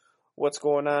What's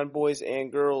going on, boys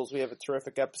and girls? We have a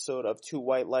terrific episode of Two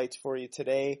White Lights for you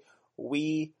today.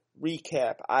 We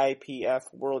recap IPF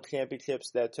World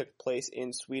Championships that took place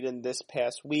in Sweden this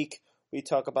past week. We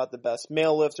talk about the best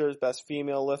male lifters, best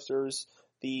female lifters,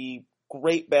 the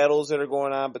great battles that are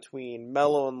going on between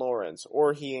Mello and Lawrence,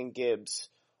 Orhi and Gibbs,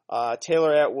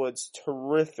 Taylor Atwood's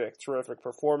terrific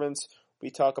performance. We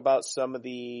talk about some of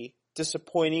the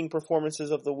disappointing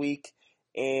performances of the week,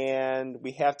 and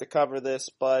we have to cover this,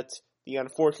 but the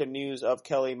unfortunate news of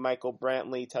Kelly Michael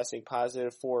Brantley testing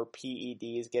positive for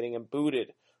PEDs, getting him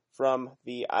booted from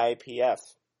the IPF.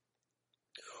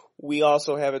 We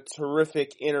also have a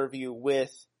terrific interview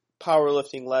with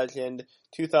powerlifting legend,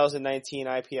 2019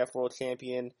 IPF World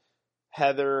Champion,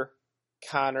 Heather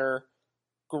Connor.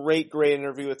 Great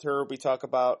interview with her. We talk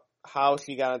about how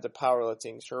she got into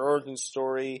powerlifting, her origin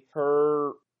story,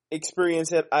 her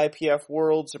experience at IPF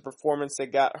Worlds, the performance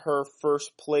that got her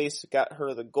first place, got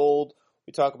her the gold.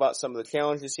 We talk about some of the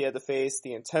challenges she had to face,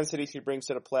 the intensity she brings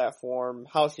to the platform,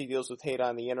 how she deals with hate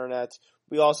on the internet.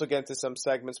 We also get into some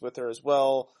segments with her as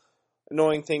well.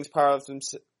 Annoying things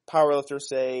powerlifters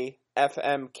say,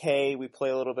 FMK. We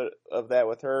play a little bit of that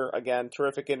with her. Again,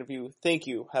 terrific interview. Thank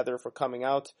you, Heather, for coming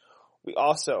out. We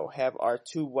also have our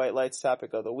Two White Lights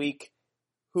topic of the week.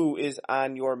 Who is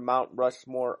on your Mount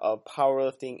Rushmore of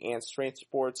powerlifting and strength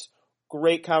sports?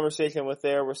 Great conversation with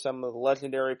some of the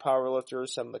legendary powerlifters,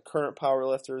 some of the current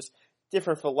powerlifters,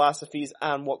 different philosophies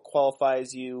on what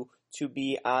qualifies you to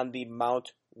be on the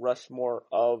Mount Rushmore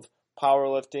of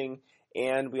powerlifting.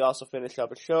 And we also finish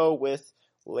up a show with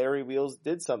Larry Wheels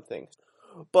Did Something.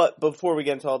 But before we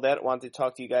get into all that, I wanted to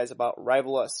talk to you guys about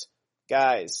Rivalus.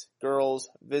 Guys, girls,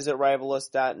 visit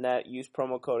rivalus.net, use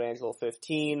promo code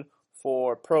Angelo15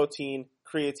 for protein,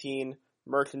 creatine,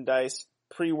 merchandise,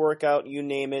 pre-workout, you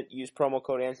name it. Use promo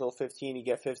code Angelo15, you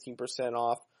get 15%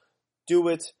 off. Do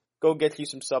it. Go get you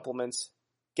some supplements.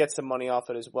 Get some money off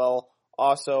it as well.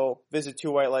 Also, visit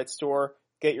Two White Lights store.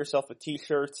 Get yourself a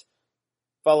t-shirt.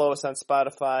 Follow us on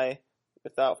Spotify.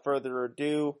 Without further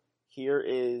ado, here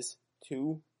is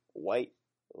Two White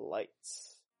Lights.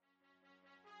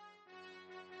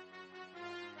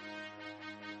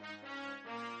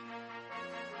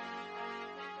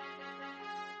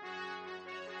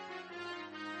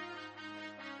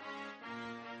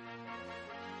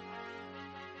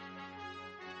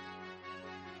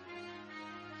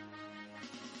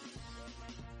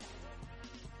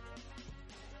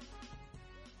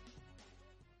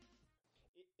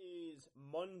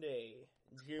 Monday,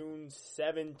 June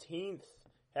 17th.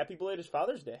 Happy belated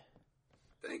Father's Day.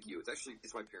 Thank you.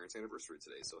 It's my parents' anniversary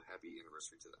today, so happy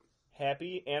anniversary to them.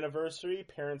 Happy anniversary,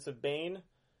 parents of Bane.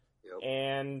 Yep.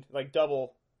 And,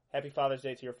 double, happy Father's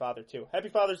Day to your father, too. Happy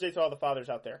Father's Day to all the fathers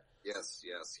out there. Yes.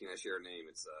 Can I share a name?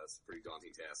 It's a pretty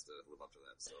daunting task to live up to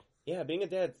that, so. Yeah, being a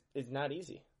dad is not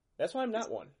easy. That's why I'm not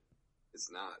one.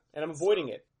 It's not. And I'm avoiding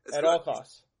it at good. all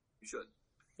costs. You should.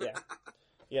 Yeah.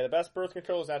 Yeah, the best birth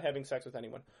control is not having sex with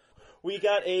anyone. We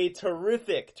got a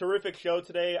terrific show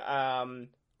today. A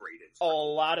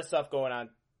lot of stuff going on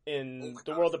in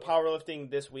the world of powerlifting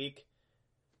this week.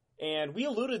 And we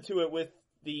alluded to it with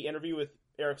the interview with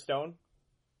Eric Stone.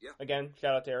 Yeah. Again,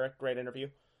 shout out to Eric. Great interview.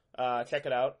 Check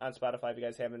it out on Spotify if you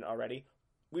guys haven't already.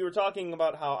 We were talking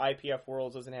about how IPF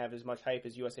Worlds doesn't have as much hype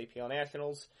as USAPL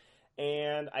Nationals.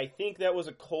 And I think that was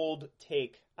a cold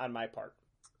take on my part.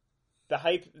 The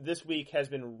hype this week has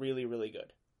been really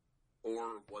good.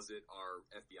 Or was it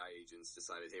our FBI agents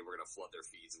decided, hey, we're going to flood their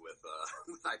feeds with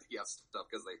IPF stuff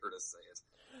because they heard us say it?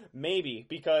 Maybe,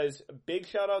 because big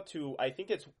shout out to, I think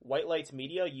it's White Lights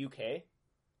Media UK.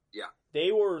 Yeah.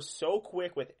 They were so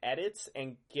quick with edits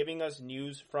and giving us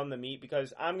news from the meet,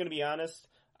 because I'm going to be honest,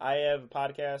 I have a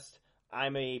podcast.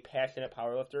 I'm a passionate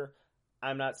powerlifter.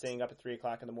 I'm not staying up at 3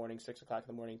 o'clock in the morning, 6 o'clock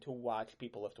in the morning to watch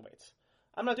people lift weights.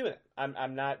 I'm not doing it.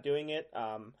 I'm not doing it.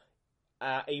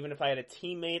 Even if I had a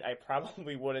teammate, I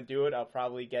probably wouldn't do it. I'll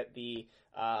probably get the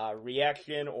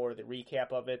reaction or the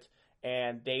recap of it.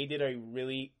 And they did a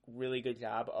really good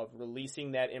job of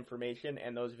releasing that information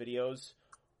and those videos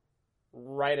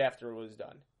right after it was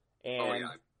done. And oh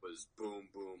yeah, it was boom.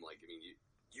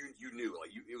 You knew,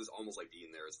 it was almost like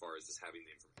being there as far as just having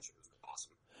the information. It was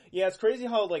awesome. Yeah, it's crazy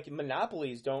how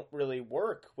monopolies don't really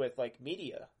work with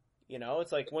media. You know,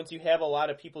 it's once you have a lot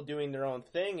of people doing their own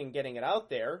thing and getting it out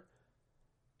there,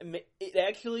 it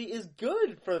actually is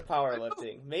good for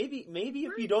powerlifting. Maybe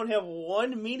if you don't have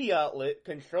one media outlet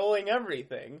controlling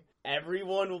everything,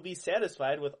 everyone will be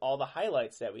satisfied with all the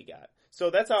highlights that we got. So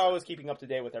that's how I was keeping up to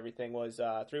date with everything, was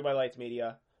 3 White Lights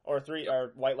Media, or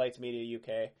White Lights Media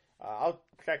UK. I'll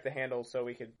check the handle so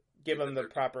we could give them the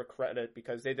proper credit,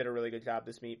 because they did a really good job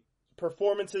this meet.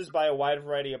 performances by a wide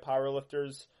variety of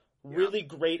powerlifters. Really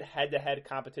great head-to-head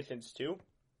competitions too.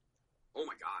 Oh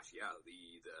my gosh, yeah, the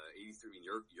 83 in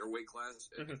your weight class,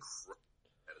 competitive,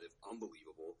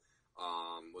 unbelievable.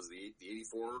 Was the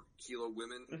 84 kilo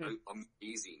women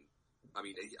amazing? I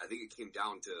mean, I think it came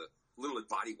down to literally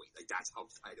body weight. Like, that's how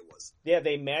tight it was. Yeah,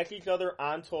 they match each other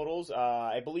on totals.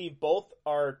 I believe both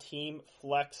are Team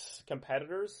Flex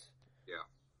competitors. Yeah.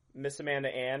 Miss Amanda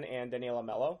Ann and Daniela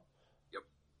Mello.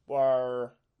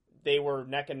 Yep. They were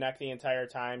neck and neck the entire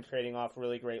time, trading off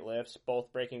really great lifts,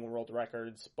 both breaking world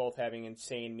records, both having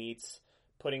insane meets,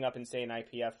 putting up insane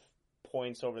IPF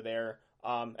points over there.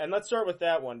 And let's start with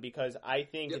that one, because I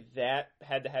think that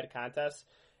head-to-head contest,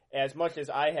 as much as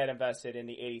I had invested in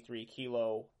the 83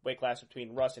 kilo weight class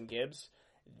between Russ and Gibbs,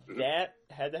 that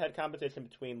head-to-head competition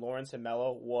between Lawrence and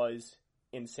Mello was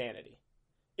insanity.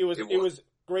 It was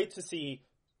great to see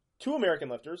two American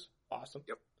lifters, awesome.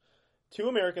 Yep. Two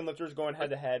American lifters going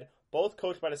head-to-head, both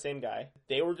coached by the same guy.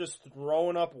 They were just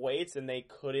throwing up weights, and they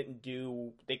couldn't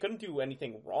do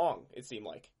anything wrong, it seemed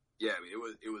like. Yeah, I mean,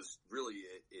 it was really,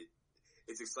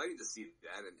 it's exciting to see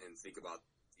that and think about,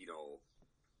 you know,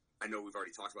 I know we've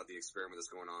already talked about the experiment that's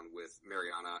going on with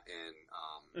Mariana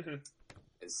and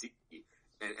Siki,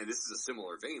 and this is a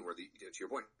similar vein where, to your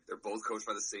point, they're both coached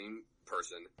by the same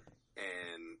person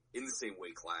and in the same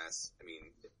weight class. I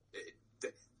mean,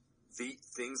 the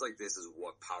things like this is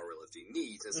what powerlifting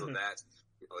needs, and so that,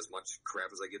 you know, as much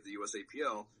crap as I give the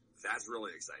USAPL, that's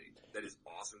really exciting. That is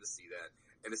awesome to see that,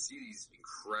 and to see these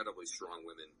incredibly strong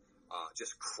women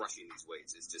just crushing these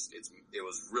weights. It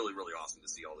was really, really awesome to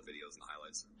see all the videos and the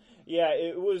highlights. Yeah,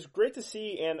 it was great to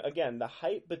see, and again, the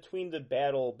hype between the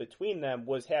battle between them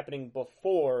was happening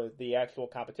before the actual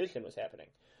competition was happening.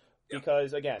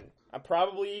 Because, again, I'm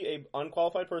probably an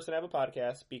unqualified person to have a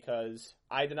podcast, because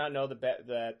I did not know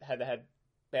the head-to-head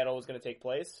battle was going to take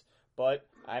place, but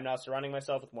I'm now surrounding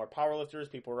myself with more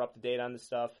powerlifters. People were up to date on this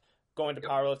stuff, going to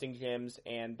powerlifting gyms,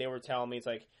 and they were telling me, it's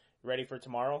like, ready for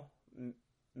tomorrow?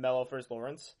 Mello versus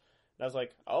Lawrence. And I was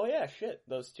like, oh yeah, shit,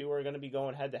 those two are going to be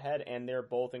going head-to-head, and they're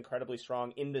both incredibly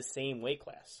strong in the same weight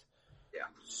class. Yeah.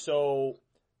 So,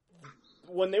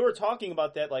 when they were talking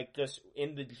about that, like, just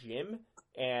in the gym,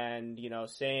 and, you know,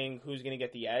 saying who's going to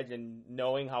get the edge and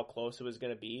knowing how close it was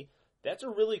going to be, that's a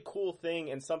really cool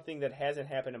thing and something that hasn't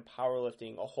happened in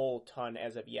powerlifting a whole ton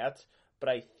as of yet, but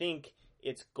I think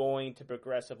it's going to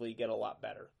progressively get a lot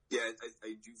better. Yeah,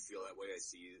 I do feel that way. I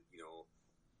see, you know,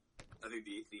 I think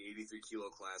the 83 kilo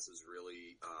class is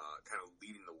really kind of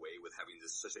leading the way with having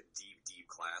such a deep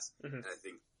class, and I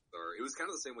think it was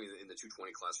kind of the same way in the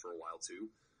 220 class for a while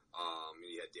too.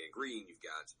 You had Dan Green,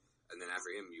 and then after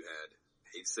him you had,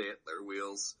 I hate to say it, Larry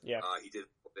Wheels. Yeah. He did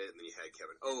a little bit, and then you had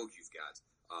Kevin Oak. You've got,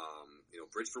 you know,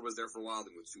 Bridgeford was there for a while,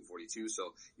 then moved to 242.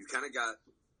 So you kind of got,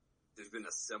 there's been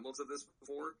a semblance of this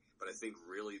before, but I think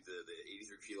really the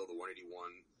 83 kilo, the 181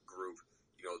 group,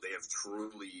 you know, they have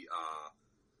truly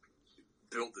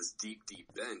built this deep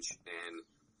bench, and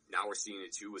now we're seeing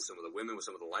it too with some of the women, with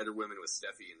some of the lighter women, with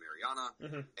Steffi and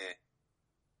Mariana. And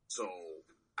so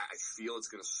I feel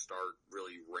it's going to start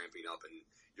really ramping up, and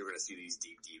you're going to see these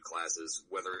deep classes,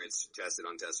 whether it's tested,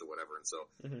 untested, whatever. And so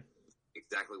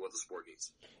exactly what the sport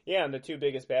needs. Yeah, and the two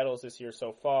biggest battles this year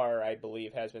so far, I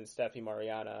believe, has been Steffi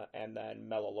Mariana and then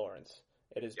Mello Lawrence.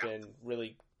 It has been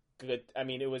really good. I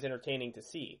mean, it was entertaining to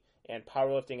see, and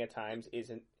powerlifting at times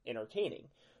isn't entertaining.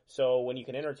 So when you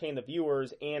can entertain the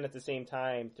viewers and at the same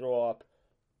time throw up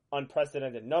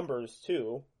unprecedented numbers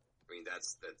too. I mean,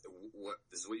 this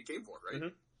is what you came for,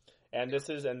 right? And this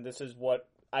is what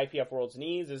IPF Worlds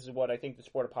needs. This is what I think the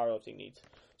sport of powerlifting needs.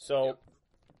 So,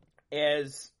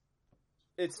 as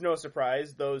it's no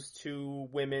surprise, those two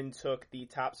women took the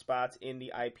top spots in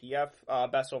the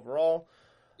IPF best overall.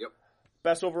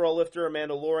 Best overall lifter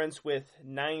Amanda Lawrence with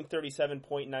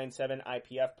 937.97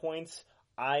 IPF points.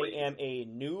 I am a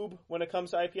noob when it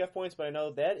comes to IPF points, but I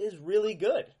know that is really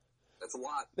good. That's a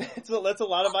lot. That's a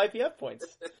lot of IPF points.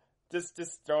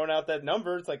 Just throwing out that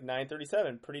number, it's like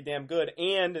 937, pretty damn good.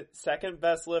 And second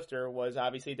best lifter was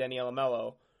obviously Daniela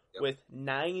Mello with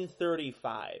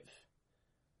 935.46.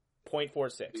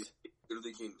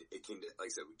 Literally came like I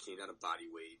said, we came down to body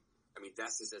weight. I mean,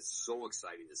 that's so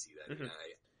exciting to see that.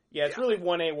 Yeah, it's really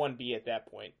 1A, 1B at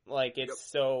that point. Like,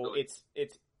 it's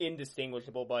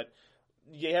indistinguishable, but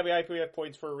you have the IPF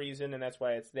points for a reason, and that's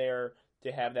why it's there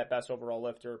to have that best overall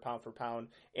lifter, pound for pound.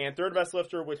 And third best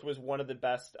lifter, which was one of the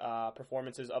best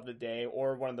performances of the day,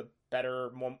 or one of the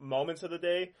better moments of the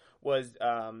day, was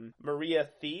Maria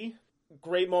Thie.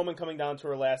 Great moment coming down to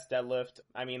her last deadlift.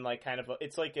 I mean, like,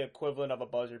 it's like equivalent of a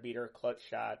buzzer beater clutch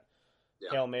shot.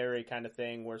 Hail Mary kind of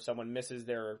thing where someone misses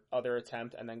their other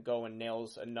attempt and then go and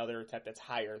nails another attempt that's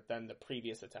higher than the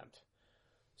previous attempt.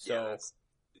 So it's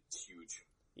huge.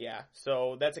 Yeah,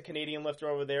 so that's a Canadian lifter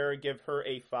over there. Give her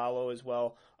a follow as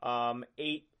well.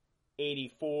 884.96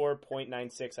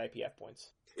 IPF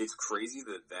points. It's crazy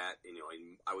that in,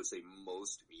 I would say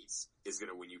most meets is going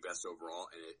to win you best overall,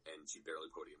 and she barely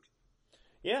podiumed.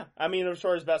 Yeah, I mean, as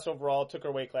far as best overall, took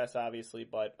her weight class obviously,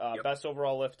 but best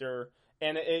overall lifter.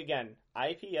 And again,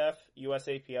 IPF,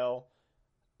 USAPL,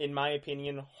 in my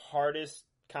opinion, hardest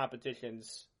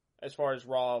competitions as far as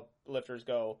raw lifters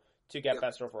go to get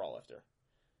best overall lifter.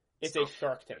 It's a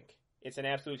Shark Tank. It's an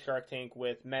absolute Shark Tank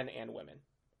with men and women.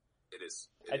 It is.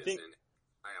 I think. And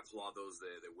I applaud those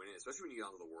that win it, especially when you get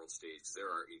onto the world stage. There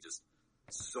are just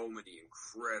so many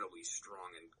incredibly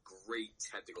strong and great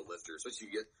technical lifters.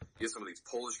 Especially you get some of these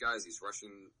Polish guys, these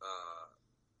Russian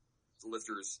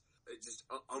lifters, just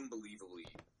unbelievably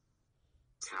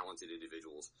talented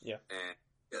individuals. Yeah.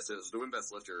 And so the win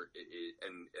best lifter,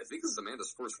 and I think this is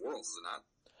Amanda's first Worlds, is it not?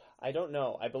 I don't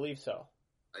know. I believe so.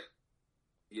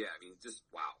 Yeah, I mean, just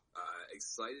wow.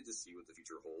 Excited to see what the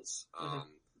future holds. I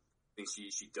think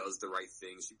she does the right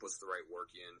things. She puts the right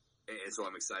work in. And so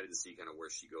I'm excited to see kind of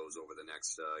where she goes over the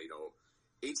next,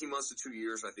 18 months to 2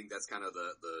 years. I think that's kind of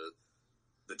the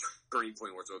turning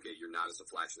point where it's okay. You're not just a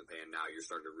flash in the pan. Now you're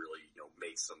starting to really,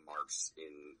 make some marks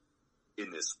in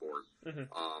this sport. So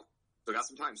I got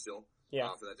some time still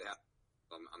for that to happen.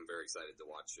 I'm very excited to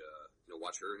watch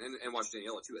her and watch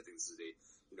Daniela too. I think this is a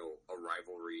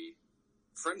rivalry,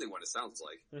 friendly one. It sounds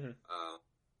like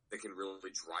that can really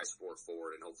drive sport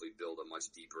forward and hopefully build a much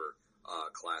deeper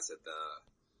class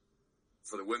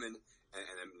for the women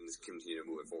and then just continue to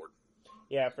move it forward.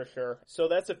 Yeah, for sure. So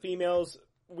that's the females.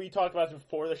 We talked about this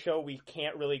before the show. We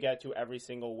can't really get to every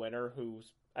single winner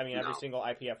every single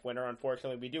IPF winner.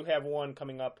 Unfortunately, we do have one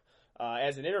coming up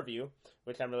as an interview,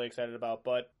 which I'm really excited about,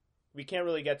 but we can't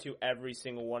really get to every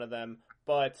single one of them.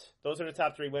 But those are the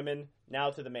top 3 women. Now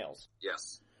to the males.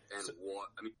 Yes. And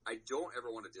I don't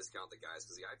ever want to discount the guys,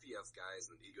 because the IPF guys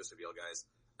and the USAPL guys,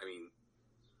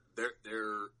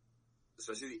 they're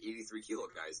especially the 83 kilo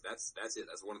guys. That's it.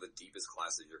 That's one of the deepest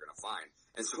classes you're going to find,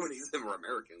 and so many of them are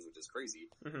Americans, which is crazy.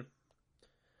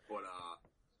 But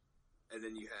and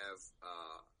then you have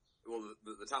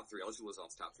the top 3. I'll let you list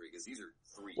off the top 3 because these are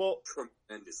 3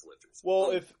 tremendous lifters.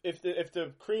 Well, if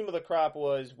the cream of the crop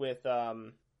was with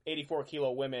 84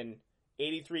 kilo women,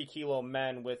 83 kilo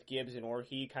men with Gibbs and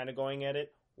Orhi kind of going at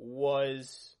it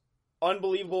was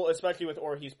unbelievable, especially with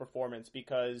Orhi's performance,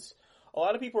 because a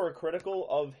lot of people are critical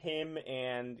of him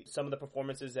and some of the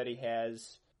performances that he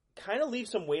has kind of leave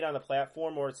some weight on the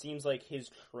platform, or it seems like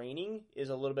his training is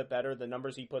a little bit better. The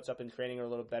numbers he puts up in training are a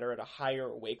little better at a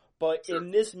higher weight. But in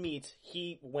this meet,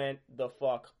 he went the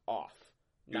fuck off.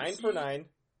 9 for 9.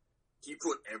 He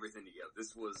put everything together.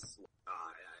 This was,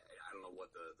 I don't know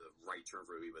what the right term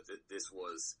for it would be, but this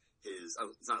was his,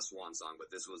 it's not a swan song,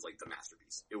 but this was like the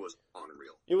masterpiece. It was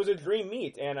unreal. It was a dream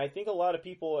meet, and I think a lot of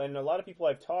people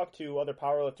I've talked to, other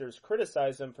powerlifters,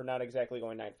 criticize him for not exactly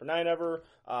going 9 for 9 ever,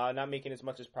 not making as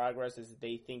much as progress as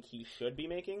they think he should be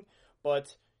making,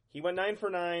 but he went 9 for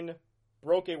 9,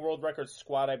 broke a world record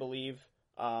squat, I believe.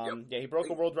 Yeah, he broke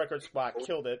a world record squat,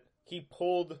 killed it. He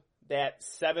pulled that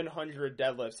 700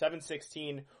 deadlift,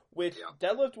 716, which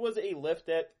deadlift was a lift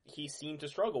that he seemed to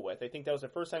struggle with. I think that was the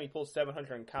first time he pulled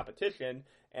 700 in competition,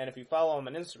 and if you follow him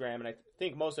on Instagram, and I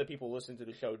think most of the people who listen to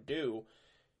the show do,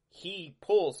 he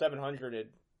pulls 700 in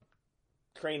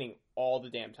training all the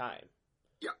damn time.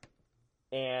 Yeah.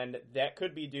 And that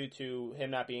could be due to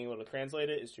him not being able to translate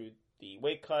it, is through the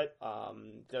weight cut.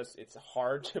 It's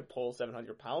hard to pull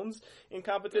 700 pounds in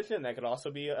competition. That could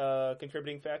also be a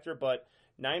contributing factor, but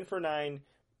 9 for 9,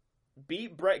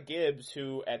 beat Brett Gibbs,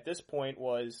 who at this point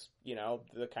was,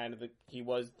 he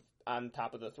was on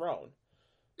top of the throne.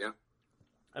 Yeah.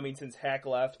 I mean, since Hack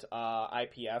left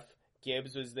IPF,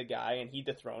 Gibbs was the guy, and he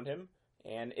dethroned him.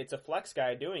 And it's a flex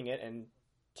guy doing it, and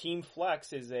Team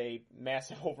Flex is a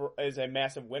massive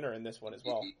winner in this one as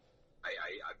well.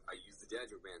 I use the dad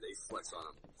joke, man. They flex on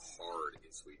him hard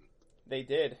in Sweden. They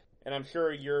did, and I'm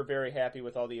sure you're very happy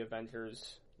with all the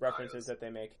Avengers references that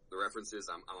they make. The references,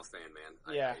 I'm a fan,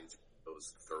 man. Yeah. I enjoy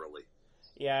those thoroughly.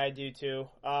 Yeah, I do too.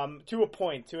 To a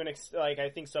point, I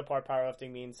think Subpar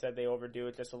Powerlifting Means said they overdo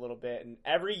it just a little bit, and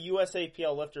every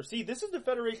USAPL lifter, see, this is the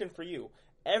federation for you.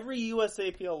 Every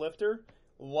USAPL lifter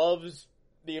loves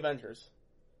the Avengers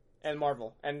and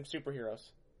Marvel and superheroes.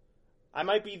 I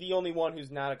might be the only one who's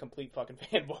not a complete fucking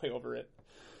fanboy over it.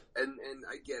 And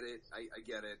I get it. I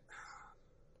get it.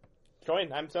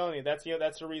 Join. I'm telling you, that's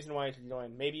the reason why you should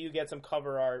join. Maybe you get some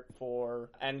cover art for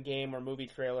Endgame or movie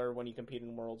trailer when you compete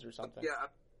in Worlds or something. Yeah,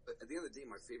 at the end of the day,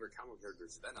 my favorite comic character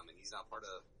is Venom, and he's not part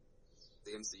of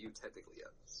the MCU technically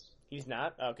yet. He's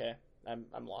not? Okay. I'm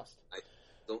lost.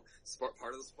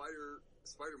 Part of the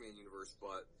Spider-Man universe,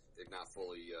 but they've not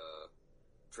fully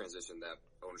transitioned that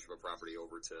ownership of property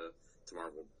over to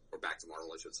Marvel, or back to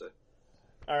Marvel, I should say.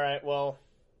 All right, well,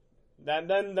 then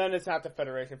it's not the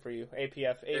Federation for you.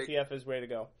 APF is way to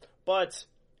go. But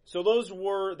so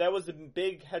that was the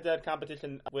big head-to-head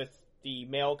competition with the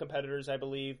male competitors, I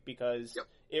believe, because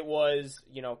it was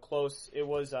close. It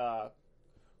was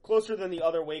closer than the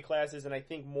other weight classes, and I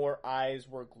think more eyes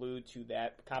were glued to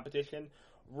that competition.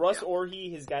 Russ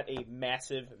Orhii has got a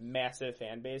massive, massive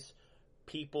fan base.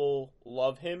 People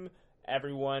love him.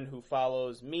 Everyone who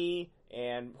follows me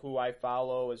and who I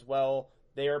follow as well,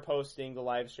 they are posting the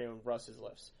live stream of Russ's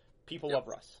lifts. People love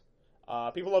Russ.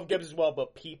 People love Gibbs as well,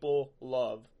 but people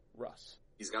love Russ.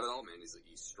 He's got it all, man. He's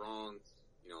strong.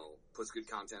 Puts good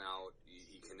content out.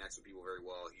 He connects with people very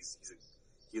well. He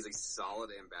is a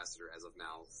solid ambassador as of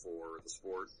now for the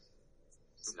sport.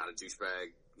 He's not a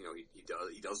douchebag.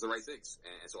 He does the right things,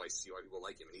 and so I see why people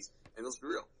like him. And let's be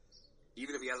real.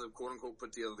 Even if he hasn't quote unquote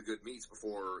put together the good meets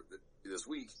before this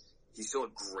week, he's still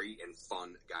a great and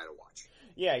fun guy to watch.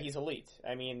 Yeah, he's elite.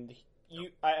 I mean,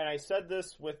 and I said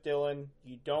this with Dylan.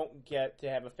 You don't get to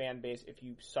have a fan base if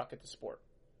you suck at the sport.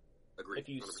 Agreed. If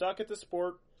you 100%. suck at the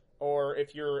sport, or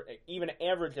if you're even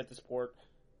average at the sport,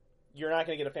 you're not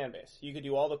going to get a fan base. You could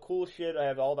do all the cool shit,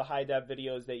 have all the high-def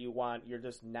videos that you want, you're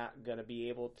just not going to be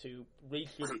able to reach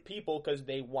your people because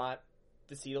they want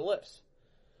to see the lifts.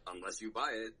 Unless you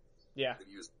buy it. Yeah.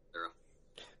 Use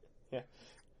yeah.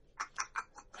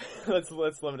 let's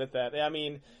limit it at that. I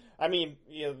mean,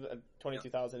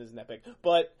 22,000 isn't that big.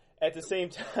 But at the same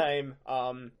time,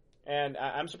 and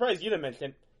I'm surprised you didn't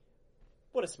mention,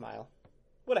 what a smile.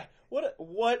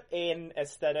 What an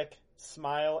aesthetic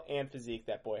smile and physique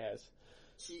that boy has.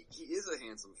 He is a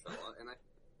handsome fella, and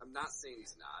I'm not saying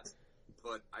he's not,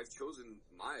 but I've chosen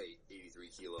my 83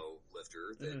 kilo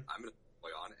lifter that I'm going to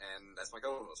play on, and that's my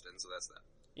co-host, and so that's that.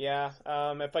 Yeah,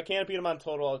 if I can't beat him on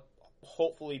total, I'll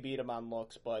hopefully beat him on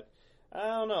looks, but I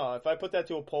don't know. If I put that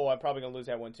to a poll, I'm probably going to lose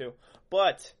that one too.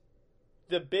 But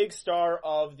the big star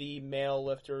of the male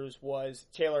lifters was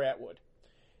Taylor Atwood.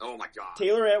 Oh my god.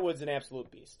 Taylor Atwood's an absolute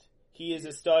beast. He is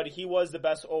a stud. He was the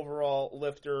best overall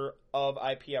lifter of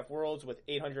IPF Worlds with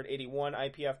 881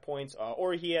 IPF points,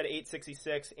 or he had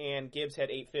 866 and Gibbs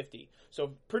had 850.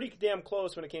 So pretty damn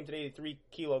close when it came to the 83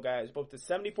 kilo guys. But the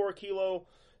 74 kilo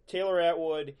Taylor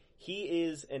Atwood, he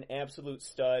is an absolute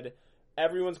stud.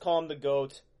 Everyone's calling him the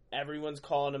GOAT. Everyone's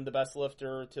calling him the best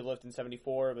lifter to lift in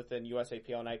 74 within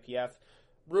USAPL and IPF.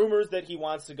 Rumors that he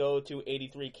wants to go to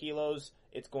 83 kilos.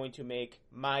 It's going to make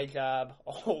my job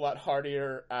a whole lot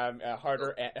harder at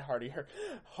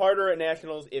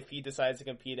nationals if he decides to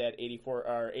compete at 84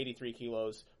 or 83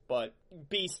 kilos. But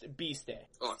beast day.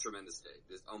 Oh, tremendous day!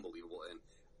 It's unbelievable. And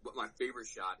what my favorite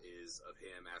shot is of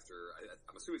him after,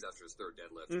 I'm assuming it's after his third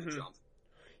deadlift and jump.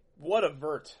 What a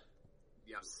vert!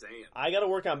 Yeah, I'm saying. I got to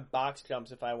work on box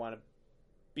jumps if I want to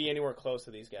be anywhere close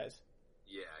to these guys.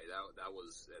 Yeah,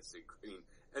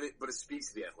 but it speaks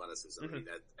to the athleticism. I mean,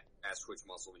 that ass twitch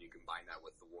muscle, when you combine that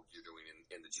with the work you're doing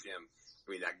in the gym,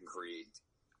 I mean, that can create,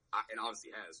 and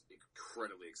obviously has,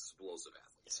 incredibly explosive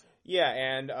athletes. Yeah,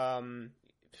 and,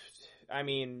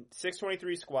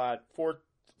 623 squat,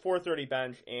 430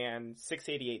 bench, and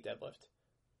 688 deadlift.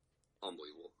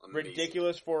 Unbelievable. Amazing.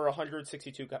 Ridiculous for a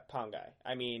 162-pound guy.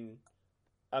 I mean,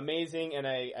 amazing, and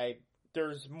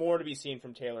there's more to be seen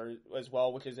from Taylor as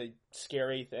well, which is a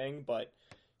scary thing, but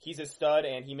he's a stud,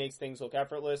 and he makes things look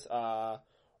effortless.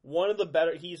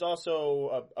 He's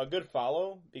also a good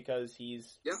follow, because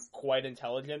he's quite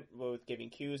intelligent with giving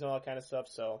cues and all that kind of stuff,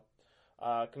 so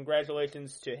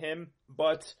congratulations to him.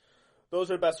 But those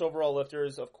are the best overall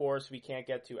lifters. Of course, we can't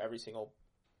get to every single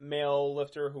male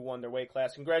lifter who won their weight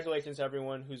class. Congratulations to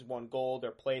everyone who's won gold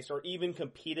or placed or even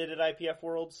competed at IPF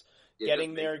Worlds. Yeah,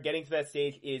 getting to that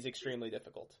stage is extremely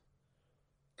difficult.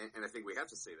 And I think we have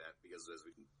to say that because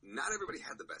not everybody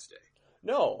had the best day.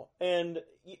 No, and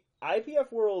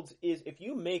IPF Worlds is, if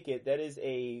you make it, that is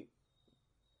a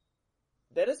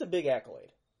big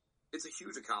accolade. It's a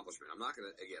huge accomplishment. I'm not going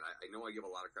to, again, I know I give a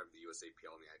lot of credit to the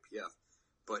USAPL and the IPF,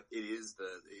 but it's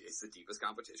the deepest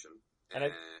competition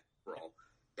overall.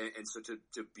 And so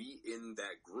to be in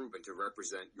that group and to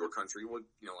represent your country, well,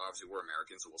 obviously we're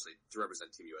Americans, so we'll say to represent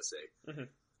Team USA,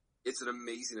 it's an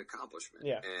amazing accomplishment.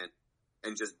 Yeah.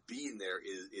 And just being there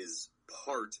is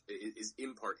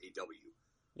in part a W.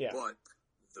 Yeah. But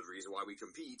the reason why we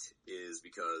compete is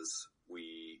because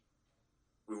we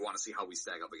want to see how we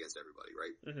stack up against everybody,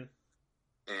 right? Mm-hmm.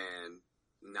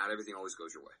 And not everything always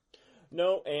goes your way.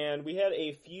 No, and we had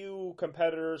a few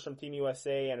competitors from Team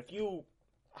USA and a few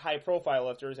high-profile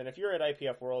lifters, and if you're at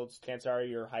IPF Worlds, chances are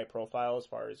you're high-profile as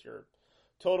far as your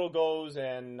total goes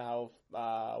and how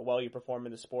well you perform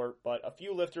in the sport, but a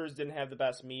few lifters didn't have the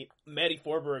best meet. Maddie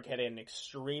Forberg had an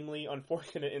extremely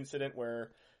unfortunate incident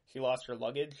where she lost her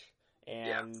luggage,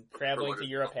 and traveling to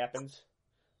Europe happens.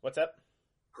 What's up?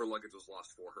 Her luggage was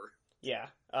lost for her. Yeah.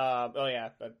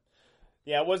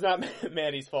 It was not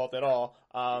Maddie's fault at all.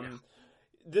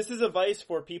 This is advice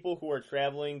for people who are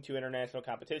traveling to international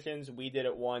competitions. We did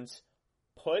it once.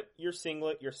 Put your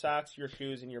singlet, your socks, your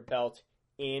shoes, and your belt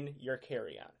in your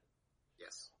carry-on.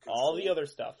 Yes. All the other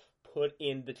stuff, put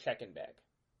in the check-in bag.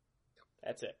 Yep.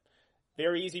 That's it.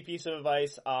 Very easy piece of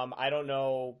advice. I don't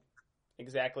know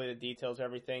exactly the details of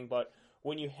everything, but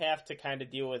when you have to kind of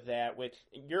deal with that, which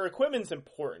your equipment's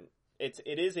important. It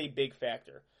is a big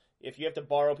factor. If you have to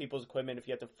borrow people's equipment, if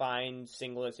you have to find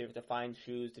singlets, if you have to find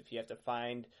shoes, if you have to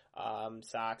find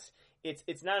socks,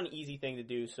 it's not an easy thing to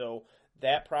do. So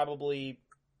that probably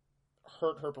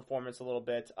hurt her performance a little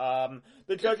bit.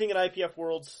 The judging at IPF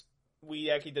Worlds, we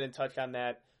actually didn't touch on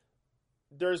that.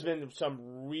 There's been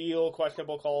some real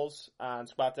questionable calls on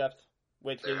squat depth,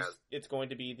 which it's going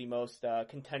to be the most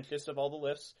contentious of all the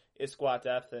lifts is squat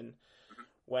depth. And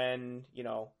when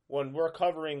we're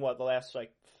covering the last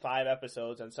 5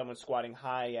 episodes and someone squatting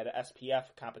high at an SPF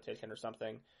competition or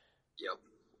something. Yep.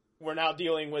 We're now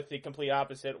dealing with the complete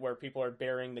opposite where people are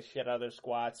bearing the shit out of their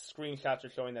squats. Screenshots are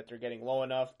showing that they're getting low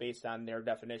enough based on their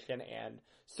definition and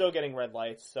still getting red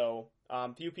lights. So,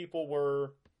 few people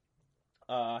were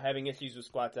having issues with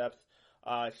squat depth.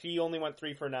 She only went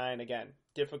 3 for 9. Again,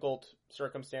 difficult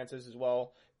circumstances as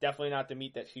well. Definitely not the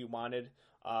meet that she wanted.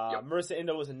 Marissa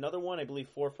Indo was another one, I believe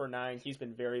 4 for 9. She's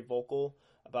been very vocal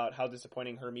about how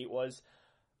disappointing her meet was.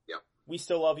 Yep. We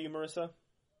still love you, Marissa.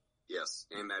 Yes,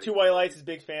 and Maddie. Two White Lights is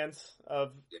big fans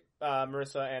of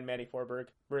Marissa and Maddie Forberg.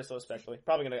 Marissa especially.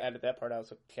 Probably going to edit that part out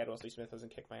so Chad Wesley Smith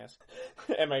doesn't kick my ass.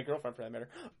 And my girlfriend for that matter.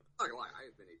 I'm not gonna lie, I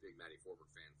have been a big Maddie Forberg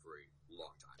fan for a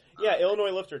long time. Yeah,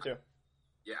 Illinois lifter too.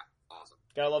 Yeah, awesome.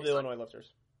 Gotta love the Illinois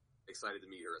lifters. Excited to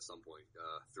meet her at some point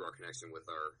through our connection with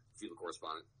our field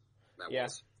correspondent.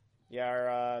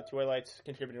 Our Two White Lights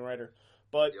contributing writer.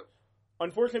 But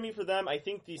unfortunately for them, I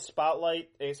think the spotlight,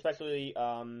 especially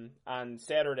on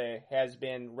Saturday, has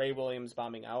been Ray Williams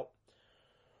bombing out.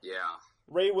 Yeah.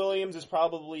 Ray Williams is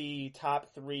probably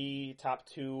top 3, top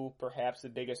 2, perhaps the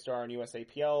biggest star in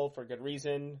USAPL for good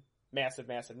reason. Massive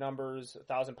numbers.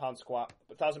 1,000-pound squat,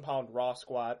 1,000-pound raw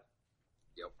squat.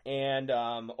 Yep. And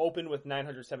opened with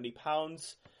 970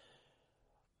 pounds.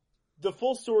 The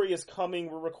full story is coming.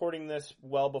 We're recording this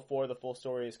well before the full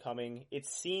story is coming. It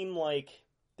seemed like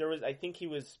I think he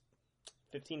was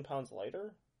 15 pounds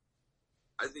lighter.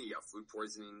 I think, food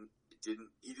poisoning. He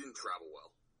didn't travel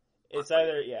well. It's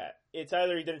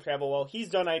either he didn't travel well. He's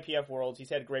done IPF Worlds.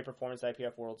 He's had great performance at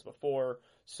IPF Worlds before.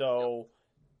 So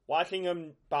watching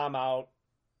him bomb out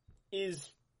is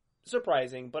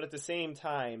surprising, but at the same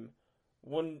time,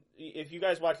 if you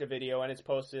guys watch the video and it's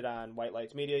posted on White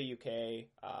Lights Media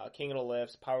UK, King of the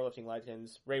Lifts, Powerlifting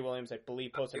Legends, Ray Williams, I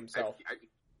believe, posted himself.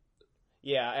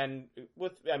 Yeah, and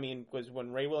because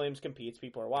when Ray Williams competes,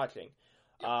 people are watching.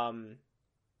 When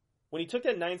he took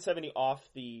that 970 off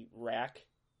the rack,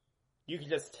 you could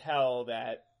just tell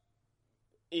that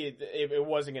it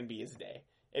wasn't going to be his day.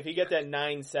 If he get that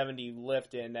 970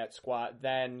 lift in that squat,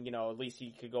 then, at least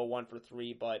he could go 1 for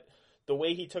 3, but the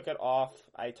way he took it off,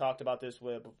 I talked about this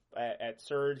at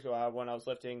Surge when I was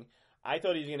lifting. I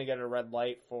thought he was going to get a red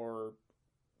light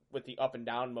with the up and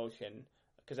down motion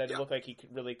because it looked like he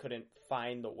really couldn't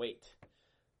find the weight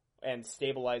and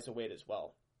stabilize the weight as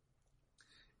well.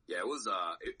 Yeah, it was.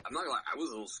 I'm not gonna lie, I was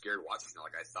a little scared watching it.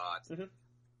 I thought,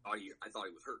 I thought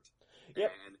he was hurt.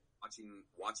 Yep. And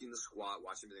watching the squat,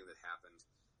 watching everything that happened.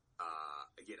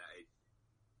 Again,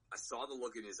 I saw the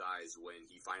look in his eyes when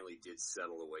he finally did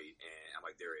settle the weight, and I'm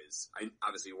like,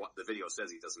 obviously the video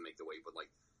says he doesn't make the weight, but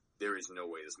there is no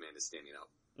way this man is standing up.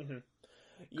 Mm-hmm.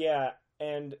 Yeah,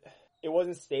 and it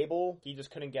wasn't stable. He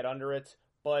just couldn't get under it,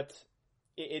 but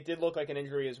it did look like an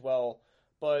injury as well,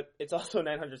 but it's also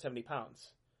 970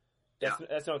 pounds.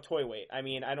 That's no toy weight. I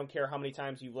mean, I don't care how many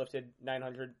times you've lifted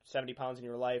 970 pounds in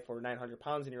your life or 900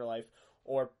 pounds in your life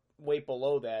or weight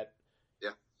below that.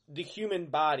 Yeah. The human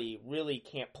body really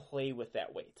can't play with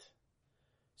that weight.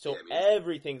 So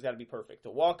everything's got to be perfect.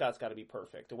 The walkout's got to be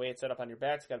perfect. The way it's set up on your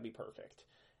back's got to be perfect.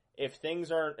 If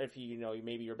things aren't,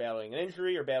 maybe you're battling an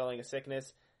injury or battling a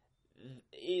sickness,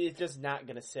 it's just not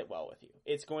going to sit well with you.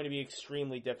 It's going to be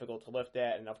extremely difficult to lift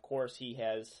that, and of course he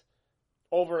has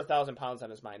over 1,000 pounds on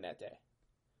his mind that day.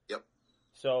 Yep.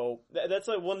 So that's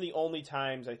like one of the only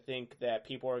times I think that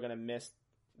people are going to miss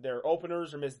their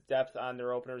openers or miss depth on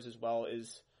their openers as well,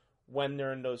 is when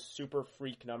they're in those super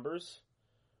freak numbers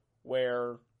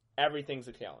where everything's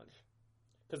a challenge.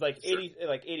 Because like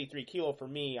 83 kilo for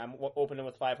me, I'm opening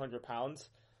with 500 pounds.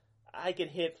 I could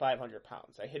hit 500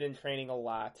 pounds. I hit in training a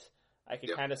lot. I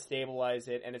could kind of stabilize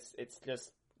it, and it's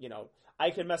just,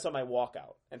 I could mess up my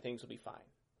walkout, and things will be fine.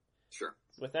 Sure.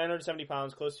 With 970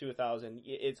 pounds, close to 1,000,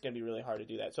 it's going to be really hard to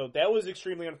do that. So that was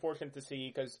extremely unfortunate to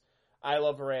see, because I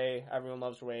love Ray. Everyone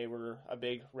loves Ray. We're a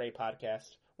big Ray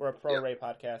podcast. We're a pro Ray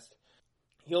podcast.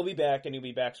 He'll be back, and he'll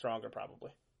be back stronger,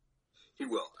 probably. He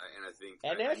will, and I think...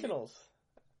 At Nationals.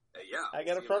 I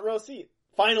got a front row seat.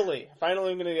 Finally, I'm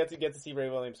going to get to see Ray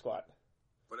Williams squat.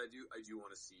 But I do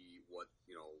want to see what,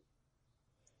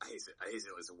 I hate to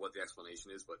listen what the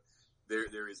explanation is, but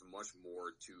there is much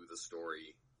more to the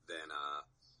story than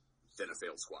a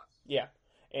failed squat. Yeah.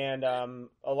 And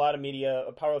a lot of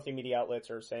powerlifting media outlets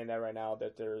are saying that right now,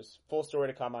 that there's full story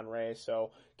to come on Ray.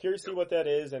 So curious to see what that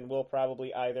is, and we'll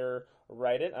probably either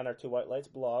write it on our Two White Lights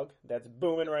blog that's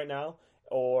booming right now,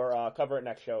 or cover it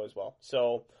next show as well.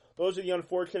 So those are the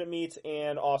unfortunate meets,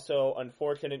 and also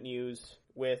unfortunate news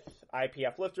with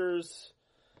IPF lifters.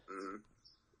 Mm-hmm.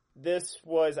 This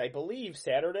was, I believe,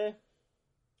 Saturday.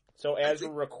 So as we're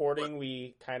recording,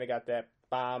 we kind of got that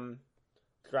bomb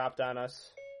dropped on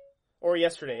us. Or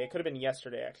yesterday. It could have been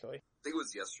yesterday, actually. I think it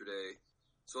was yesterday.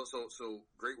 So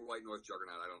Great White North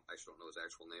Juggernaut, I don't know his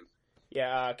actual name.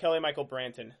 Yeah, Kelly Michael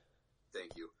Branton.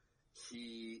 Thank you.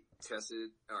 He tested,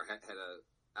 or had a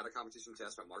out-of-competition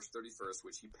test on March 31st,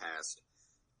 which he passed,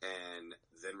 and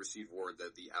then received word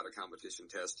that the out-of-competition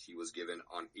test he was given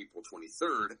on April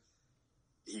 23rd,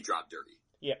 he dropped dirty.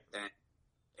 Yeah. And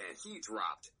he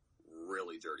dropped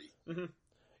really dirty. Mm-hmm.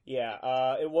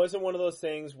 Yeah, it wasn't one of those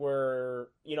things where,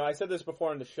 I said this before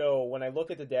on the show, when I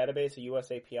look at the database of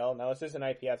USAPL, now this isn't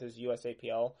IPF, this is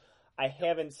USAPL, I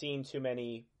haven't seen too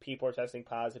many people are testing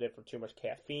positive for too much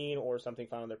caffeine or something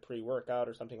found in their pre-workout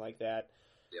or something like that.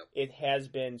 Yep. It has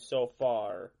been so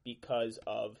far because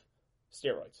of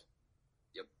steroids.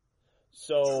 Yep.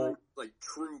 So,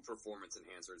 true performance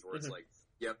enhancers, where it's like,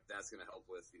 yep, that's going to help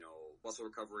with, muscle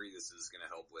recovery, this is going to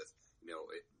help with,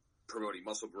 promoting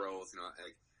muscle growth,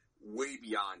 way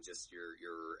beyond just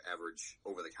your average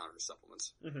over-the-counter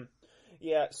supplements. Mm-hmm.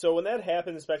 Yeah, so when that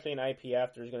happens, especially in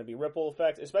IPF, there's going to be ripple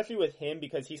effects, especially with him,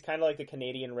 because he's kind of like the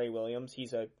Canadian Ray Williams.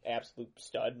 He's an absolute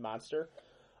stud monster.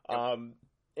 Yep.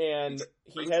 And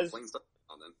he has...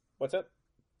 What's that?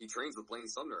 He trains with Blaine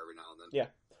Sumner every now and then. Yeah.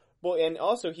 Well, and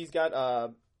also he's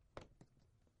got...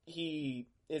 He's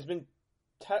been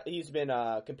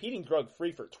competing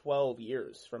drug-free for 12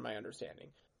 years, from my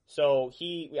understanding. So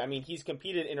he's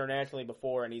competed internationally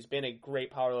before, and he's been a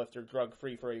great powerlifter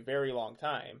drug-free for a very long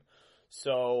time.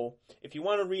 So if you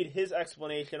want to read his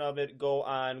explanation of it, go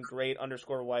on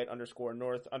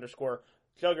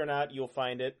great_white_north_juggernaut. You'll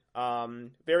find it.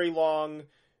 Very long.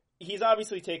 He's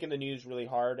obviously taken the news really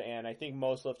hard, and I think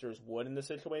most lifters would in this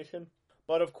situation.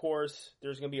 But of course,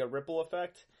 there's going to be a ripple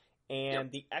effect,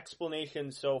 and the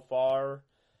explanation so far,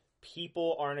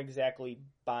 people aren't exactly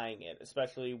buying it,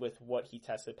 especially with what he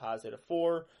tested positive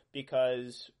for,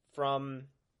 because from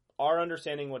our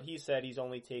understanding, what he said, he's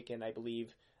only taken, I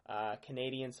believe,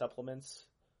 Canadian supplements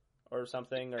or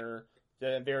something, or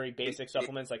the very basic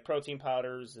supplements like protein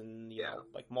powders and,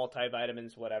 like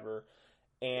multivitamins, whatever.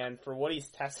 And for what he's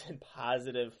tested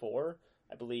positive for,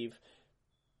 I believe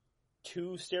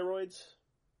 2 steroids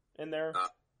in there.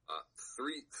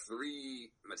 Three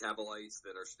metabolites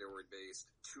that are steroid based,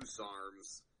 2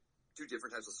 SARMs, 2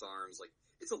 different types of SARMs. Like,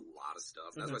 it's a lot of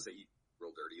stuff. That's why I say eat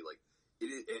real dirty. Like,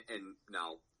 it is, and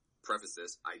now, preface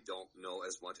this, I don't know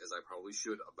as much as I probably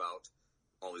should about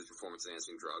all these performance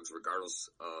enhancing drugs, regardless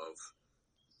of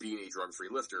being a drug free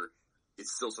lifter.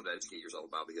 It's still something to educate yourself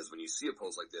about, because when you see a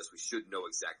post like this, we should know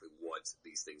exactly what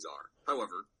these things are.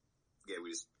 However,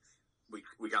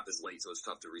 we got this late, so it's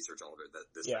tough to research all of it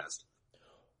this fast.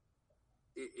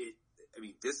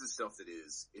 This is stuff that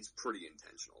it's pretty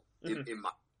intentional. Mm-hmm.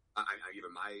 I give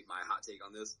it my hot take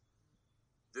on this.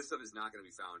 This stuff is not going to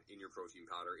be found in your protein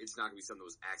powder. It's not going to be something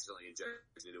that was accidentally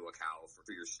injected into a cow for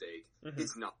your steak. Mm-hmm.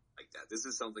 It's not like that. This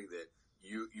is something that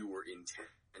you were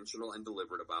intentional and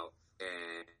deliberate about,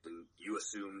 and you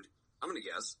assumed, I'm going to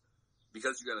guess,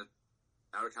 because you got an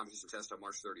out-of-competition test on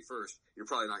March 31st, you're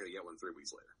probably not going to get one 3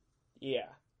 weeks later.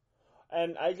 Yeah.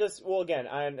 And I just, well, again,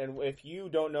 and if you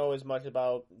don't know as much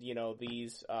about,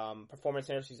 these performance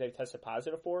industries they've tested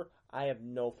positive for, I have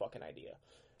no fucking idea.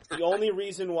 The only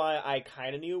reason why I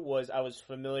kind of knew was I was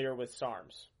familiar with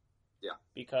SARMs. Yeah.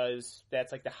 Because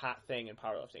that's like the hot thing in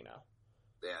powerlifting now.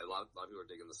 Yeah, a lot of people are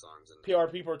digging the SARMs. And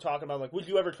PR people are talking about, like, would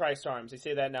you ever try SARMs? They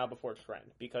say that now before Tren,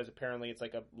 because apparently it's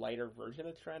like a lighter version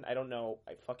of Tren. I don't know.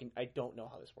 I don't know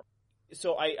how this works.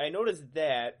 So I noticed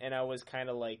that, and I was kind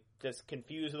of like just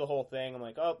confused with the whole thing. I'm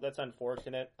like, oh, that's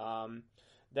unfortunate.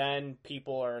 Then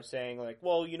people are saying like,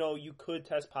 well, you could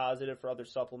test positive for other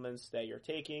supplements that you're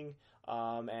taking,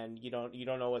 and you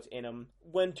don't know what's in them.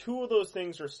 When 2 of those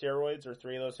things are steroids, or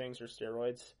 3 of those things are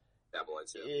steroids,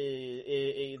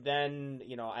 then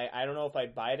I don't know if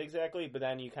I'd buy it exactly, but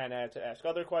then you kind of have to ask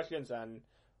other questions on,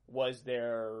 was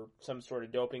there some sort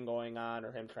of doping going on,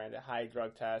 or him trying to hide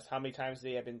drug test? How many times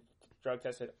they have been drug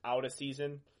tested out of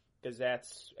season, because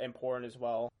that's important as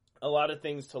well. A lot of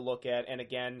things to look at, and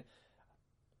again,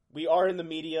 we are in the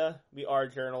media, we are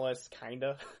journalists,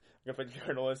 kinda. I'm going to put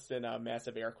journalists in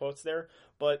massive air quotes there,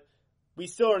 but we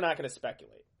still are not going to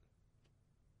speculate.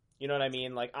 You know what I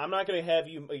mean? Like, I'm not going to have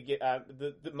you get,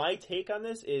 my take on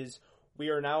this is, we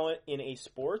are now in a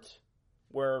sport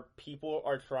where people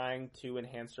are trying to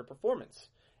enhance their performance,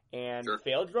 and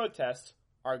failed drug tests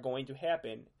are going to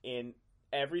happen in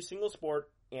every single sport,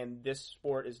 and this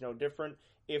sport is no different,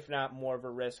 if not more of a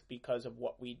risk because of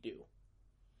what we do.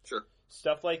 Sure.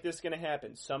 Stuff like this is going to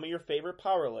happen. Some of your favorite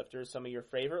power lifters, some of your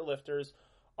favorite lifters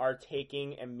are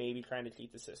taking and maybe trying to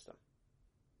cheat the system.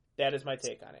 That is my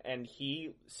take on it, and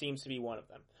he seems to be one of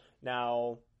them.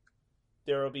 Now,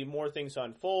 there will be more things to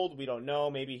unfold. We don't know.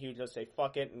 Maybe he would just say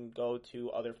fuck it and go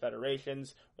to other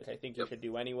federations, which I think he should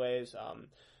do anyways.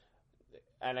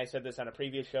 And I said this on a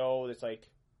previous show. It's like,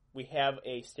 we have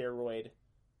a steroid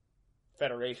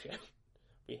federation.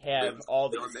 We have all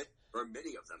these. There are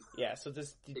many of them. Yeah, so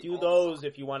just do those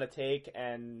if you want to take,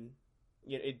 and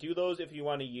do those if you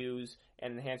want to use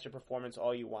and enhance your performance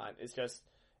all you want. It's just,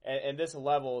 at this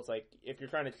level, it's like, if you're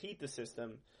trying to cheat the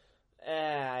system,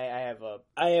 I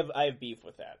have beef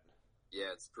with that.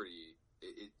 Yeah, it's pretty.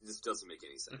 It just doesn't make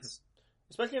any sense.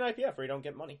 Especially in IPF, where you don't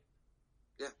get money.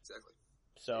 Yeah, exactly.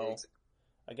 So,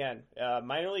 again,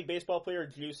 minor league baseball player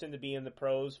juicing to be in the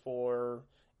pros for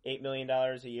 $8 million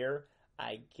a year,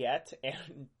 I get,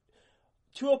 and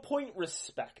to a point,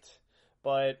 respect.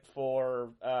 But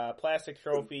for plastic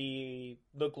trophy,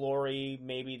 the glory,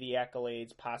 maybe the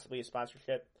accolades, possibly a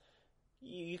sponsorship,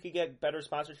 you could get better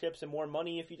sponsorships and more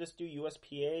money if you just do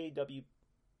USPA,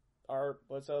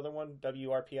 what's the other one?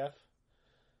 WRPF?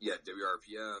 Yeah,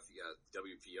 WRPF, you got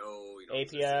WPO,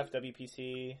 APF,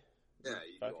 WPC. Yeah,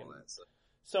 you do all that stuff.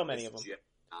 So many of them. It's just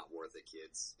not worth it,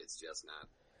 kids. It's just not.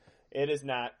 It is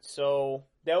not. So,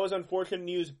 that was unfortunate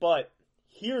news, but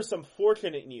here's some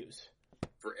fortunate news.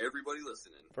 For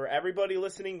everybody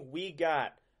listening, we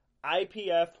got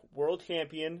IPF world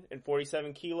champion in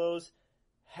 47 kilos,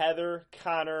 Heather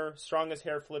Connor, strongest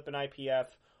hair flip in IPF.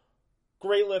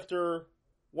 Great lifter,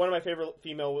 one of my favorite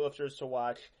female lifters to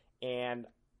watch, and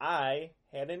I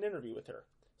had an interview with her.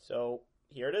 So,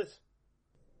 here it is.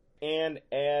 And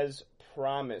as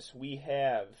promised, we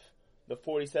have the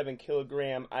 47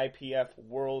 kilogram IPF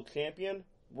world champion,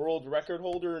 world record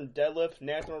holder in deadlift,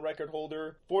 national record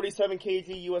holder, 47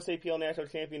 kg USAPL national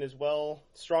champion as well,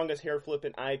 strongest hair flip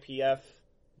in IPF,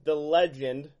 the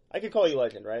legend. I could call you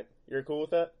legend, right? You're cool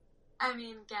with that? I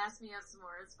mean, gas me up some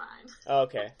more, it's fine.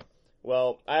 Okay.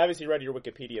 Well, I obviously read your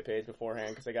Wikipedia page beforehand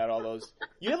because I got all those.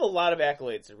 You have a lot of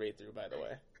accolades to read through, by the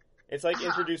way. It's like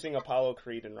introducing Apollo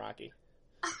Creed and Rocky.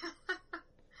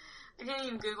 I can't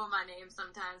even Google my name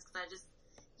sometimes because I just,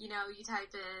 you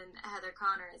type in Heather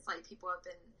Connor, it's like people have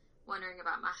been wondering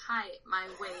about my height, my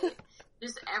weight,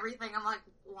 just everything. I'm like,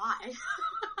 why?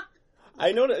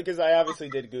 I know that because I obviously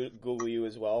did Google you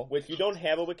as well, which you don't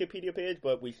have a Wikipedia page,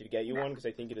 but we should get you one because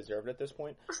I think you deserve it at this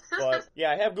point. But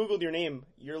yeah, I have Googled your name.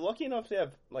 You're lucky enough to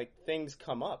have things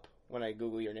come up when I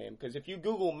Google your name, because if you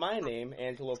Google my name,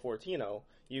 Angelo Fortino,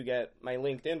 you get my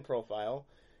LinkedIn profile,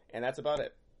 and that's about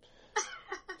it.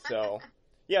 So,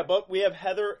 yeah, but we have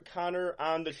Heather Connor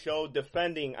on the show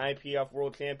defending IPF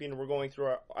World Champion. We're going through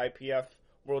our IPF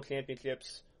World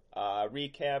Championships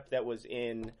recap that was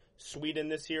in Sweden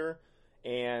this year.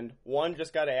 And one,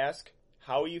 just got to ask,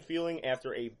 how are you feeling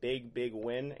after a big, big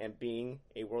win and being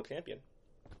a world champion?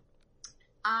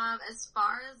 As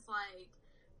far as,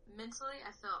 mentally,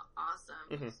 I feel awesome.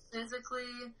 Mm-hmm.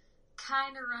 Physically,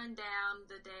 kind of run down.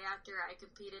 The day after I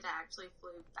competed, I actually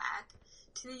flew back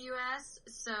to the U.S.,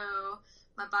 so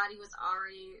my body was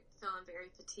already feeling very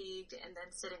fatigued, and then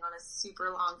sitting on a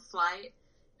super long flight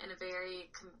in a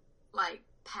very like,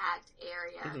 packed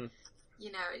area. Mm-hmm.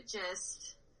 You know, it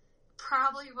just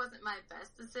probably wasn't my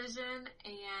best decision,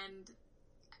 and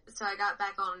so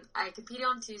I competed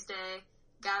on Tuesday,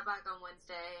 got back on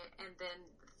Wednesday, and then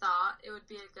thought it would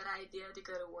be a good idea to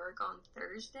go to work on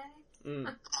Thursday.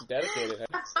 Dedicated.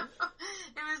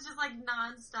 It was just like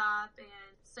nonstop,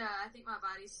 and so I think my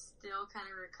body's still kind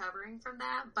of recovering from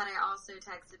that, but I also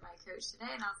texted my coach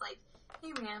today, and I was like,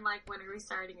 hey man, like, when are we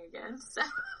starting again? So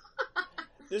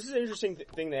this is an interesting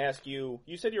thing to ask you.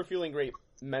 You said you're feeling great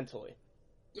mentally,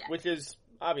 yeah. which is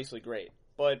obviously great,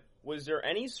 but was there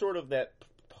any sort of that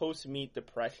post-meet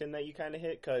depression that you kind of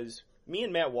hit? Because me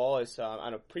and Matt Wallace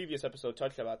on a previous episode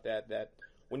touched about that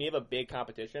when you have a big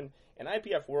competition, and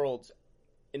IPF Worlds,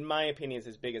 in my opinion, is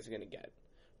as big as it's going to get.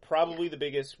 Probably the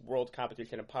biggest world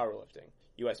competition in powerlifting.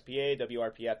 USPA,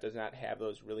 WRPF does not have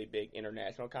those really big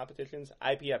international competitions.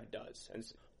 IPF does. And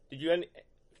so, did you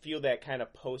feel that kind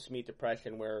of post-meet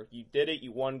depression where you did it,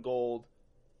 you won gold,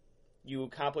 you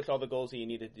accomplished all the goals that you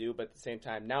needed to do, but at the same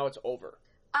time, now it's over?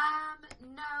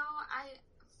 No,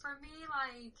 for me,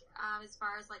 like, as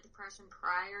far as, like, depression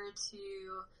prior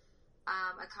to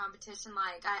a competition,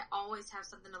 like, I always have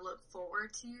something to look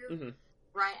forward to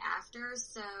right after.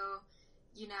 So,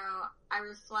 you know, I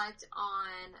reflect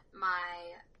on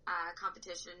my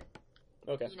competition,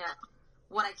 you know,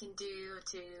 what I can do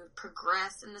to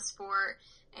progress in the sport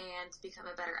and to become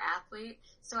a better athlete.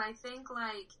 So I think,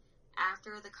 like,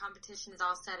 after the competition is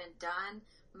all said and done,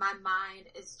 my mind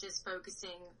is just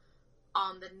focusing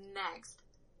on the next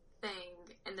thing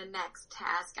and the next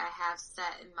task I have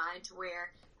set in mind, to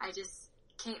where I just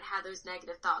can't have those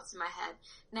negative thoughts in my head.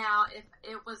 Now, if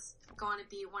it was going to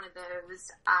be one of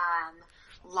those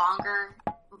longer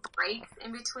breaks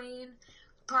in between,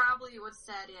 probably it would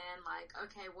set in like,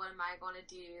 okay, what am I going to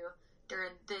do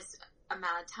during this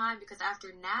amount of time? Because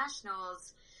after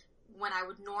nationals, when I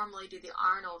would normally do the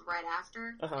Arnold right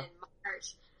after in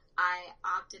March, I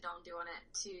opted on doing it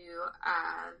to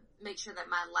make sure that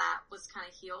my lat was kind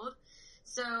of healed.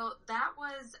 So that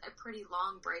was a pretty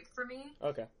long break for me.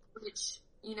 Okay. Which,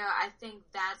 you know, I think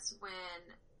that's when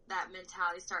that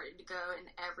mentality started to go in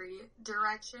every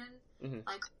direction.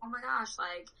 Like, oh my gosh,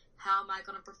 like, how am I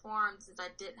going to perform since I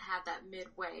didn't have that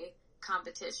midway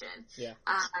competition? Yeah.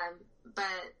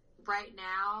 But right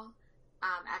now,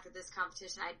 after this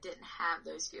competition, I didn't have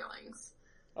those feelings.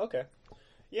 Okay.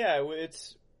 Yeah,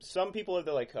 it's, some people have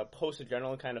the, like, a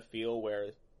post-adrenaline kind of feel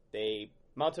where they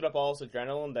mounted up all this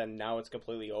adrenaline, then now it's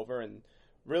completely over, and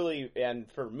really,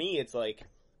 and for me, it's like,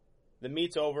 the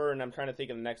meet's over, and I'm trying to think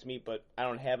of the next meet, but I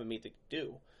don't have a meet to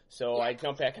do. So I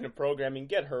jump back into programming,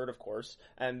 get hurt, of course,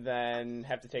 and then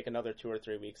have to take another 2 or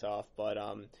 3 weeks off. But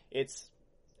it's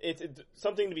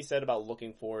something to be said about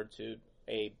looking forward to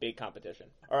a big competition.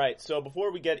 All right, so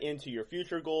before we get into your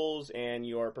future goals and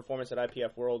your performance at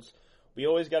IPF Worlds, we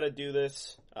always got to do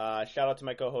this. Shout out to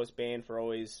my co-host, Bane, for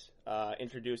always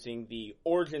introducing the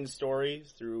origin story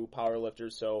through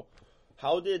powerlifters. So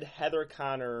how did Heather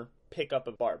Connor pick up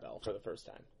a barbell for the first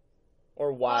time?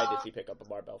 Or why did she pick up a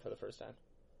barbell for the first time?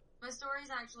 My story's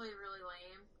actually really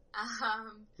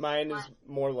lame. Mine is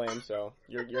more lame, so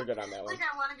you're good on that one. Like,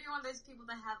 I want to be one of those people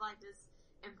that have, like, this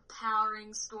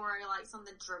empowering story, like,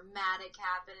 something dramatic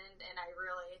happened, and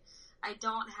I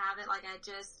don't have it. Like,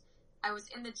 I was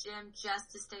in the gym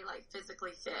just to stay, like,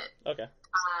 physically fit. Okay.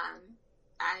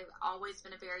 I've always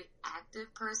been a very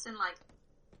active person, like,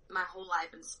 my whole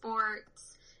life in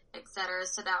sports, etc.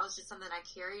 So that was just something I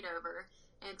carried over,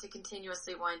 and to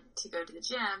continuously want to go to the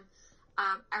gym.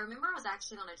 I remember I was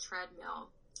actually on a treadmill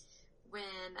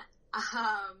when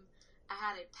I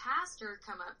had a pastor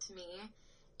come up to me,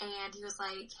 and he was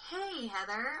like, hey,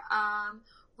 Heather,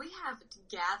 we have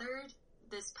gathered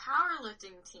this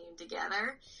powerlifting team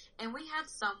together, and we had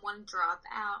someone drop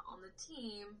out on the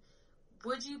team.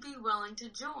 Would you be willing to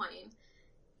join?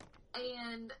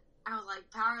 And I was like,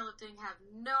 powerlifting, have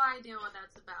no idea what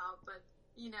that's about, but,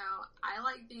 you know, I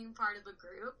like being part of a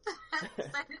group.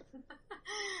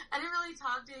 I didn't really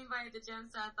talk to anybody at the gym,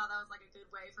 so I thought that was, like, a good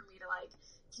way for me to, like,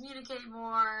 communicate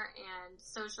more and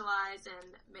socialize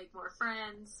and make more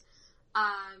friends.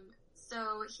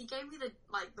 So he gave me the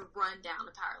rundown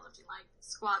of powerlifting, like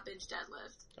squat, bench,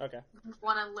 deadlift. Okay.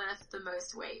 Want to lift the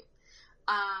most weight.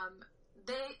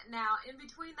 Now, in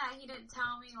between that, he didn't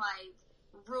tell me, like,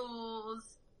 rules,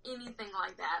 anything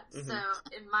like that. So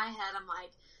in my head, I'm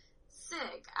like,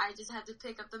 sick. I just have to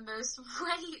pick up the most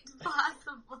weight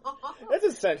possible. That's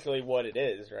essentially what it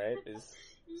is, right?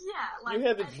 Yeah. Like, you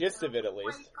had the gist of it, at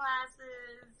least. Weight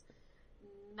classes.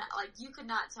 Like, you could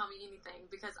not tell me anything,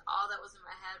 because all that was in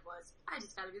my head was, I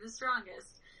just gotta be the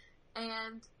strongest.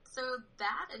 And So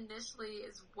that initially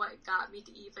is what got me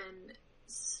to even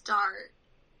start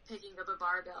picking up a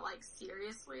barbell, like,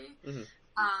 seriously. Mm-hmm.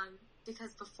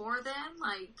 Because before then,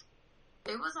 like,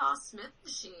 it was all Smith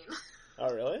machine.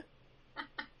 Oh, really?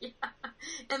 Yeah.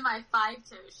 In my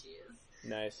 5-toe shoes.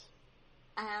 Nice.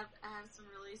 I have some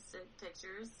really sick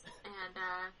pictures, and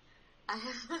I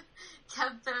have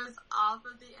kept those off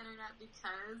of the internet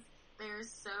because they're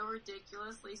so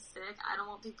ridiculously sick. I don't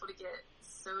want people to get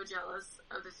so jealous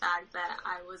of the fact that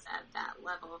I was at that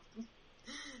level.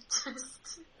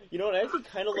 Just... You know what, I actually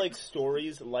kind of like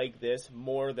stories like this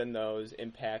more than those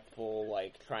impactful,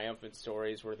 like, triumphant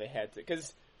stories where they had to...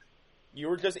 Because you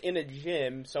were just in a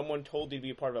gym, someone told you to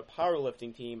be a part of a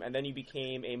powerlifting team, and then you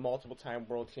became a multiple-time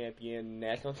world champion,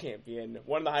 national champion,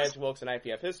 one of the highest wilks in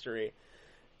IPF history,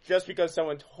 just because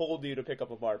someone told you to pick up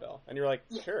a barbell. And you're like,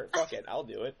 sure, fuck it, I'll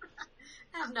do it.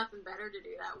 I have nothing better to do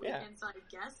that weekend, so I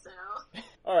guess so.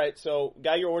 Alright, so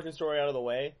got your origin story out of the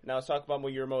way. Now let's talk about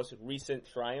your most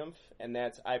recent triumph, and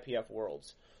that's IPF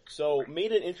Worlds. So,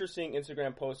 made an interesting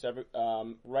Instagram post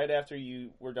right after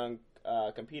you were done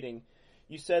competing.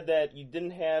 You said that you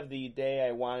didn't have the day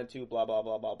I wanted to, blah, blah,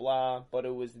 blah, blah, blah, but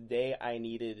it was the day I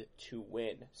needed to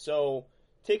win. So,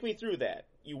 take me through that.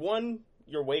 You won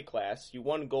your weight class, you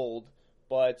won gold,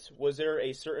 but was there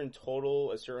a certain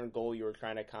total, a certain goal you were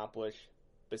trying to accomplish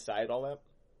beside all that?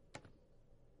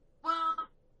 Well,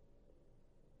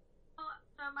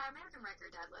 so my American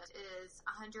record deadlift is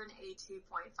 182.5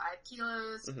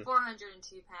 kilos,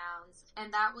 402 pounds,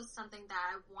 and that was something that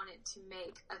I wanted to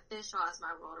make official as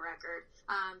my world record,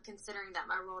 considering that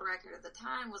my world record at the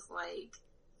time was like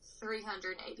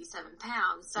 387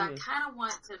 pounds, so I kind of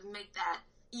wanted to make that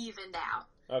evened out.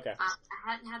 Okay.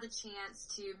 I hadn't had the chance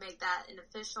to make that an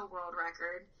official world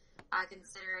record,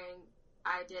 considering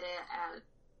I did it at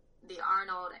the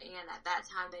Arnold, and at that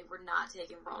time they were not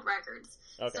taking world records.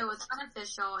 Okay. So it was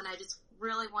unofficial, and I just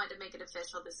really wanted to make it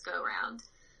official this go round.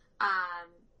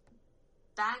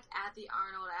 Back at the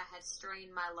Arnold, I had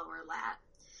strained my lower lat.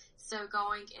 So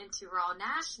going into Raw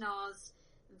Nationals,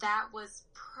 that was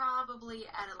probably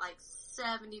at a like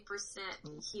 70%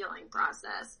 healing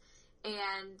process.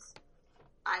 And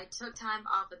I took time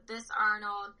off of this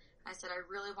Arnold. I said, I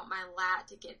really want my lat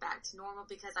to get back to normal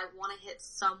because I want to hit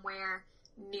somewhere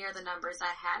near the numbers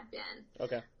I had been.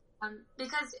 Okay.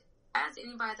 Because as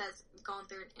anybody that's going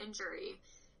through an injury,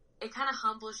 it kind of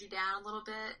humbles you down a little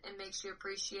bit and makes you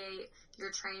appreciate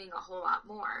your training a whole lot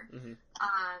more. Mm-hmm.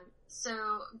 So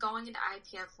going into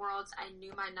IPF Worlds, I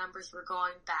knew my numbers were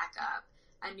going back up.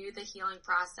 I knew the healing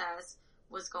process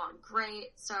was going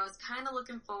great. So I was kind of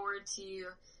looking forward to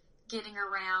getting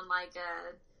around like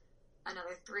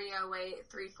another 308,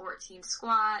 314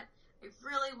 squat. I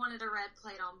really wanted a red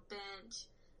plate on bench.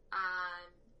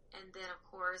 And then,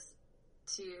 of course,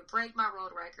 to break my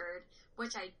world record,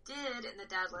 which I did in the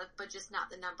deadlift, but just not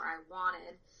the number I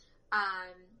wanted.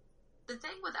 The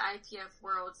thing with IPF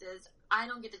Worlds is I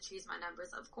don't get to choose my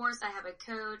numbers. Of course, I have a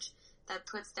coach that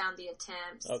puts down the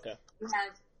attempts. Okay. We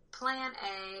have plan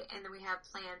A, and then we have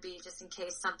plan B just in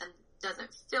case something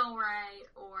doesn't feel right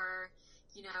or,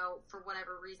 you know, for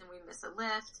whatever reason we miss a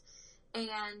lift.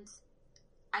 And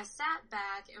I sat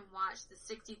back and watched the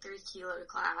 63 kilo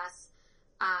class.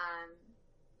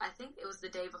 I think it was the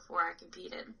day before I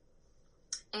competed.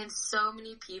 And so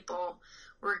many people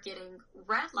were getting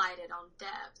red lighted on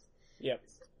depth. Yep.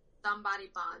 Somebody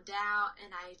bombed out,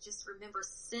 and I just remember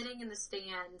sitting in the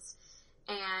stands,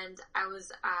 and I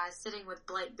was sitting with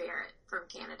Blake Barrett from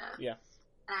Canada. Yeah.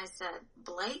 And I said,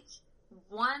 Blake,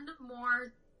 one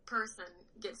more person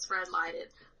gets red lighted.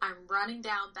 I'm running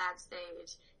down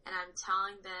backstage, and I'm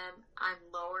telling them I'm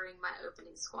lowering my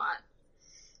opening squat.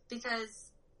 Because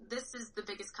this is the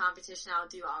biggest competition I'll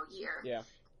do all year. Yeah.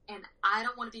 And I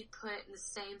don't want to be put in the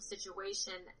same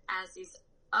situation as these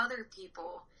other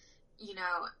people. You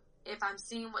know, if I'm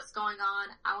seeing what's going on,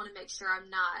 I want to make sure I'm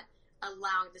not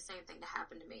allowing the same thing to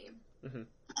happen to me. Mm-hmm.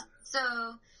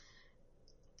 So,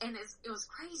 and it was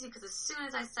crazy because as soon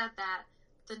as I said that,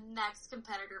 the next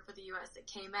competitor for the U.S. that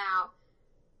came out,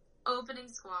 opening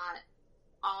squat,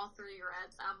 all 3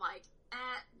 reps. I'm like,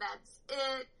 that's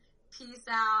it. Peace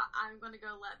out. I'm going to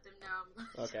go let them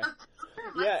know. Okay.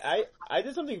 Yeah, I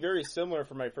did something very similar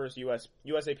for my first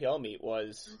USAPL meet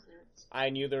was I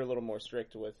knew they're a little more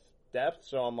strict with depth,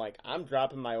 so I'm like, I'm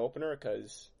dropping my opener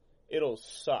because it'll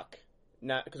suck.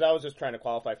 Not because I was just trying to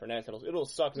qualify for nationals. It'll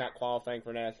suck not qualifying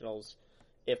for nationals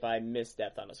if I miss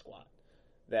depth on a squat.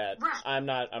 That I'm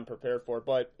not unprepared for.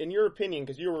 But in your opinion,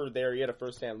 because you were there, you had a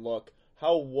first-hand look,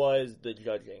 how was the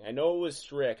judging? I know it was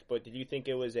strict, but did you think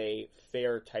it was a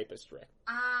fair type of strict?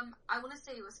 I want to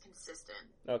say it was consistent.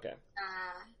 Okay.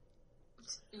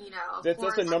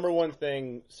 That's the number one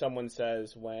thing someone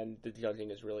says when the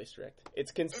judging is really strict.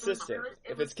 It's consistent.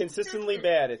 If it's consistently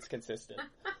bad, it's consistent.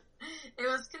 It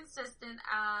was consistent.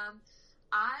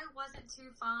 I wasn't too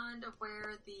fond of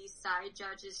where the side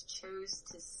judges chose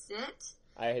to sit.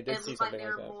 I did see something like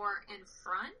that. They were more in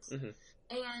front. Mm-hmm.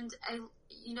 And,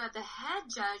 the head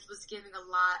judge was giving a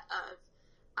lot of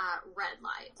red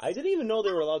lights. I didn't even know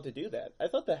they were allowed to do that. I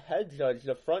thought the head judge,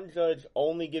 the front judge,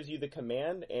 only gives you the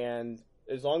command, and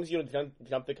as long as you don't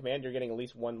jump the command, you're getting at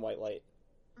least one white light.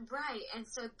 Right, and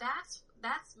so that's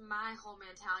my whole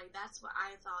mentality. That's what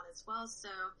I thought as well. So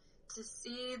to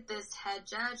see this head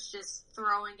judge just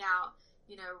throwing out,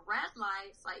 red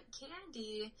lights like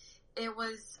candy, it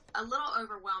was a little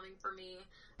overwhelming for me.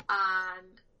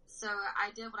 So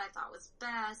I did what I thought was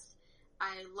best.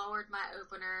 I lowered my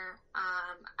opener,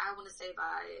 I want to say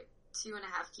by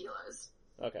 2.5 kilos.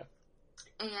 Okay.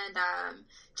 And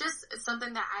just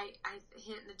something that I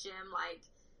hit in the gym, like,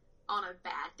 on a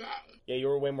bad day. Yeah, you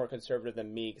were way more conservative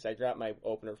than me, because I dropped my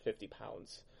opener 50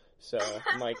 pounds. So,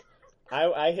 I'm like,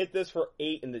 I hit this for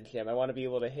 8 in the gym. I want to be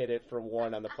able to hit it for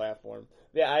 1 on the platform.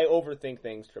 Yeah, I overthink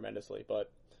things tremendously,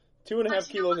 but 2.5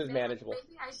 kilos is manageable.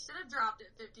 Maybe I should have dropped it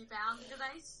 50 pounds, because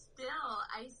I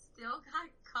still got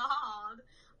called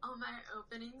on my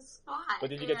opening spot. But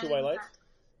did you get 2 white lights?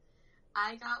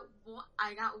 I got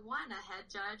one. A head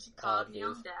judge called me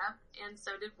on deaf, and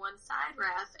so did one side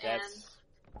ref.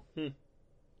 And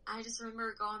I just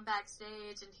remember going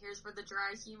backstage, and here's where the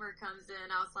dry humor comes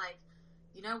in. I was like,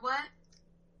 you know what?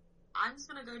 I'm just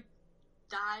gonna go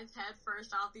dive head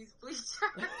first off these bleachers.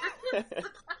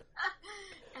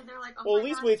 And they're like, oh, well, at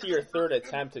least wait till your third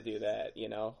attempt to do that.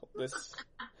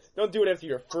 Don't do it after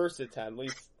your first attempt. At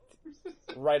least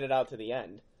write it out to the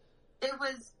end. It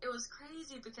was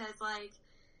crazy because like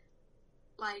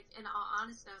in all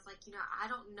honesty, I was like, I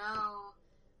don't know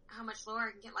how much lower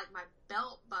I can get. Like my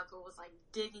belt buckle was like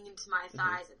digging into my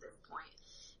thighs at this point.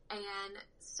 And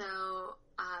so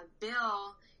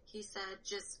Bill, he said,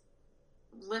 just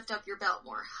lift up your belt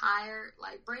more higher,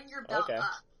 like bring your belt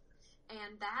up.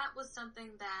 And that was something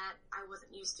that I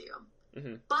wasn't used to.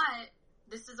 Mm-hmm. But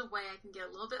this is a way I can get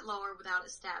a little bit lower without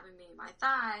it stabbing me in my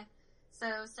thigh.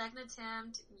 So second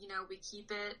attempt, we keep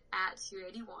it at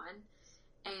 281.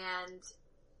 And,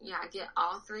 I get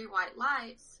all 3 white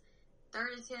lights.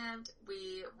 Third attempt,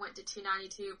 we went to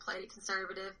 292, played it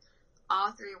conservative,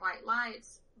 all 3 white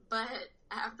lights. But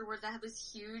afterwards, I had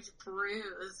this huge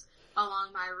bruise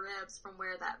along my ribs from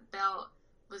where that belt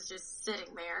was just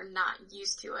sitting there, not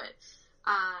used to it.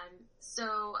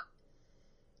 So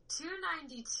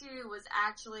 292 was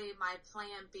actually my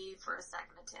plan B for a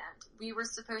second attempt. We were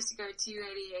supposed to go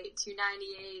 288,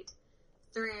 298,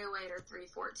 308, or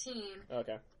 314.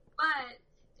 Okay.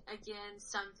 But, again,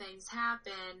 some things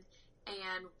happen,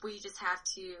 and we just have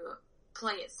to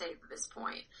play it safe at this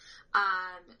point.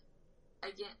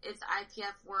 Again, it's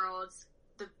IPF Worlds.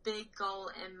 The big goal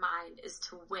in mind is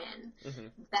to win. Mm-hmm.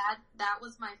 That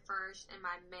was my first and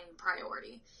my main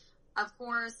priority. Of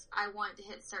course, I want to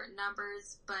hit certain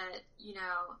numbers, but,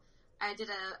 I did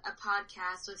a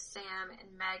podcast with Sam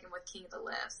and Megan with King of the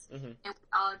Lifts, and we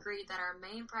all agreed that our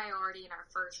main priority and our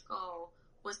first goal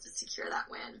was to secure that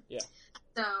win. Yeah.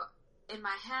 So, in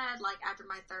my head, like, after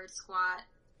my third squat,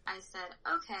 I said,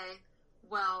 okay,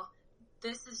 well,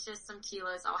 this is just some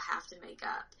kilos I'll have to make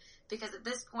up. Because at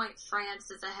this point, France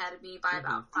is ahead of me by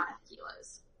about 5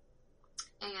 kilos.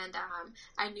 And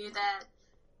I knew that,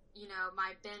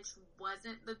 my bench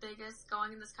wasn't the biggest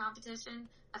going in this competition.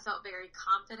 I felt very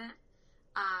confident.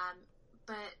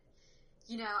 But,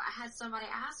 I had somebody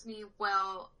ask me,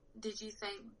 well, did you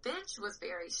think bench was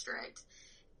very strict?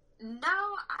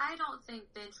 No, I don't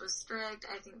think bench was strict.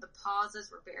 I think the pauses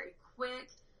were very quick.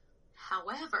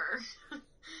 However,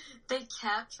 they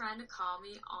kept trying to call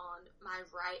me on my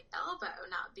right elbow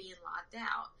not being locked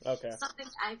out. Okay. Something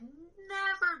I've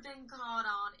never been called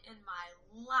on in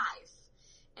my life.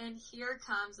 And here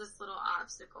comes this little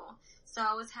obstacle. So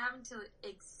I was having to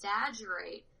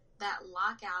exaggerate that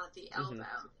lockout at the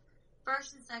elbow.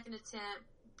 First and second attempt,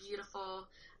 beautiful.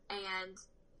 And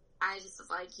I just was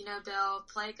like, Bill,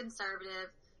 play conservative.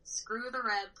 Screw the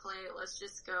red plate. Let's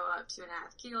just go up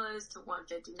 2.5 kilos to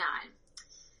 159.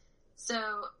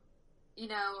 So,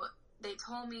 they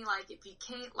told me, like, if you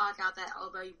can't lock out that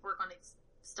elbow, we're going to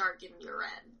start giving you a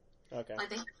red. Okay. Like,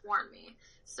 they warned me.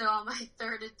 So on my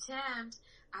third attempt,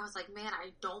 I was like, man,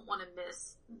 I don't want to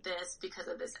miss this because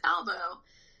of this elbow.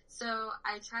 So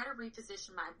I try to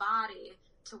reposition my body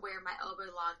to where my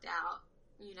elbow locked out,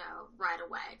 right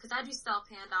away. Because I do self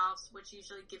handoffs, which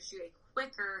usually gives you a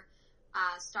quicker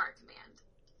start command.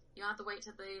 You don't have to wait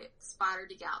till the spotter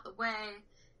to get out of the way.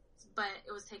 but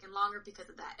it was taking longer because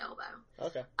of that elbow.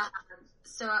 Okay.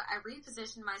 So I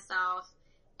repositioned myself,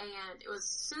 and it was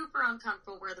super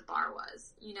uncomfortable where the bar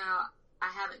was. You know, I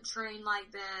haven't trained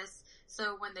like this,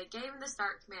 so when they gave me the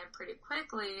start command pretty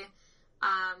quickly,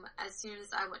 as soon as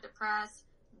I went to press,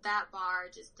 that bar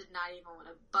just did not even want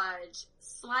to budge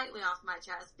slightly off my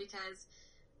chest because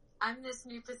I'm in this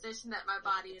new position that my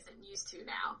body isn't used to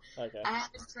now. Okay. I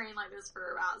haven't trained like this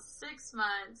for about 6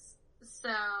 months, so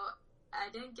I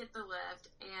didn't get the lift,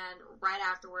 and right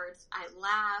afterwards I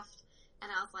laughed,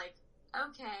 and I was like,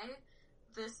 okay,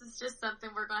 this is just something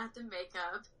we're going to have to make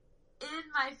up in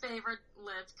my favorite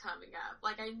lift coming up.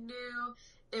 Like, I knew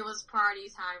it was party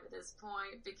time at this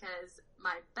point because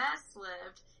my best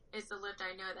lift is the lift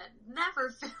I know that never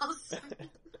fails me.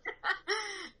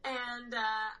 And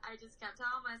I just kept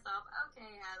telling myself, okay,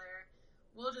 Heather,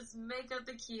 we'll just make up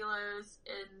the kilos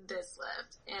in this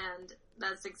lift. And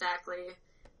that's exactly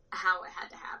how it had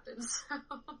to happen. So.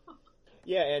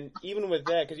 Yeah, and even with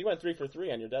that, because you went 3 for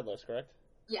 3 on your deadlifts, correct?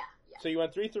 Yeah. So you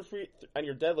went 3 for 3 on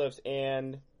your deadlifts,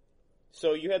 and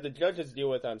so you had the judges to deal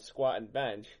with on squat and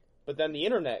bench, but then the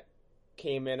internet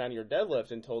came in on your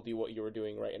deadlifts and told you what you were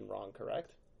doing right and wrong,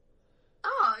 correct?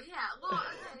 Oh, yeah. Well,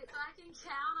 okay, so I can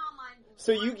count on, like...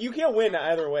 So you can't win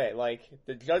either way. Like,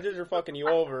 the judges are fucking you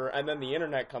over, and then the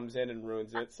internet comes in and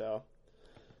ruins it, so...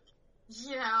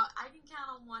 You know, I can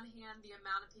count on one hand the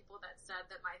amount of people that said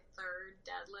that my third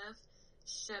deadlift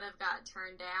should have got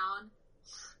turned down.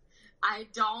 I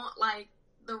don't, like,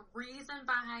 the reason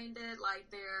behind it, like,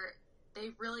 they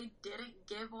really didn't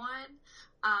give one,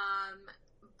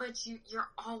 but you're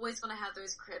always going to have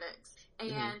those critics.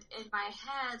 And in my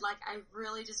head, like, I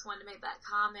really just wanted to make that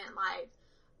comment, like,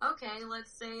 okay,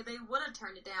 let's say they would have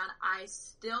turned it down. I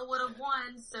still would have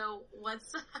won, so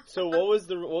what's... So what was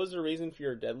the reason for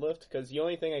your deadlift? Because the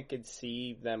only thing I could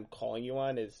see them calling you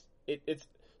on is... It's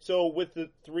so with the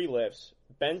 3 lifts,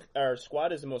 bench or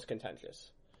squat is the most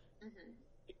contentious.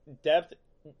 Mm-hmm. Depth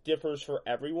differs for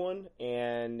everyone,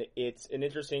 and it's an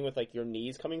interesting with, like, your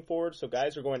knees coming forward. So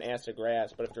guys are going ass to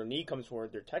grass, but if their knee comes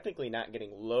forward, they're technically not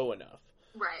getting low enough.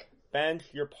 Right. Bench,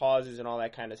 your pauses and all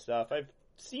that kind of stuff. I've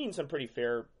seen some pretty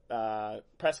fair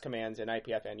press commands in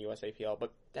IPF and USAPL,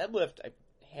 but deadlift I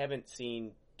haven't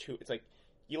seen too. It's like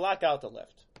you lock out the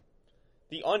lift.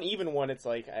 The uneven one, it's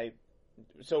like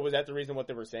So was that the reason what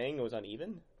they were saying? It was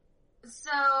uneven?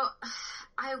 So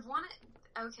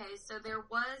okay, so there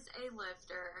was a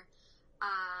lifter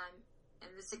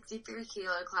in the 63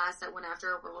 kilo class that went after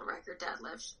a world record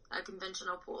deadlift, a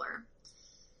conventional puller.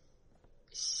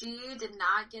 She did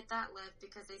not get that lift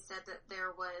because they said that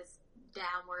there was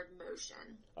downward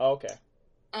motion. Oh, okay.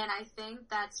 And I think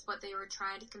that's what they were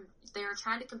trying to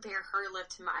compare her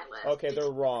lift to my lift. Okay, they're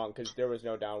wrong because there was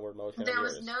no downward motion. There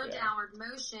was no downward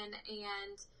motion,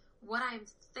 and what I'm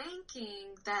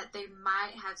thinking that they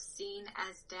might have seen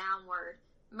as downward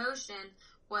motion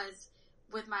was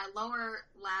with my lower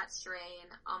lat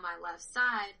strain on my left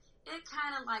side, it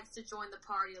kind of likes to join the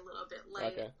party a little bit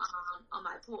late on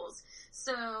my pulls.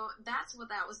 So that's what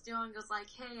that was doing. It was like,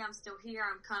 hey, I'm still here.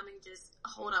 I'm coming. Just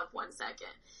hold up 1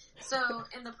 second. So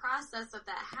in the process of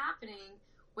that happening,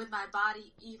 with my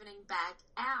body evening back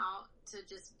out to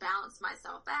just balance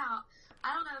myself out,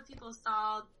 I don't know if people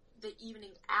saw the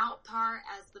evening out part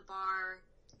as the bar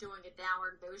doing a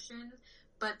downward motion,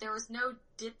 but there was no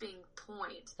dipping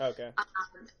point. Okay.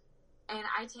 And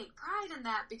I take pride in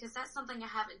that because that's something I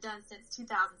haven't done since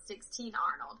 2016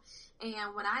 Arnold.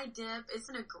 And when I dip, it's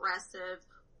an aggressive,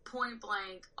 point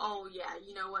blank, oh yeah,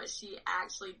 you know what, she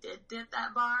actually did dip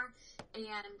that bar.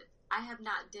 And I have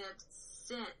not dipped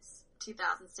since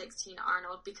 2016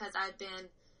 Arnold because I've been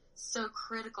so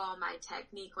critical on my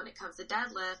technique when it comes to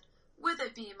deadlift, with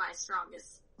it being my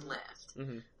strongest lift.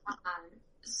 Mm-hmm.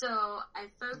 So I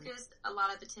focused a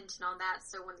lot of attention on that.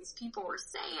 So when these people were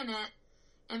saying it,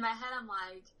 in my head, I'm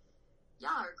like,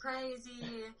 y'all are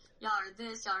crazy, y'all are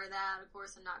this, y'all are that. Of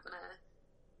course, I'm not going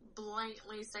to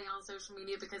blatantly say on social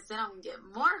media because then I'm going to get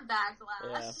more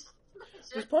backlash. Yeah.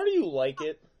 Does part of you like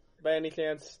it, by any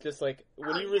chance? Just like,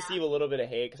 when you receive a little bit of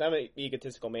hate, because I'm an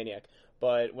egotistical maniac,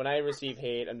 but when I receive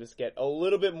hate, I'm just get a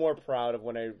little bit more proud of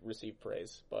when I receive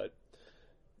praise, but...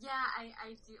 Yeah, I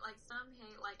do, like, some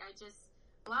hate, like,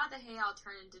 a lot of the hate I'll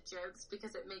turn into jokes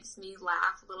because it makes me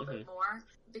laugh a little bit more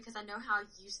because I know how I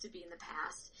used to be in the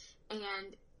past.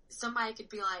 And somebody could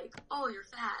be like, oh, you're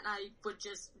fat. And I would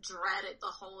just dread it the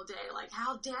whole day. Like,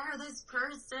 how dare this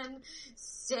person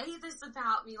say this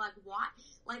about me? Like, why?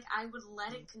 Like, I would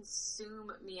let it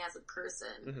consume me as a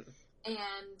person.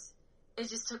 And it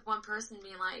just took one person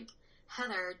being like,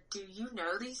 Heather, do you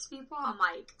know these people? I'm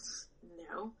like,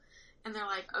 no. And they're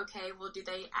like, okay, well, do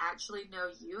they actually know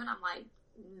you? And I'm like,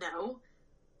 no.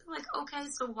 They're like, okay,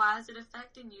 so why is it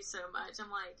affecting you so much? I'm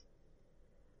like,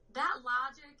 that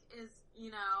logic is,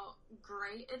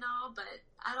 great and all, but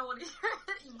I don't want to hear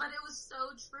it. But it was so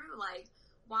true. Like,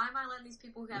 why am I letting these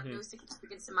people who have no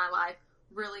significance in my life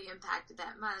really impact it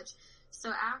that much?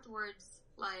 So afterwards,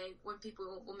 like, when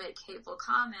people will make hateful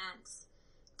comments,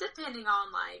 depending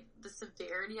on, like, the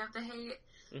severity of the hate,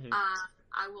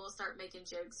 I will start making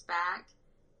jokes back,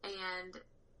 and,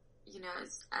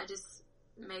 I just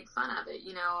make fun of it.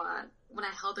 When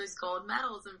I held those gold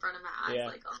medals in front of my eyes,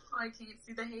 like, oh, I can't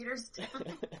see the haters too.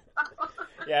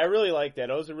 Yeah, I really like that.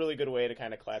 It was a really good way to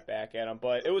kind of clap back at them,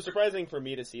 but it was surprising for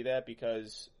me to see that,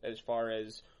 because as far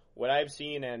as what I've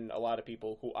seen, and a lot of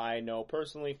people who I know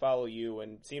personally follow you,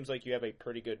 and it seems like you have a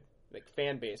pretty good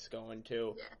fan base going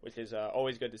too, which is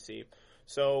always good to see.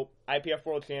 So, IPF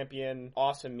World Champion,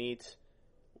 awesome meet.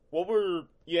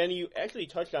 You actually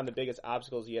touched on the biggest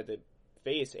obstacles you had to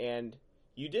face, and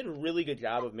you did a really good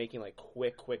job of making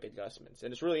quick adjustments.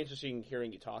 And it's really interesting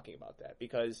hearing you talking about that,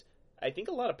 because I think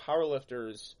a lot of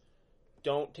powerlifters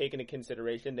don't take into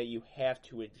consideration that you have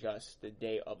to adjust the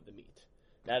day of the meet.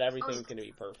 Not everything's going to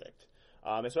be perfect,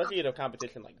 especially in a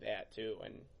competition like that too.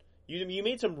 And you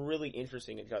made some really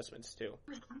interesting adjustments too.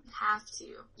 You have to.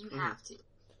 You have to.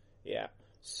 Yeah.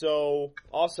 So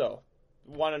also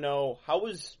want to know, how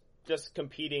was just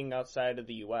competing outside of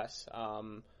the U.S.?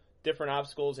 Different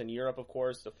obstacles in Europe, of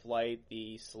course, the flight,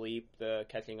 the sleep, the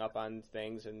catching up on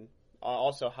things, and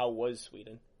also how was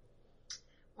Sweden?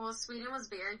 Well, Sweden was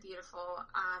very beautiful,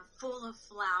 full of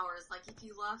flowers. Like, if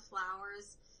you love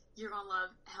flowers, you're going to love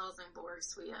Helsingborg,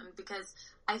 Sweden, because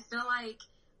I feel like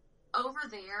over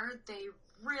there, they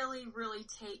really, really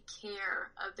take care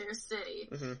of their city.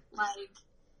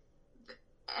 Like,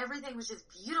 everything was just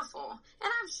beautiful.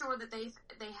 And I'm sure that they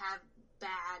have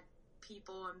bad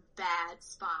people and bad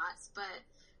spots, but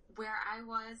where I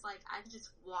was, like, I could just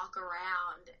walk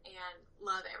around and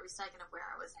love every second of where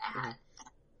I was at.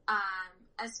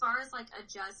 As far as, like,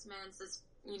 adjustments,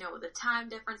 the time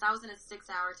difference, I was in a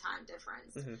 6-hour time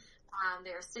difference.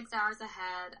 They're 6 hours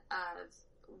ahead of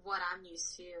what I'm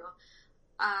used to.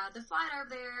 The flight over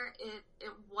there,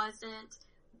 it wasn't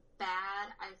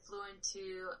bad. I flew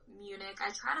into Munich.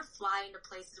 I try to fly into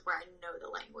places where I know the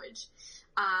language.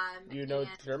 You know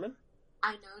German?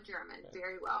 I know German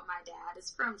very well. My dad is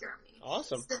from Germany.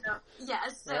 Awesome. So,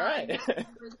 yes. So all right.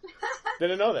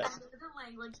 Didn't know that. I know the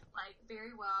language, like, very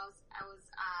well. I was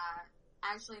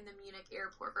actually in the Munich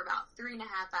airport for about 3.5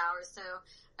 hours, so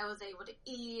I was able to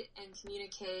eat and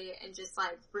communicate and just,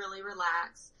 like, really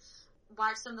relax.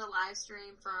 Watch some of the live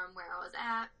stream from where I was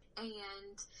at,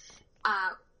 and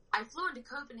I flew into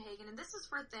Copenhagen, and this is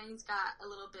where things got a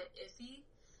little bit iffy.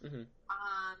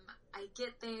 I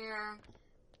get there,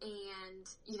 and,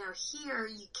 here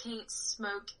you can't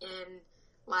smoke in,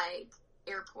 like,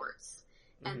 airports.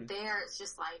 And there it's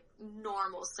just, like,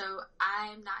 normal. So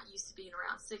I'm not used to being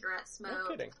around cigarette smoke. No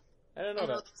kidding. I didn't know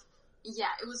that.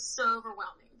 It was so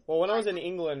overwhelming. Well, when I was in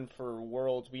England for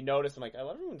Worlds, we noticed, I'm like, I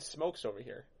love everyone smokes over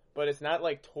here. But it's not,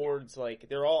 like, towards, like,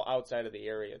 they're all outside of the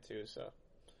area, too, so.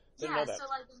 Didn't know that. So,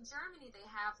 like, in Germany, they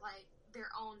have, like, their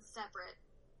own separate,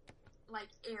 like,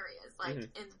 areas. Like,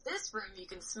 in this room, you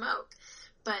can smoke.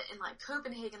 But in, like,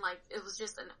 Copenhagen, like, it was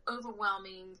just an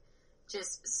overwhelming,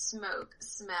 just smoke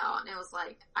smell. And it was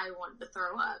like, I wanted to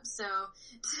throw up. So,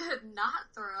 to not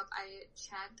throw up, I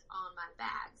checked on my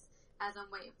bags as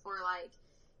I'm waiting for, like,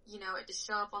 it to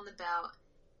show up on the belt.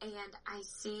 And I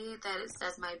see that it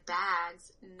says my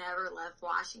bags never left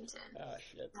Washington. Oh,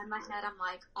 shit. In my head, I'm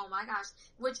like, oh my gosh.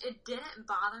 Which it didn't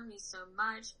bother me so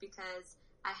much because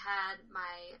I had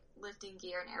my lifting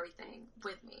gear and everything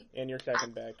with me. And your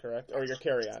second bag, correct? Or your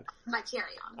carry-on. My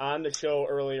carry-on. On the show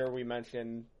earlier, we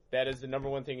mentioned that is the number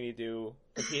one thing you do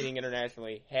competing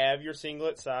internationally. Have your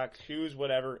singlet, socks, shoes,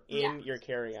 whatever, in your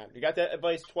carry-on. You got that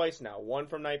advice twice now. One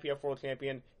from an IPF World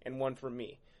Champion and one from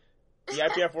me. The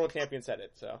IPF World Champion said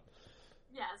it, so.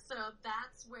 Yeah, so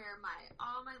that's where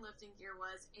all my lifting gear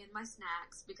was, in my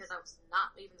snacks, because I was not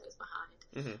leaving those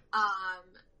behind.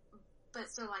 But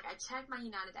so, like, I checked my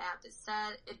United app. It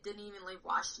said it didn't even leave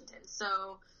Washington.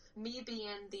 So, me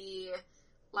being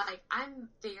like, I'm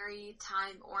very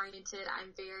time-oriented.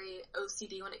 I'm very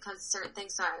OCD when it comes to certain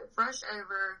things. So, I rushed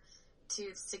over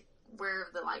to where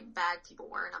the, like, bag people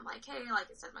were. And I'm like, hey, like,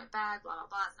 it says my bag, blah, blah,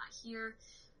 blah. It's not here.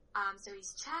 So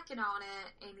he's checking on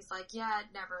it, and he's like, yeah, it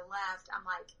never left. I'm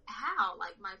like, how?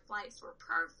 Like, my flights were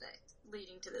perfect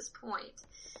leading to this point.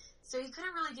 So he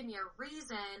couldn't really give me a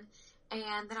reason,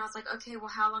 and then I was like, okay, well,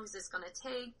 how long is this going to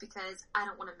take? Because I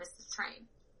don't want to miss the train.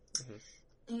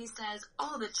 And he says,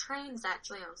 "Oh, the train's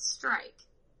actually on strike."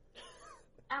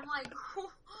 I'm like,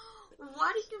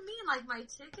 what do you mean? Like, my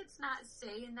ticket's not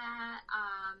saying that.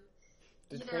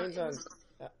 The train's on.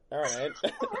 All right.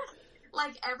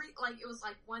 It was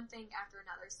like one thing after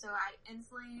another. So I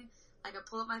instantly, I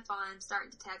pull up my phone, I'm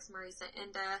starting to text Marisa,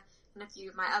 Inda, and a few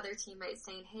of my other teammates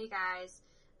saying, "Hey guys,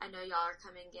 I know y'all are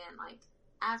coming in,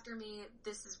 after me.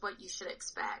 This is what you should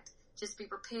expect. Just be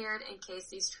prepared in case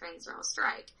these trains are on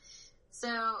strike."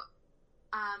 So,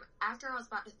 after I was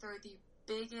about to throw the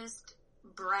biggest,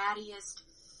 brattiest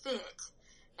fit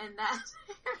in that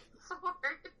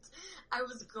airport, I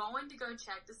was going to go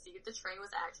check to see if the train was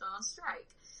actually on strike.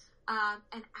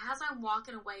 And as I'm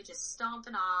walking away, just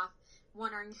stomping off,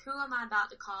 wondering who am I about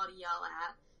to call to yell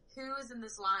at, who is in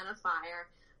this line of fire,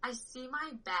 I see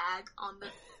my bag on the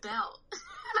belt.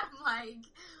 I'm like,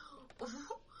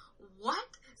 what?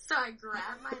 So I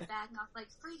grabbed my bag and I was like,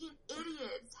 freaking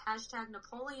idiots.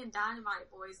 #Napoleon Dynamite,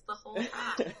 boys, the whole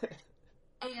time.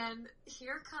 And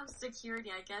here comes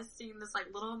security, I guess, seeing this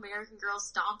little American girl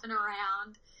stomping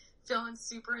around, feeling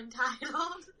super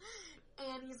entitled.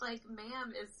 And he's like,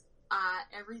 "Ma'am, is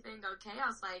everything okay?" I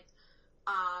was like,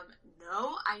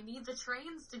 no, I need the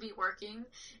trains to be working.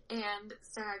 And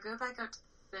so I go back up to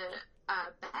the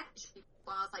baggage people.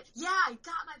 I was like, "Yeah, I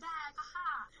got my bag,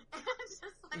 haha!"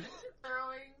 And just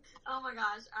throwing. Oh my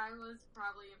gosh, I was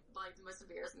probably the most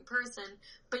embarrassing person.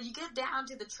 But you get down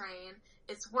to the train,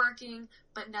 it's working,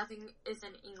 but nothing is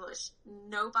in English.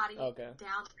 Nobody down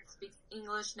there speaks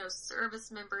English. No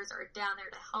service members are down there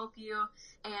to help you.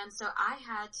 And so I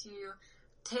had to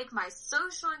take my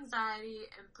social anxiety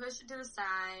and push it to the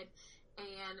side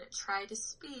and try to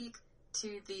speak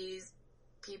to these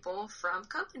people from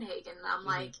Copenhagen. And I'm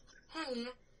like,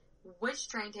 "Hey, which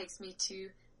train takes me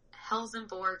to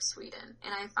Helsingborg, Sweden?"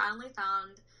 And I finally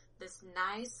found this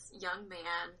nice young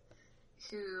man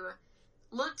who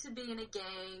looked to be in a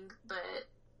gang, but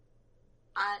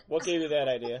What gave you that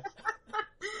idea?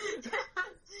 It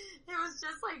was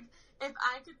just if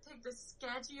I could pick the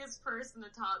sketchiest person to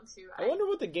talk to. I wonder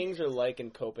what the gangs are like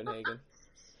in Copenhagen.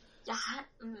 Yeah,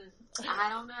 I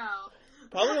don't know.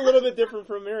 Probably a little bit different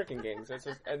from American gangs. That's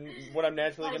just, and what I'm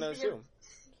naturally going to assume.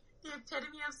 The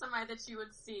epitome of somebody that you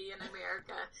would see in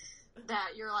America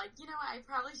that you're like, you know what, I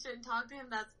probably shouldn't talk to him.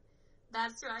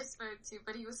 That's who I spoke to,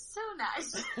 but he was so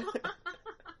nice.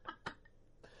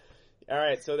 All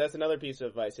right, so that's another piece of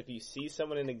advice. If you see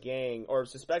someone in a gang or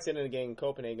suspected in a gang in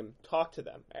Copenhagen, talk to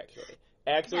them, actually.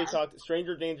 Talk to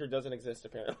stranger danger doesn't exist,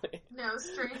 apparently. No,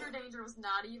 stranger danger was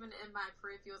not even in my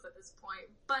peripherals at this point,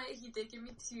 but he did get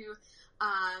me to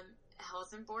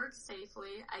Helsingborg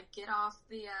safely. I get off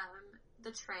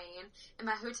the train, and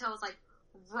my hotel was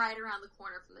right around the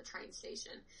corner from the train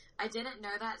station. I didn't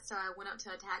know that, so I went up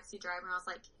to a taxi driver and I was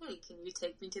like, "Hey, can you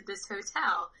take me to this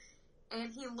hotel?"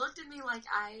 And he looked at me like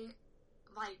I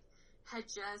had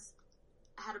just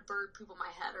had a bird poop on my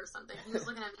head or something. He was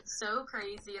looking at me so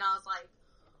crazy, and I was like,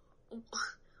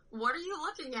 "What are you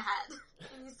looking at?"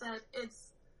 And he said,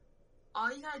 "It's all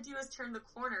you gotta do is turn the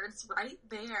corner. It's right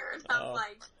there." And I was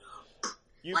like,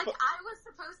 I was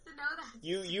supposed to know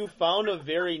that. You found a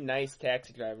very nice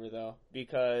taxi driver, though,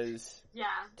 because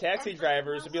taxi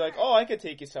drivers would be like, "Oh, I could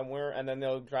take you somewhere," and then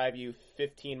they'll drive you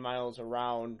 15 miles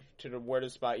around to the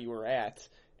spot you were at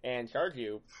and charge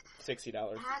you $60.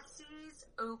 Taxis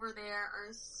over there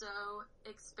are so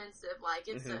expensive.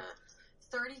 It's a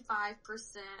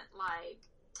 35%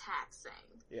 taxing.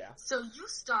 Yeah. So you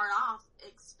start off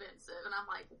expensive, and I'm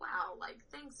like, wow,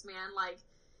 thanks, man.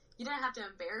 You didn't have to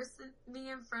embarrass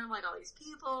me in front of all these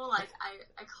people. I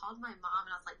called my mom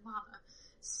and I was like, "Mama,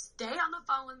 stay on the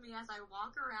phone with me as I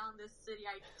walk around this city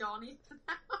I don't even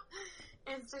know."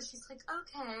 And so she's like,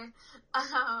 "Okay."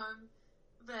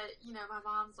 But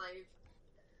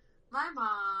my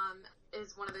mom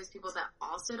is one of those people that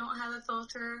also don't have a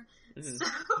filter. So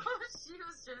she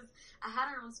was I had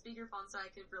her on speakerphone so I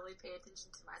could really pay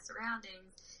attention to my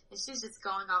surroundings, and she's just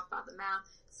going off about the mouth.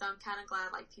 So I'm kind of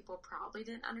glad people probably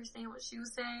didn't understand what she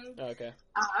was saying. Okay.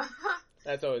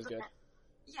 That's always good.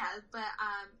 Yeah, but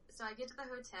so I get to the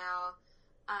hotel,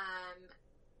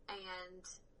 and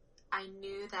I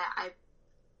knew that I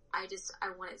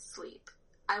wanted sleep.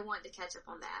 I wanted to catch up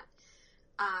on that.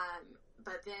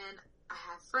 But then I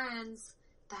have friends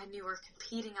that I knew were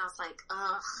competing. I was like,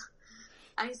 ugh.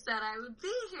 I said I would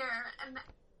be here, and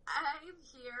I'm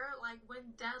here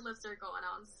when deadlifts are going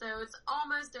on. So it's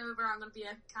almost over. I'm going to be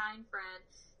a kind friend.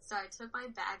 So I took my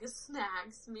bag of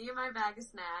snacks,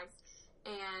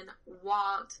 and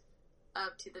walked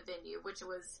up to the venue, which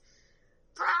was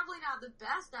probably not the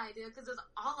best idea because it was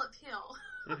all uphill.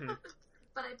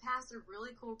 But I passed a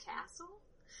really cool castle.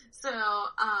 So,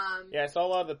 yeah, I saw a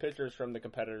lot of the pictures from the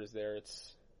competitors there.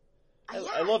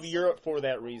 I love Europe for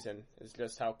that reason. It's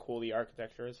just how cool the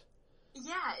architecture is.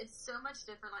 Yeah, it's so much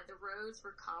different. Like, the roads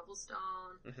were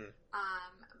cobblestone.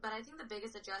 But I think the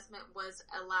biggest adjustment was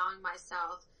allowing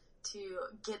myself to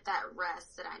get that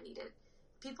rest that I needed.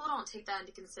 People don't take that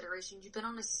into consideration. You've been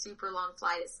on a super long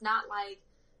flight. It's not like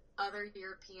other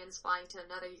Europeans flying to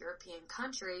another European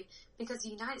country, because the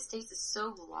United States is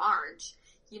so large.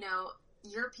 You know,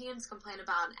 Europeans complain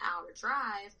about an hour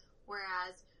drive,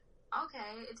 whereas,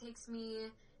 okay, it takes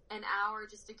me an hour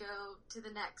just to go to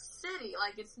the next city.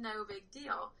 Like, it's no big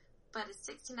deal. But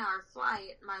a 16-hour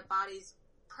flight, my body's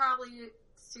probably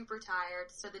super tired.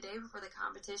 So the day before the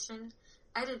competition,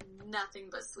 I did nothing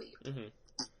but sleep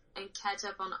and catch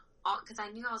up on all, because I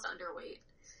knew I was underweight.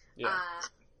 Yeah.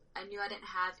 I knew I didn't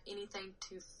have anything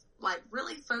to, like,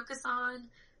 really focus on,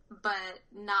 but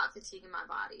not fatiguing my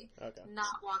body. Okay.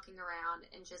 Not walking around,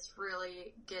 and just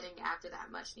really getting after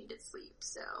that much needed sleep.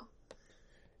 So.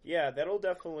 Yeah, that'll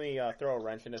definitely throw a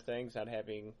wrench into things, not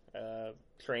having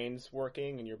trains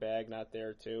working and your bag not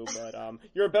there too. But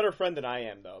you're a better friend than I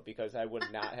am, though, because I would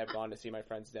not have gone to see my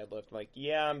friend's deadlift. Like,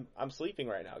 yeah, I'm sleeping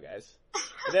right now, guys.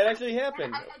 But that actually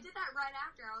happened. I did that right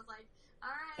after. I was like, all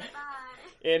right,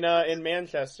 bye. In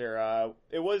Manchester,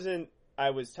 it wasn't. I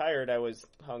was tired. I was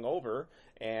hungover,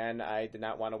 and I did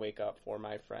not want to wake up for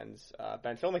my friend's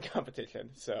bench only competition.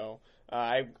 So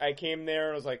I came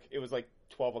there. It was like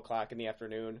 12 o'clock in the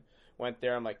afternoon. Went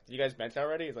there. I'm like, "Did you guys bench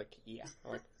already?" He's like, "Yeah."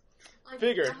 I'm like,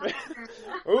 figured.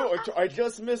 Oh, I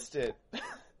just missed it.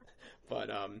 But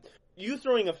you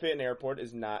throwing a fit in airport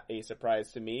is not a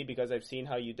surprise to me, because I've seen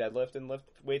how you deadlift and lift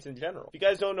weights in general. If you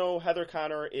guys don't know, Heather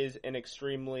Connor is an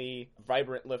extremely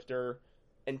vibrant lifter,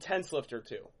 intense lifter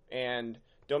too. And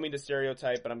don't mean to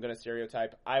stereotype, but I'm going to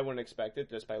stereotype. I wouldn't expect it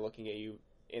just by looking at you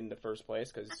in the first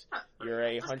place, because you're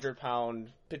a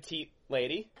 100-pound petite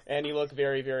lady, and you look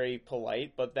very, very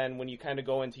polite. But then when you kind of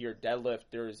go into your deadlift,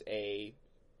 there's a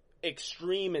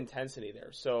extreme intensity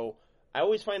there. So I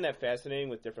always find that fascinating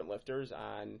with different lifters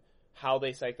on how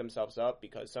they psych themselves up,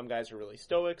 because some guys are really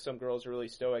stoic, some girls are really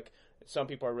stoic, some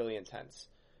people are really intense.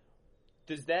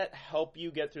 Does that help you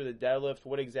get through the deadlift?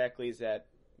 What exactly is that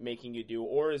making you do?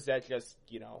 Or is that just,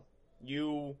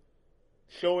 you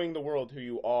showing the world who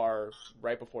you are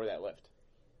right before that lift?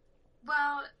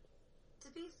 Well,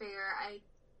 to be fair,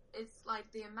 it's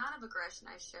like the amount of aggression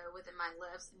I show within my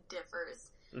lifts differs.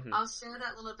 I'll show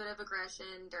that little bit of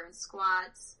aggression during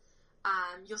squats.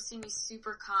 You'll see me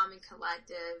super calm and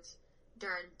collective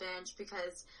during bench,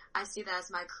 because I see that as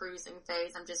my cruising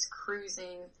phase. I'm just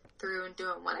cruising through and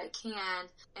doing what I can.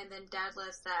 And then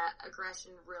deadlifts, that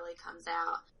aggression really comes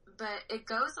out. But it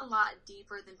goes a lot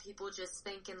deeper than people just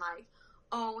thinking like,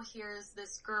 oh, here's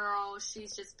this girl,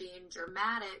 she's just being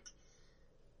dramatic.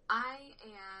 I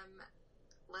am,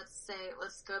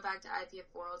 let's go back to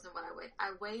IPF Worlds and what I weighed.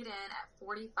 I weighed in at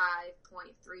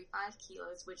 45.35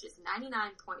 kilos, which is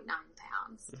 99.9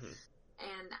 pounds.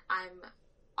 And I'm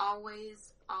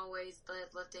always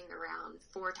deadlifting around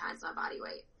 4 times my body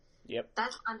weight. Yep.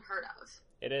 That's unheard of.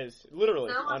 It is.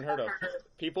 Literally so unheard of.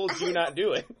 People do not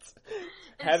do it.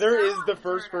 Heather is the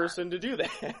first person to do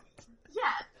that. Yeah.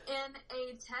 In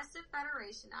a tested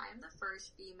federation, I am the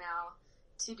first female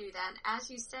to do that. And as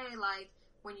you say, like,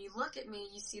 when you look at me,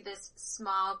 you see this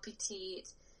small, petite,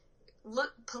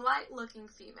 polite-looking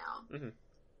female.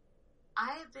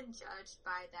 I have been judged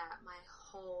by that my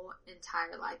whole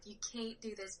entire life. You can't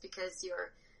do this because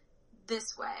you're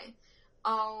this way.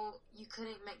 Oh, you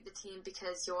couldn't make the team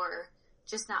because you're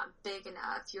just not big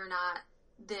enough. You're not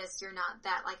this, you're not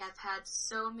that. Like, I've had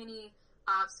so many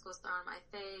obstacles thrown in my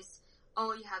face.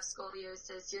 Oh, you have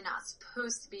scoliosis. You're not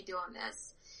supposed to be doing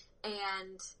this.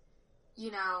 And,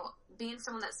 being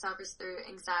someone that suffers through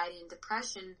anxiety and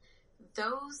depression,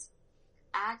 those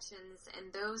actions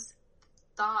and those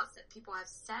thoughts that people have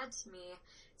said to me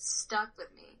stuck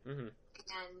with me.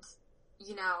 And,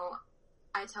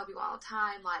 I tell people all the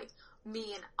time, like,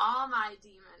 me and all my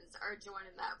demons are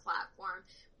joining that platform.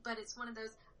 But it's one of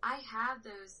those, I have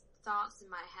those thoughts in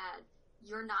my head.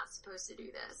 You're not supposed to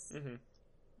do this.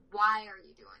 Why are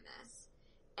you doing this?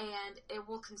 And it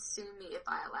will consume me if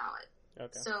I allow it.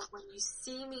 Okay. So when you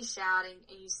see me shouting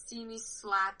and you see me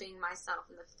slapping myself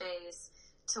in the face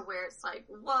to where it's like,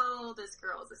 whoa, this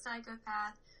girl is a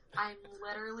psychopath, I'm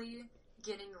literally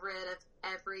getting rid of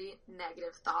every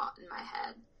negative thought in my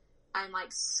head. I'm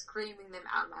like screaming them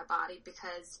out of my body,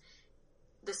 because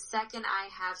the second I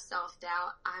have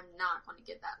self-doubt, I'm not going to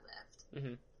get that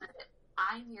lift. But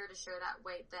I'm here to show that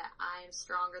weight that I am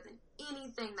stronger than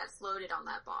anything that's loaded on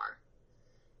that bar.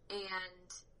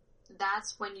 And,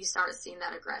 that's when you start seeing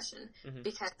that aggression. Mm-hmm.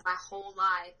 Because my whole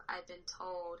life I've been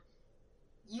told,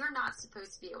 you're not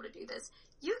supposed to be able to do this.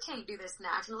 You can't do this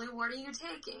naturally. What are you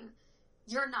taking?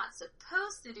 You're not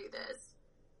supposed to do this.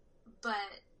 But,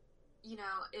 you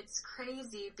know, it's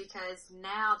crazy because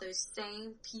now those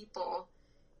same people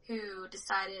who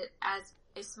decided as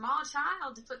a small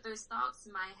child to put those thoughts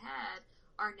in my head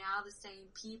are now the same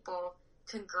people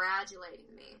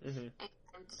congratulating me mm-hmm.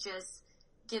 and just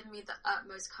giving me the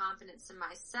utmost confidence in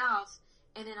myself.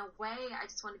 And in a way, I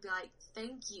just want to be like,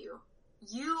 thank you.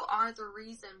 You are the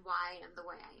reason why I am the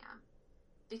way I am.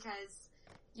 Because,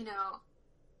 you know,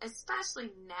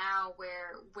 especially now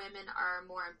where women are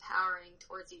more empowering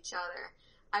towards each other,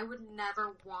 I would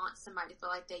never want somebody to feel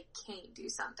like they can't do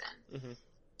something. Mm-hmm.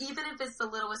 Even if it's the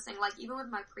littlest thing, like even with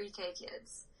my pre-K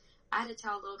kids, I had to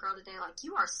tell a little girl today, like,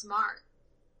 you are smart.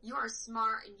 You are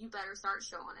smart and you better start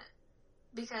showing it.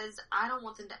 Because I don't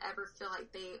want them to ever feel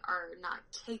like they are not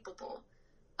capable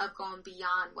of going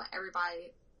beyond what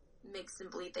everybody makes them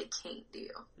believe they can't do.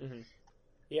 Mm-hmm.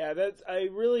 Yeah,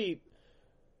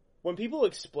 when people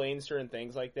explain certain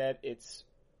things like that, it's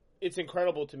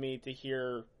incredible to me to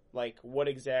hear, like, what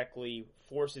exactly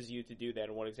forces you to do that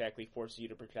and what exactly forces you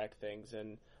to protect things.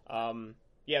 And,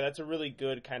 yeah, that's a really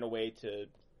good kind of way to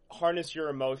harness your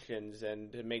emotions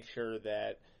and to make sure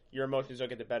that your emotions don't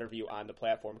get the better of you on the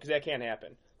platform. Because that can't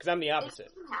happen. Because I'm the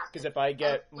opposite. Because if I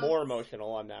get more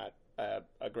emotional, I'm not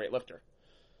a great lifter.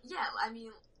 Yeah, I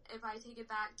mean, if I take it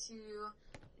back to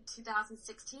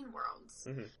 2016 Worlds,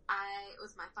 mm-hmm. It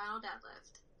was my final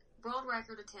deadlift. World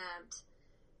record attempt.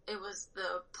 It was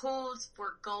the pulls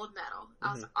for gold medal. Mm-hmm.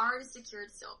 I was already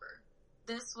secured silver.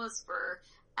 This was for,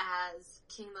 as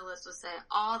King of the List would say,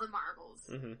 all the marbles.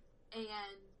 Mm-hmm.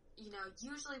 And, you know,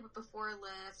 usually before a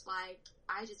lift, like,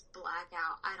 I just black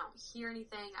out. I don't hear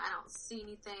anything. I don't see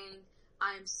anything.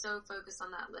 I am so focused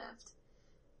on that lift.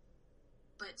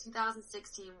 But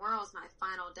 2016 Worlds, my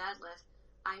final deadlift,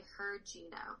 I heard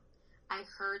Gino. I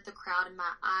heard the crowd and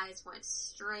my eyes went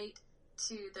straight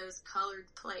to those colored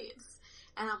plates.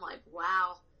 And I'm like,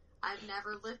 wow, I've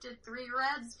never lifted 3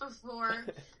 reds before.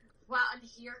 Wow, and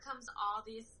here comes all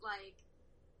these, like,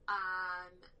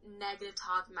 negative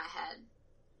talk in my head.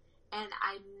 And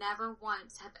I never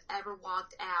once have ever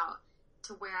walked out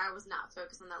to where I was not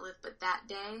focused on that lift. But that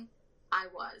day, I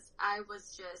was. I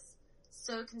was just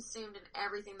so consumed in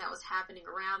everything that was happening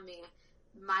around me.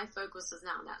 My focus was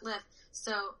not on that lift.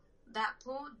 So that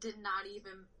pull did not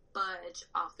even budge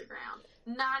off the ground.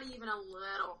 Not even a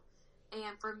little.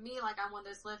 And for me, like, I'm one of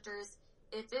those lifters,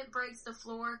 if it breaks the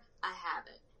floor, I have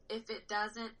it. If it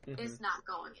doesn't, mm-hmm. it's not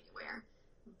going anywhere.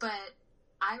 But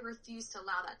I refuse to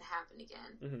allow that to happen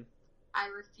again. Mm-hmm. I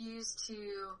refuse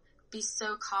to be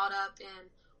so caught up in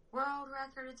world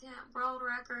record attempt, world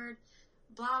record,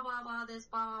 blah, blah, blah, this,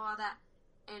 blah, blah, blah, that,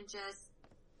 and just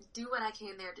do what I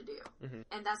came there to do. Mm-hmm.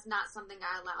 And that's not something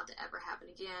I allowed to ever happen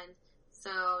again.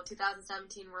 So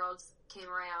 2017 Worlds came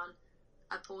around.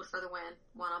 I pulled for the win,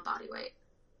 won on body weight.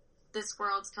 This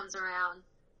Worlds comes around.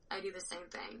 I do the same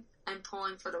thing. I'm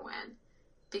pulling for the win.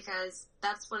 Because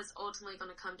that's what it's ultimately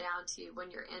going to come down to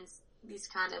when you're in these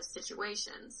kind of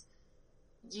situations.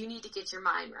 You need to get your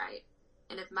mind right.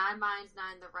 And if my mind's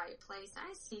not in the right place,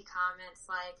 I see comments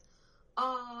like,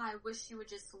 oh, I wish you would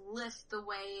just lift the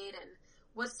weight and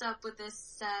what's up with this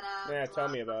setup? Yeah, tell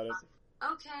me about it.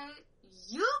 Okay,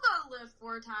 you go lift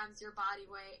 4 times your body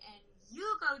weight and you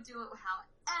go do it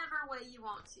however way you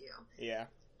want to. Yeah.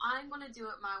 I'm going to do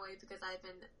it my way because I've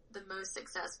been the most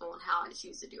successful in how I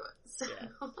choose to do it. So.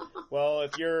 Yeah. Well,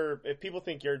 if people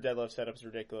think your deadlift setup's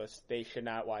ridiculous, they should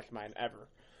not watch mine ever.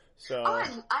 So.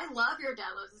 Oh, I love your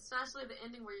deadlifts, especially the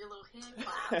ending where your little hand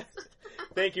claps.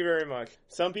 Thank you very much.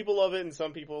 Some people love it, and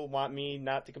some people want me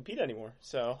not to compete anymore.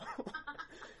 So,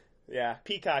 yeah,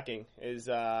 peacocking is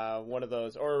one of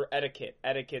those, or etiquette.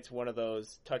 Etiquette's one of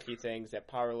those touchy things that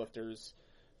powerlifters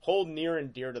hold near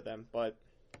and dear to them. But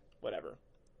whatever.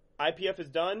 IPF is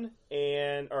done,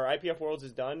 or IPF Worlds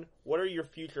is done. What are your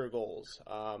future goals?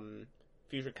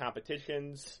 Future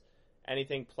competitions?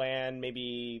 Anything planned?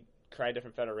 Maybe try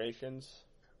different federations?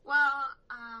 Well,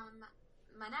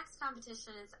 my next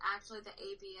competition is actually the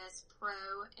ABS Pro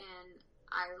in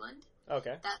Ireland.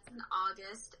 Okay. That's in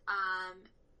August.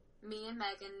 Me and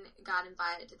Megan got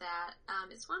invited to that.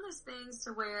 It's one of those things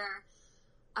to where,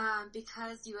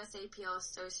 because USAPL is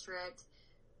so strict,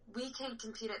 we can't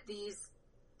compete at these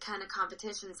kind of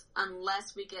competitions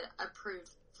unless we get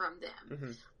approved from them.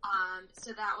 Mm-hmm.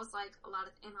 So that was like a lot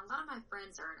of my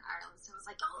friends are in Ireland, so I was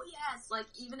like, oh yes, like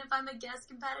even if I'm a guest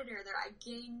competitor there, I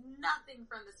gain nothing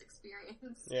from this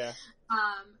experience. Yeah.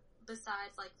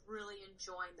 besides, like, really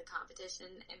enjoying the competition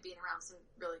and being around some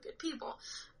really good people.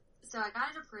 So I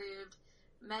got it approved.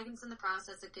 Megan's in the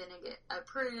process of getting it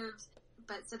approved.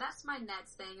 But so that's my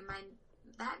next thing. And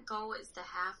that goal is to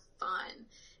have fun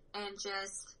and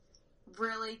just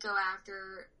really go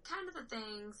after kind of the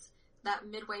things, that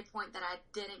midway point that I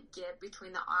didn't get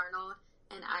between the Arnold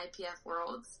and IPF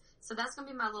Worlds. So that's going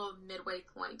to be my little midway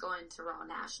point going to Raw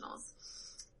Nationals.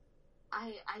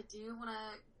 I do want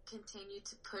to continue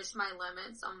to push my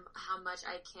limits on how much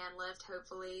I can lift.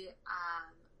 Hopefully,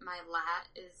 my lat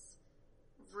is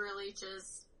really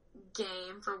just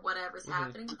game for whatever's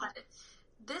happening. But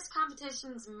this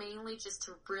competition is mainly just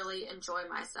to really enjoy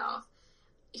myself.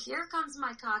 Here comes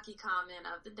my cocky comment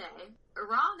of the day.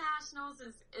 Raw Nationals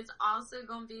is also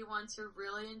going to be one to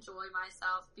really enjoy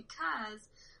myself, because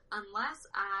unless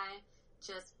I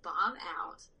just bomb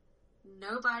out,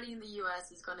 nobody in the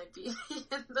U.S. is going to be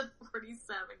in the 47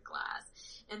 class.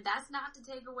 And that's not to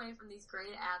take away from these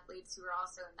great athletes who are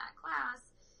also in that class.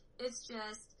 It's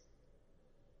just,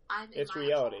 it's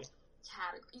reality.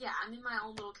 Yeah, I'm in my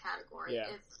own little category. Yeah.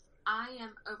 If I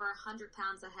am over 100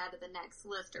 pounds ahead of the next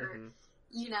lifter,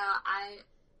 you know,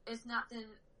 it's nothing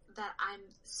that I'm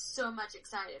so much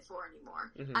excited for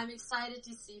anymore. I'm excited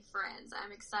to see friends.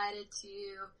 I'm excited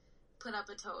to put up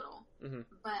a total.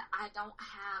 But I don't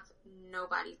have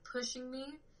nobody pushing me,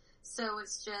 so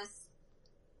it's just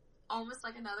almost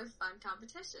like another fun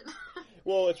competition.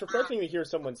 Well, it's refreshing to hear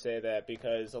someone say that,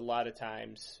 because a lot of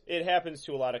times it happens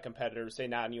to a lot of competitors, say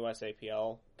not in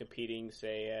USAPL, competing,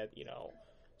 say at, you know,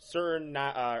 certain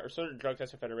drug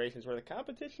testing federations where the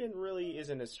competition really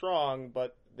isn't as strong,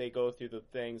 but they go through the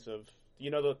things of,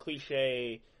 you know, the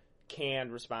cliche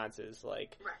canned responses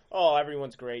like, right, oh,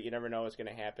 everyone's great, you never know what's going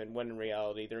to happen, when in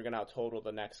reality they're going to out-total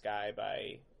the next guy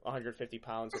by 150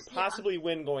 pounds and possibly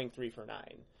win going 3 for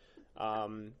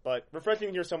 9. But refreshing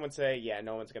to hear someone say, yeah,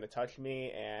 no one's going to touch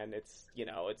me, and it's, you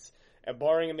know, it's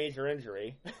barring a major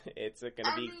injury, it's going to be...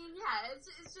 I mean, yeah,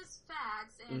 it's just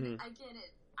facts, and again,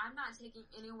 I'm not taking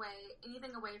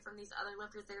anything away from these other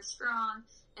lifters. They're strong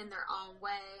in their own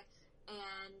way,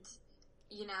 and,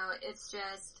 you know, it's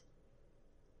just,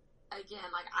 again,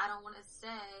 like, I don't want to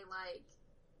say, like,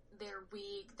 they're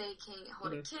weak, they can't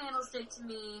hold a candlestick to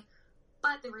me,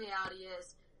 but the reality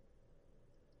is,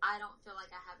 I don't feel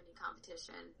like I have any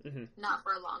competition, not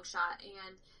for a long shot,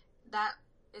 and that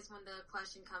is when the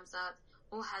question comes up,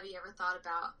 well, have you ever thought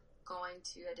about going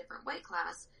to a different weight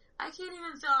class? I can't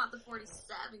even fill out the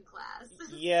 47 class.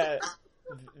 Yeah,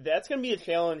 that's going to be a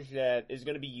challenge that is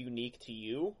going to be unique to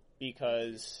you,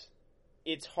 because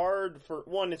it's hard for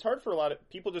a lot of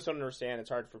people, just don't understand. It's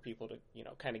hard for people to, you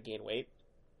know, kind of gain weight.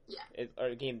 Yeah.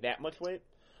 Or gain that much weight.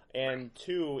 And right.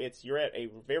 2, you're at a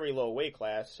very low weight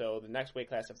class, so the next weight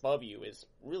class above you is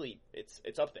really,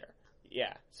 it's up there.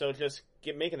 Yeah. So just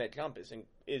making that jump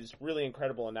is really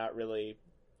incredible and not really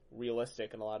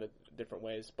realistic in a lot of different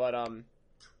ways. But,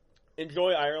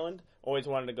 enjoy Ireland. Always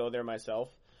wanted to go there myself.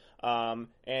 And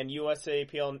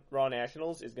USAPL Raw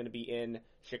Nationals is going to be in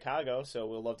Chicago, so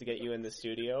we'll love to get you in the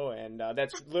studio. And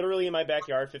that's literally in my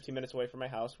backyard, 15 minutes away from my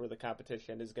house, where the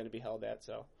competition is going to be held at.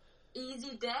 So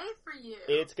easy day for you.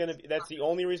 It's going to be. That's the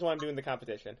only reason why I'm doing the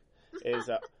competition. Is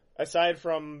aside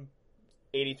from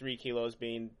 83 kilos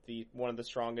being one of the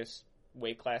strongest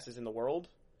weight classes in the world,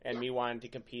 and me wanting to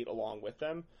compete along with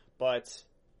them, but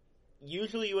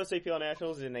usually USAPL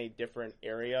Nationals is in a different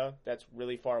area that's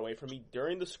really far away from me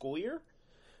during the school year,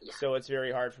 so it's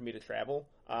very hard for me to travel,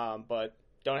 but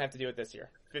don't have to do it this year.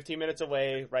 15 minutes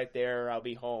away, right there, I'll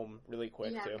be home really quick,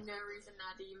 too. You have no reason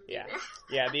not to even be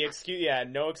there.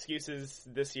 No excuses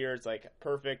this year. It's like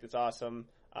perfect, it's awesome,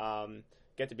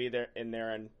 get to be in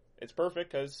there, and it's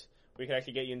perfect because we can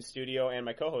actually get you in the studio, and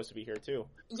my co-host will be here too.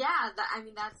 Yeah,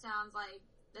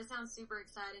 that sounds super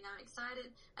exciting. I'm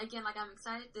excited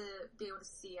to be able to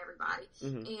see everybody.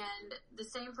 And the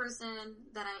same person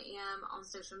that I am on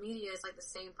social media is like the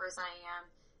same person I am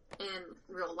in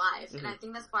real life. And I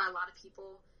think that's why a lot of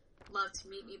people love to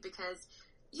meet me, because,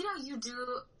 you know,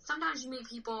 sometimes you meet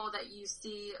people that you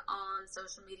see on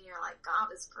social media and you're like,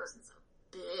 God, this person's a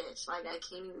bitch. Like, I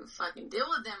can't even fucking deal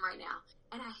with them right now.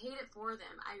 And I hate it for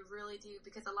them. I really do,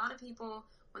 because a lot of people,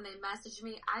 when they message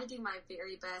me, I do my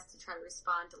very best to try to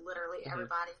respond to literally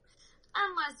everybody.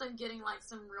 Unless I'm getting, like,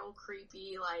 some real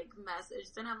creepy, like,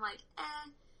 message. Then I'm like,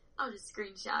 I'll just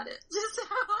screenshot it. Just so,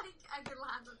 like, I can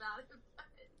laugh about it.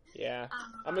 Yeah.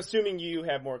 I'm assuming you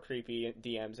have more creepy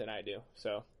DMs than I do,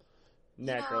 so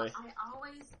naturally. You know, I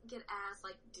always get asked,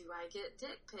 like, do I get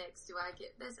dick pics? Do I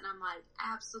get this? And I'm like,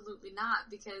 absolutely not,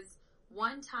 because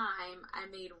one time I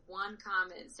made one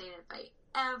comment saying if I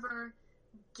ever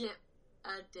get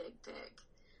a dick pic,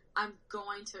 I'm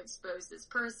going to expose this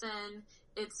person.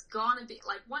 It's gonna be,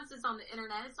 like, once it's on the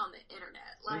internet, it's on the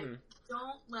internet. Like,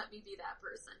 don't let me be that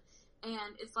person.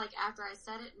 And it's like, after I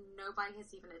said it, nobody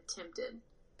has even attempted.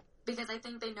 Because I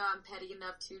think they know I'm petty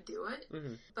enough to do it.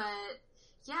 But,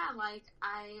 yeah, like,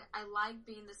 I like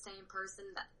being the same person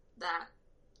that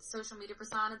social media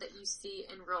persona that you see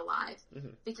in real life.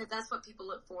 Because that's what people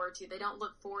look forward to. They don't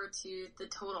look forward to the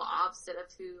total opposite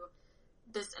of who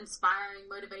this inspiring,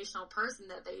 motivational person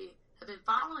that they have been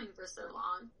following for so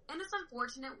long. And it's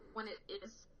unfortunate when it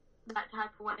is that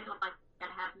type of way, like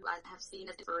I have seen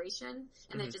as inspiration,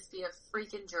 and they just be a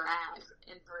freaking drag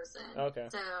in person. Okay.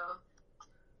 So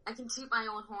I can toot my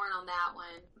own horn on that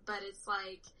one, but it's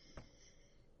like,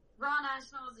 Raw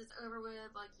Nationals is over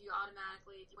with. Like, you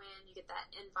automatically, if you win, you get that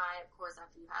invite, of course,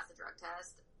 after you pass the drug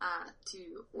test,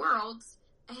 to Worlds.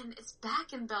 And it's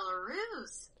back in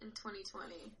Belarus in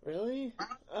 2020. Really?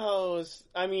 Oh,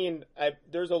 I mean,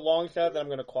 there's a long shot that I'm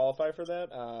going to qualify for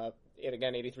that. And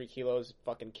again, 83 kilos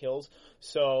fucking kills.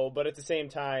 So, but at the same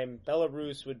time,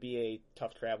 Belarus would be a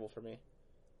tough travel for me.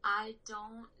 I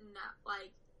don't know.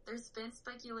 Like, there's been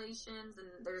speculations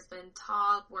and there's been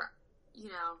talk where, you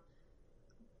know,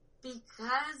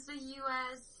 because the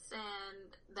U.S.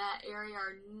 and that area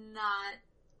are not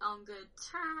on good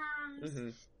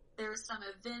terms, there were some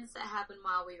events that happened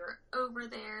while we were over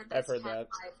there. I've heard that.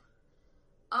 Like,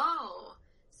 oh,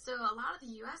 so a lot of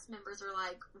the U.S. members are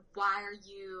like, why are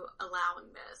you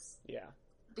allowing this? Yeah.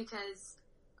 Because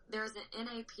there was an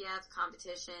NAPF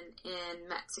competition in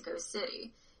Mexico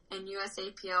City, and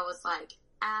USAPL was like,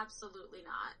 absolutely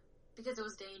not, because it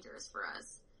was dangerous for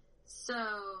us. So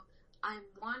I'm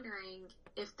wondering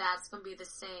if that's going to be the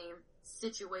same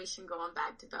situation going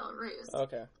back to Belarus.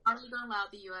 Okay. Are you going to allow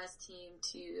the U.S. team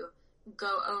to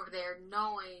go over there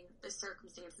knowing the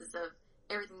circumstances of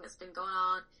everything that's been going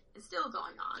on and still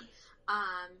going on?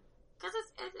 Because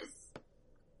it's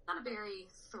not a very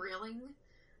thrilling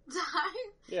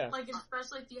time. Yeah. Like,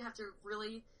 especially if you have to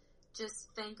really just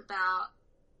think about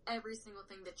every single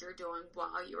thing that you're doing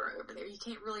while you are over there. You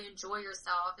can't really enjoy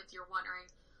yourself if you're wondering,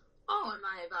 oh, am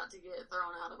I about to get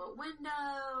thrown out of a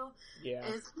window? Yeah.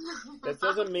 That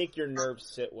doesn't make your nerves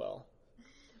sit well.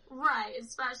 Right,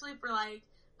 especially for, like,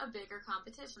 a bigger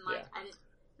competition. Like, I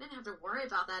didn't have to worry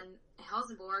about that in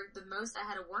Helsingborg. The most I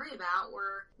had to worry about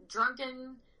were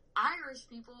drunken Irish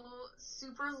people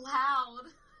super loud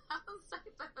outside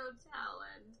the hotel.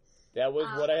 And that was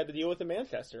what I had to deal with in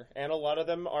Manchester. And a lot of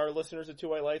them are listeners of Two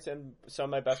White Lights and some of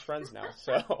my best friends now.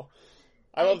 So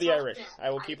I love the Irish. I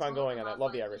will keep on going on that.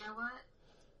 Love the Irish. You know what?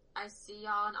 I see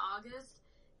y'all in August,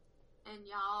 and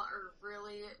y'all are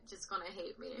really just going to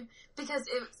hate me. Because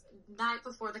it was night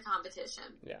before the competition.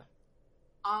 Yeah.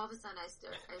 All of a sudden,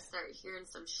 I start hearing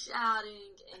some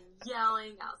shouting and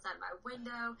yelling outside my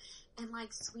window. And,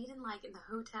 like, Sweden, like, in the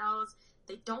hotels,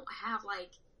 they don't have,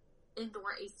 like,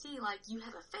 indoor AC. Like, you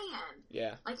have a fan.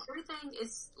 Yeah. Like, everything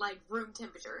is, like, room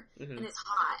temperature. And it's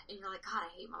hot. And you're like, God,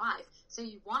 I hate my life. So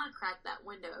you want to crack that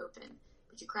window open.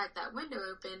 But you crack that window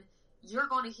open, you're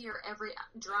going to hear every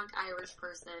drunk Irish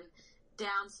person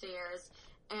downstairs.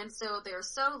 And so they're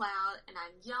so loud, and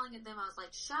I'm yelling at them. I was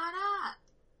like, shut up.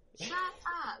 Shut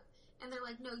up. And they're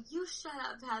like, no, you shut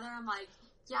up, Heather. I'm like,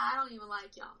 yeah, I don't even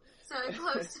like y'all. So I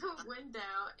closed the window,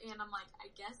 and I'm like, I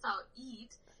guess I'll eat.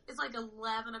 It's like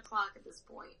 11 o'clock at this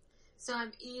point. So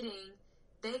I'm eating.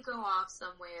 They go off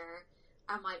somewhere.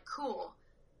 I'm like, cool.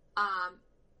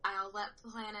 I'll let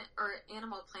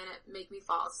Animal Planet make me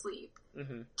fall asleep.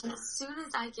 And as soon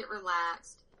as I get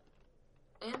relaxed,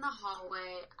 in the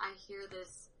hallway, I hear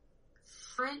this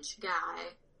French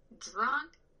guy,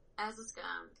 drunk as a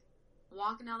skunk,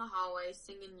 walking down the hallway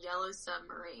singing Yellow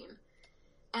Submarine.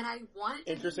 And I wanted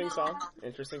to Interesting song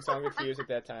to use at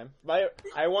that time.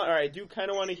 I do kind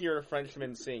of want to hear a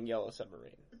Frenchman sing Yellow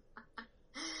Submarine.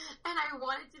 And I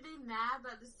wanted to be mad,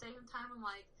 but at the same time, I'm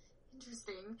like,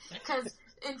 interesting. Because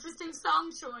interesting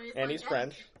song choice. And he's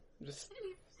French.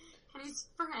 And he's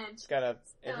French. Got an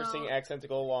interesting accent to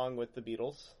go along with the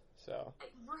Beatles. So.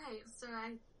 Right. So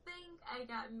I think I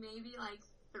got maybe like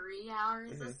 3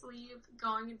 hours of sleep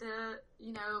going into,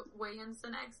 weigh-ins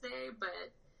the next day, but,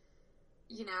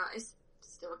 I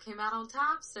still came out on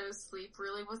top, so sleep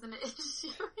really wasn't an issue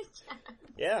again.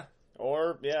 Yeah.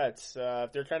 Or, it's,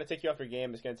 if they're trying to take you off your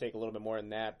game, it's going to take a little bit more than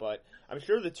that, but I'm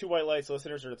sure the Two White Lights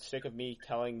listeners are sick of me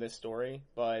telling this story,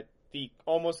 but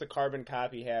almost a carbon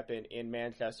copy happened in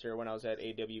Manchester when I was at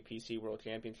AWPC World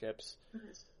Championships.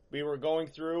 We were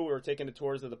taking the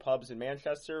tours of the pubs in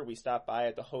Manchester. We stopped by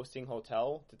at the hosting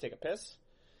hotel to take a piss.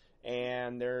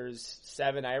 And there's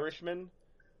 7 Irishmen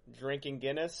drinking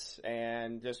Guinness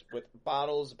and just with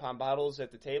bottles upon bottles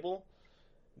at the table.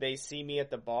 they see me at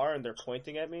the bar and they're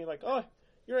pointing at me like, oh,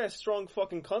 you're that strong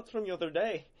fucking cunt from the other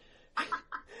day.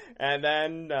 And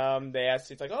then they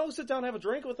asked, it's like, oh, sit down and have a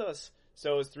drink with us.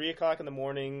 So it was 3 o'clock in the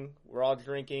morning. We're all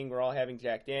drinking. We're all having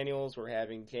Jack Daniels. We're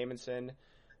having Jameson.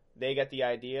 They got the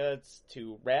idea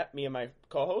to rap, me and my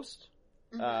co-host,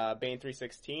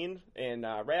 Bane316, in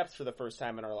raps for the first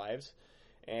time in our lives.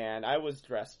 And I was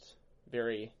dressed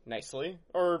very nicely,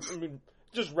 or I mean,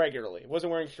 just regularly.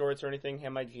 Wasn't wearing shorts or anything. Had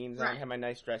my jeans on, had my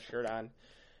nice dress shirt on.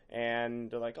 And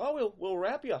they're like, oh, we'll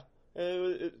rap you.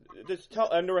 And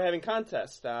they were having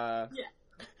contests.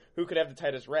 Who could have the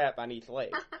tightest rap on each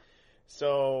leg?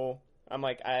 So I'm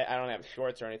like, I don't have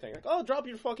shorts or anything. Like, oh, drop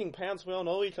your fucking pants. We all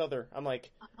know each other. I'm like,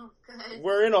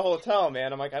 we're in a hotel,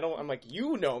 man. I'm like,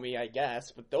 you know me, I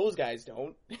guess, but those guys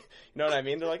don't. You know what I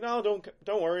mean? They're like, no,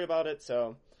 don't worry about it.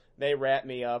 So they wrap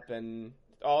me up, and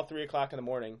all 3 o'clock in the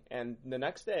morning. And the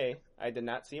next day, I did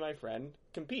not see my friend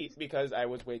compete because I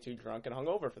was way too drunk and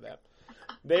hungover for that.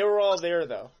 They were all there,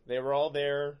 though. They were all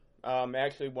there.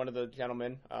 Actually, one of the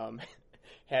gentlemen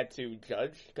had to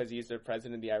judge because he's the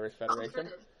president of the Irish Federation.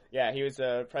 Yeah, he was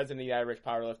the president of the Irish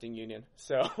Powerlifting Union.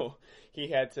 So he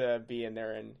had to be in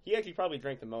there, and he actually probably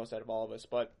drank the most out of all of us.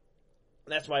 But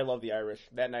that's why I love the Irish,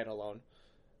 that night alone.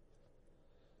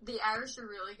 The Irish are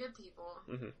really good people.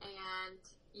 And,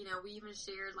 you know, we even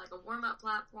shared, like, a warm-up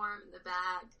platform in the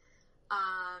back.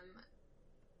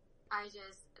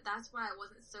 That's why it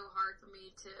wasn't so hard for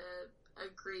me to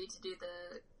agree to do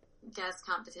the guest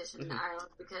competition in Ireland,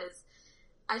 because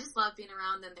I just love being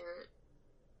around them.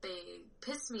 They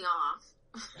piss me off.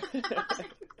 They're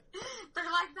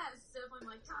like that sibling,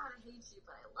 like, God, I hate you,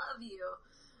 but I love you.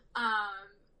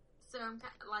 So I'm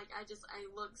like, I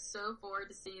look so forward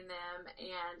to seeing them,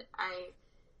 and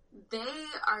they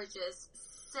are just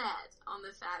set on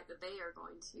the fact that they are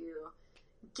going to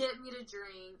get me to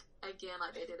drink again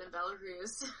like they did in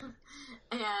Belarus,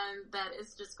 and that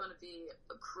it's just going to be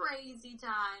a crazy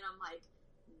time. I'm like,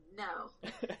 no,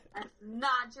 I'm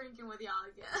not drinking with y'all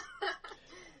again.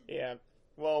 Yeah.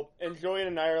 Well, enjoying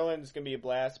in Ireland is going to be a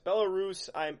blast. Belarus,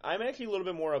 I'm actually a little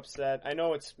bit more upset. I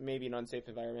know it's maybe an unsafe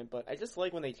environment, but I just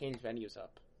like when they change venues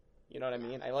up. You know what I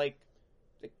mean? I like,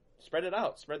 spread it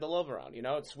out, spread the love around. You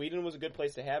know, Sweden was a good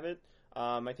place to have it.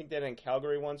 I think they had it in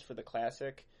Calgary once for the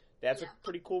Classic. That's a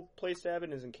pretty cool place to have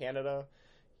it, is in Canada.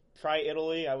 Try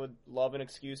Italy. I would love an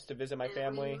excuse to visit my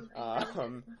family.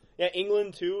 Yeah,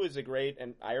 England, too, is a great,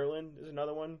 and Ireland is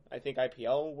another one. I think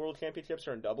IPL World Championships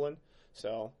are in Dublin.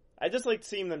 So I just like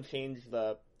seeing them change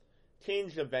the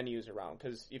venues around,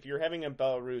 because if you're having in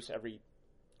Belarus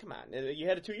come on, you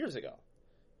had it 2 years ago.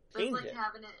 It's like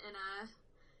having it in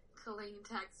Killeen,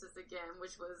 Texas again,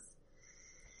 which was,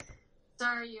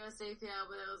 sorry USAPL,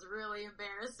 but it was really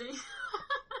embarrassing.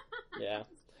 Yeah.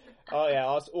 Oh yeah.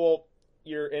 Also, well,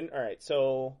 alright,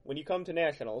 so when you come to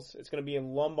Nationals, it's going to be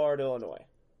in Lombard, Illinois.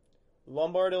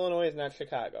 Lombard, Illinois is not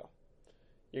Chicago.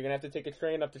 You're going to have to take a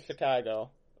train up to Chicago.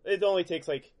 It only takes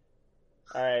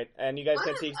alright, and you guys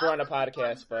can't see we're on a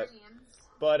podcast, but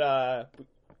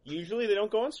usually they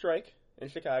don't go on strike in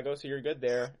Chicago, so you're good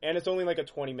there. And it's only like a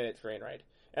 20-minute train ride.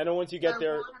 And then once you get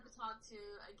there, I won't have to talk to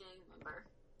a gang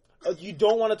member. You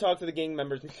don't want to talk to the gang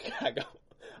members in Chicago.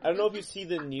 I don't know if you see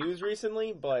the news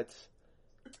recently, but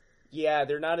yeah,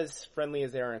 they're not as friendly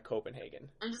as they are in Copenhagen.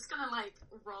 I'm just gonna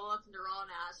roll up into Raw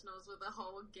Nationals with a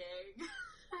whole gang.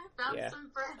 Found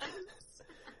some friends.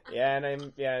 Yeah,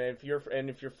 and if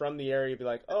you're from the area, you'd be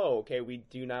like, oh, okay, we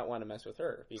do not want to mess with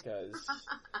her, because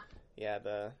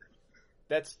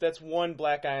that's one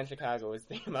black guy in Chicago is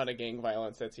the amount of gang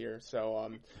violence that's here.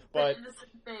 So but in the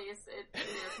face,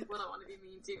 people don't want to be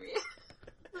mean to me.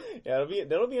 Yeah,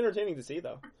 that'll be entertaining to see,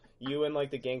 though. You and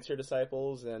the Gangster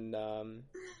Disciples and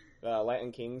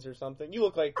Latin Kings or something. You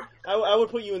look like I would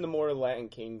put you in the more Latin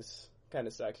Kings kind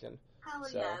of section. Hell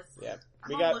yes. Yeah,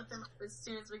 I'll look them up as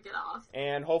soon as we get off.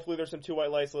 And hopefully there's some Two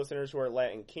White Lights listeners who are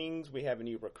Latin Kings. We have a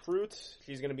new recruit.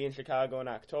 She's going to be in Chicago in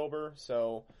October,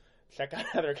 so check out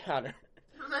Heather Connor.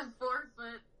 The 4'10"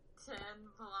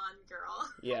 blonde girl.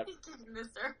 Yeah. You can't miss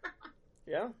her.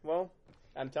 Yeah, well,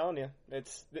 I'm telling you,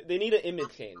 they need an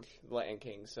image change, Latin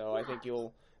Kings. So I think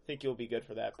you'll be good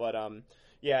for that. But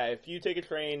yeah, if you take a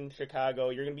train, Chicago,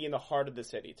 you're gonna be in the heart of the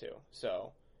city too.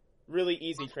 So really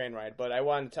easy train ride. But I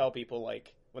want to tell people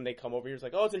when they come over here, it's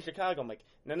like, oh, it's in Chicago. I'm like,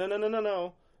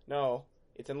 no,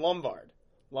 it's in Lombard.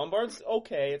 Lombard's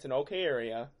okay. It's an okay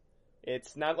area.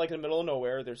 It's not in the middle of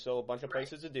nowhere. There's still a bunch of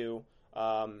places to do.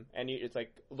 And it's a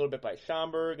little bit by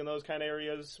Schaumburg and those kind of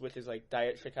areas, which is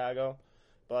Diet Chicago.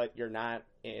 But you're not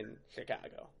in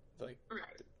Chicago. It's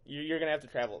you're going to have to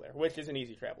travel there, which is an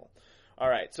easy travel. All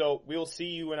right, so we'll see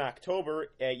you in October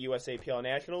at USAPL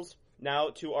Nationals.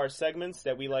 Now to our segments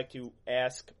that we like to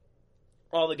ask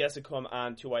all the guests that come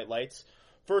on Two White Lights.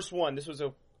 First one, this was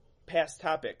a past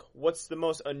topic. What's the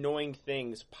most annoying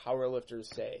things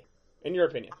powerlifters say, in your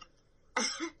opinion?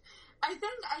 I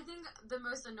think the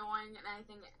most annoying, and I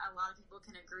think a lot of people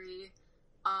can agree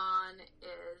on,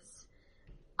 is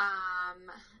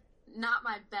not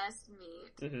my best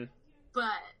meat. Mm-hmm.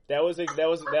 But that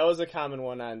was a common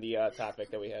one on the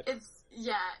topic that we had. It's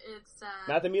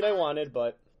not the meat I wanted,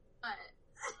 but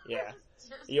yeah,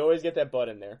 you always get that "but"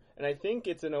 in there, and I think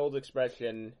it's an old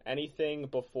expression. Anything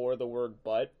before the word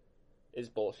 "but" is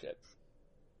bullshit.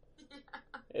 Yeah.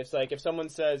 It's like if someone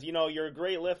says, you're a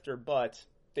great lifter, but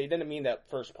they didn't mean that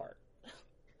first part.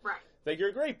 Right. Like, you're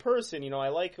a great person. I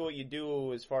like what you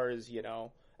do as far as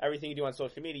everything you do on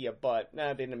social media, but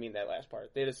they didn't mean that last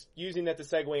part. They're just using that to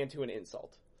segue into an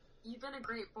insult. You've been a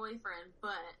great boyfriend,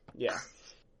 but... Yeah.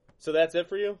 So that's it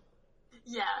for you?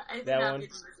 Yeah, I think that one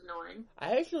was annoying.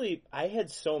 I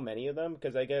had so many of them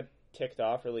because I get ticked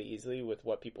off really easily with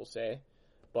what people say.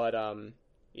 But,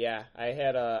 yeah, I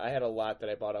had a lot that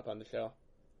I brought up on the show.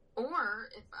 Or,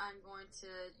 if I'm going to,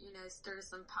 stir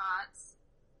some pots,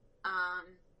 oh,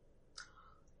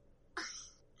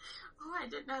 I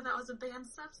didn't know that was a banned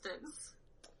substance.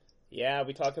 Yeah,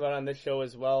 we talked about it on this show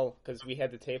as well, because we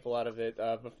had to tape a lot of it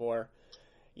before.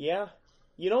 Yeah.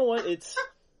 You know what?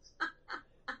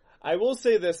 I will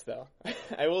say this, though.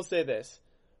 I will say this.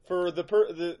 For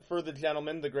the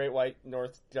gentleman, the Great White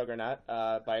North Juggernaut,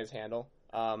 by his handle,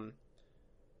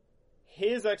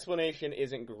 his explanation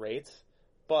isn't great,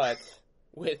 but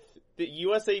with the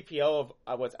USAPL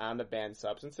of what's on the banned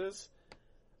substances,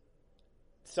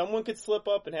 someone could slip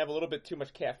up and have a little bit too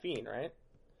much caffeine, right?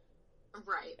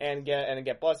 Right. And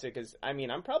get busted, because,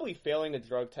 I'm probably failing a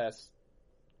drug test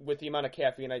with the amount of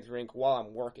caffeine I drink while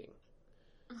I'm working.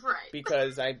 Right.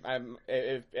 Because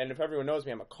if everyone knows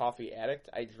me, I'm a coffee addict.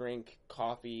 I drink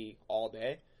coffee all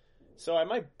day. So I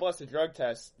might bust a drug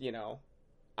test,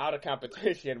 out of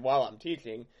competition while I'm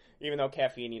teaching, even though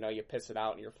caffeine, you piss it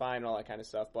out and you're fine and all that kind of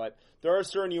stuff. But there are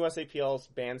certain USAPL's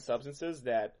banned substances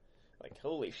that, like,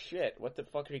 holy shit, what the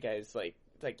fuck are you guys, like,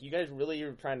 you guys really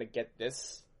are trying to get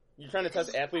this? You're trying to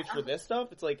test athletes for this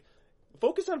stuff? It's like,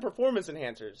 focus on performance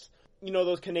enhancers.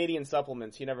 Those Canadian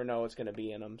supplements, you never know what's going to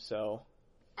be in them, so.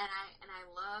 And I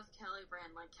love Kelly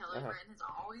Brand. Like, Kelly Brand has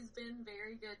always been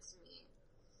very good to me.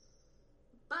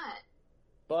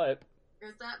 But.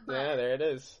 There's that but. Yeah, there it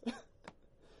is.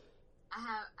 I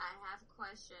have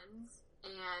questions,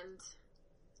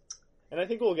 and I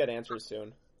think we'll get answers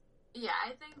soon. Yeah,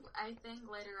 I think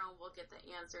later on we'll get the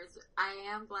answers. I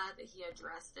am glad that he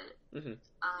addressed it. Mm-hmm.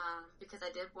 Because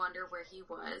I did wonder where he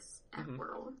was at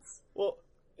Worlds. Well,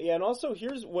 yeah, and also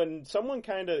here's when someone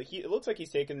it looks like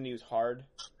he's taking the news hard,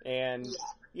 and,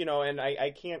 and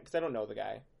I can't, because I don't know the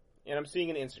guy, and I'm seeing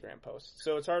an Instagram post,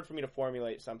 so it's hard for me to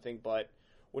formulate something, but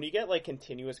when you get, like,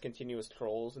 continuous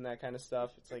trolls and that kind of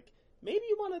stuff, it's like, maybe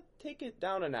you want to take it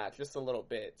down a notch just a little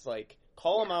bit. It's like,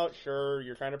 call them out, sure,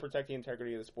 you're trying to protect the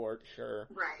integrity of the sport, sure,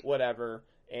 right, whatever,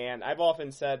 and I've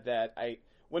often said that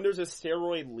when there's a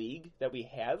steroid league that we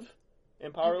have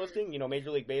in powerlifting,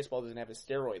 Major League Baseball doesn't have a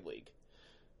steroid league.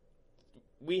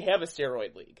 We have a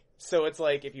steroid league. So it's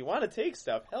like, if you want to take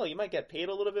stuff, hell, you might get paid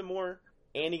a little bit more,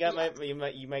 and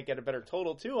you might get a better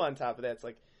total too on top of that. It's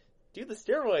like, do the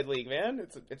steroid league, man.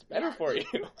 It's better for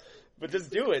you. But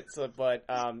just do it. So, but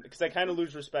because I kind of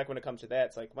lose respect when it comes to that.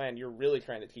 It's like, man, you're really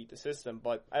trying to cheat the system,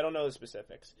 but I don't know the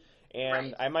specifics.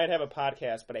 And I might have a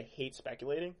podcast, but I hate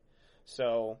speculating.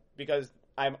 So, because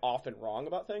I'm often wrong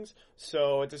about things.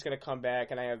 So it's just going to come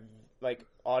back, and I have, like,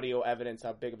 audio evidence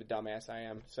how big of a dumbass I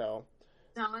am. So.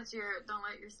 Don't let your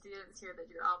students hear that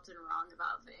you're often wrong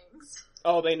about things.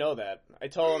 Oh, they know that. I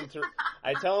tell them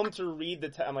to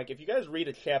read I'm like, if you guys read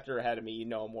a chapter ahead of me, you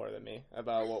know more than me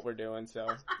about what we're doing, so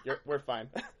we're fine.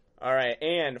 All right,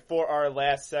 and for our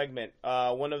last segment,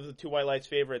 one of the Two White Lights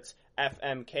favorites,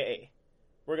 FMK.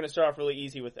 We're going to start off really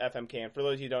easy with FMK, and for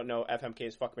those of you who don't know, FMK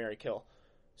is fuck, marry, kill.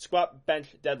 Squat,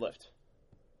 bench, deadlift.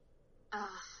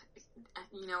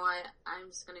 You know what? I'm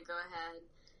just going to go ahead.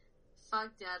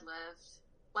 Fuck deadlift.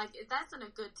 Like, that's in a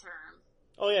good term.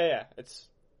 Oh, yeah. It's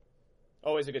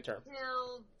always a good term.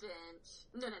 Kill bench.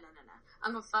 No.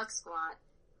 I'm gonna fuck squat,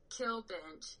 kill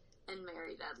bench, and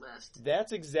marry deadlift.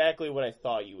 That's exactly what I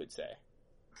thought you would say.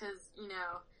 Because,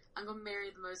 I'm gonna marry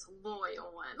the most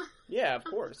loyal one. Yeah, of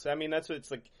course. I mean, that's what it's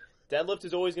like. Deadlift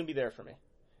is always gonna be there for me.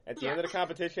 At the end of the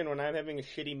competition, when I'm having a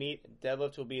shitty meet,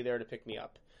 deadlift will be there to pick me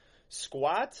up.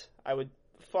 Squat, I would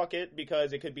fuck it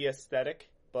because it could be aesthetic,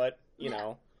 but,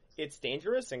 it's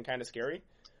dangerous and kind of scary.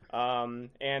 And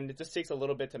it just takes a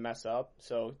little bit to mess up,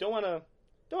 so don't want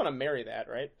to marry that,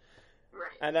 right?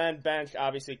 Right. And then bench,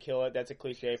 obviously kill it. That's a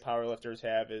cliche powerlifters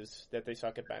have, is that they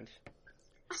suck at bench.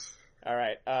 All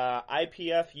right.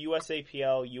 IPF,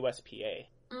 USAPL, USPA.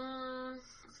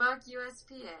 Fuck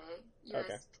USPA.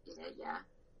 USPA, yeah.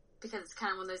 Because it's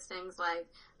kind of one of those things like,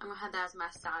 I'm going to have that as my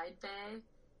side bay.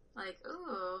 Like,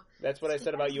 ooh. That's what I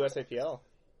said about USAPL.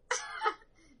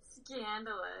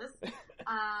 Scandalous.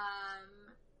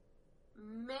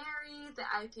 Marry the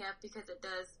IPF because it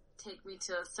does take me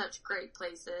to such great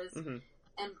places. Mm-hmm.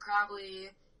 And probably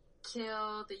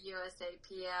kill the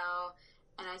USAPL.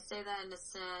 And I say that in a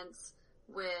sense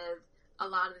with a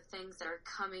lot of the things that are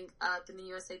coming up in the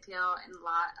USAPL and a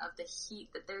lot of the heat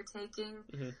that they're taking.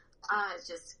 Mm-hmm. It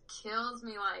just kills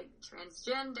me, like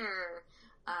transgender,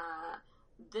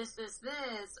 this,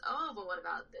 oh, but what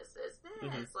about this?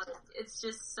 Mm-hmm. Like, it's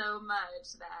just so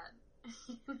much that,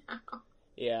 you know.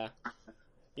 Yeah.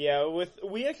 Yeah,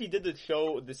 we actually did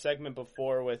the segment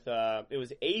before with, it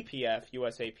was APF,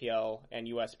 USAPL, and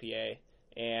USPA,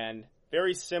 and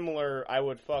very similar, I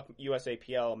would fuck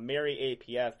USAPL, marry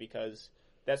APF, because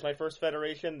that's my first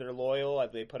federation, they're loyal,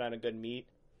 they put on a good meet.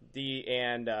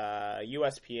 USPA,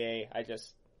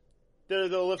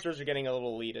 the lifters are getting a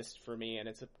little elitist for me, and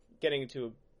it's getting to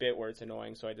a bit where it's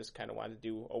annoying, so I just kind of wanted to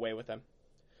do away with them.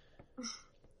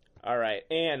 Alright,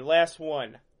 and last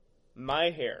one. My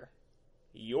hair,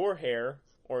 your hair,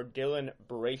 or Dylan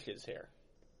Braish's hair.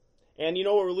 And you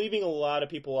know, we're leaving a lot of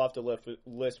people off the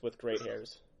list with great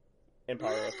hairs in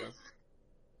powerlifting.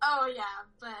 Oh yeah,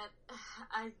 but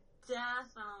I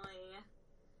definitely,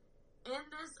 in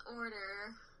this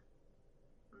order,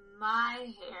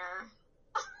 my hair.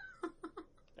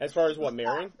 As far as what,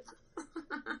 marrying?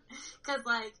 Because,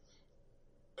 like,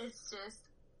 it's just,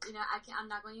 you know, I'm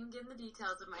not going to even get into the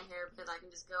details of my hair because I can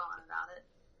just go on about it.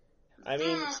 I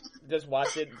mean, just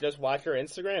watch her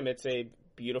Instagram. It's a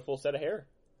beautiful set of hair.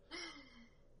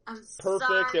 I'm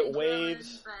perfect, sorry, it waves.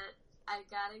 Dylan, but I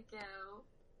gotta go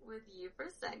with you for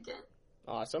second.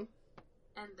 Awesome.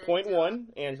 And then Point Dylan.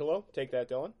 1, Angelo. Take that,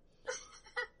 Dylan.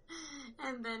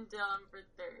 And then Dylan for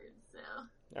third,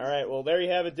 so. Alright, well, there you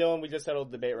have it, Dylan. We just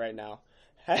settled the debate right now.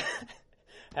 Heather.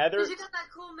 Because you got that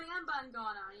cool man bun going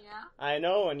on, yeah? I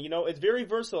know, and you know, it's very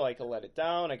versatile. I can let it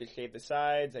down, I can shave the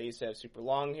sides, I used to have super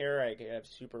long hair, I can have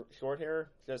super short hair.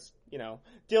 Just, you know,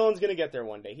 Dylan's gonna get there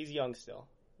one day. He's young still.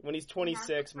 When he's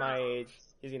 26, my age,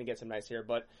 he's gonna get some nice hair,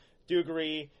 but do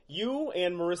agree, you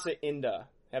and Marissa Inda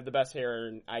have the best hair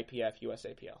in IPF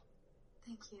USAPL.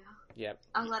 Thank you. Yep.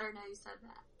 I'll let her know you said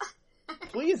that.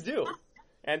 Please do.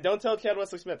 And don't tell Chad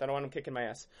Wesley Smith. I don't want him kicking my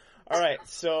ass. All right.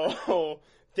 So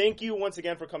thank you once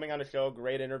again for coming on the show.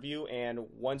 Great interview. And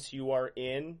once you are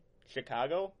in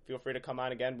Chicago, feel free to come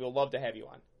on again. We'll love to have you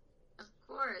on. Of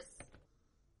course.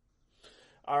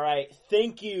 All right.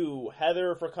 Thank you,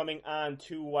 Heather, for coming on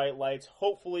to White Lights.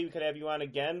 Hopefully we could have you on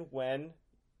again when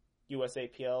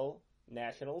USAPL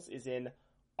Nationals is in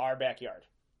our backyard.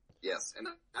 Yes, and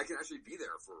I can actually be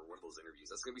there for one of those interviews.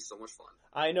 That's going to be so much fun.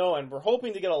 I know, and we're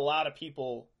hoping to get a lot of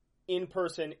people in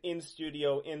person, in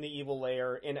studio, in the Evil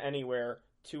Lair, in anywhere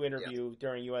to interview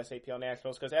during USAPL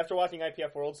Nationals. Because after watching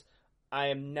IPF Worlds, I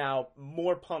am now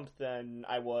more pumped than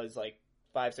I was like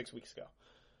 5-6 weeks ago.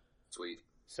 Sweet.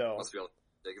 So must be all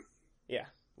the taken. Yeah.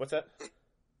 What's that?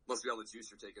 Must be all the juice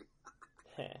you're taking.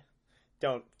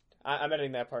 Don't. I'm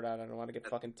editing that part out. I don't want to get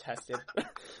fucking tested. I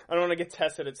don't want to get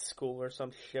tested at school or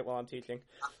some shit while I'm teaching.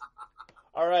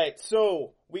 Alright,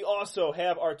 so we also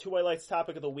have our Two White Lights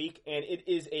topic of the week, and it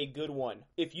is a good one.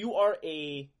 If you are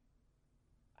a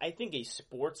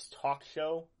sports talk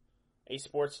show, a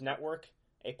sports network,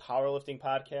 a powerlifting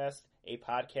podcast, a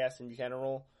podcast in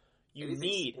general, you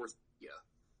need... Sports,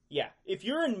 yeah, if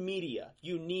you're in media,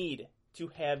 you need to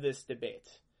have this debate.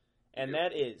 And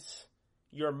that is...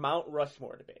 your Mount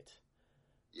Rushmore debate.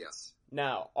 Yes.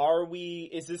 Now,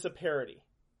 is this a parody?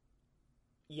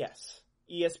 Yes.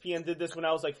 ESPN did this when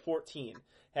I was like 14.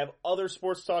 Have other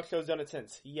sports talk shows done it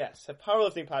since? Yes. Have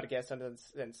powerlifting podcasts done it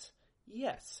since?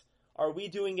 Yes. Are we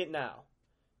doing it now?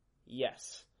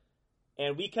 Yes.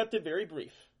 And we kept it very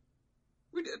brief.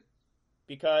 We did.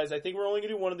 Because I think we're only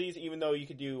going to do one of these, even though you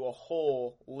could do a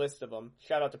whole list of them.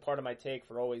 Shout out to Part of My Take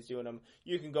for always doing them.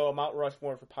 You can go Mount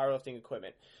Rushmore for powerlifting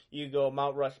equipment. You can go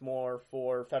Mount Rushmore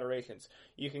for federations.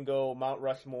 You can go Mount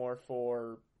Rushmore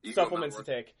for supplements to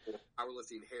take.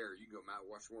 Powerlifting hair. You can go Mount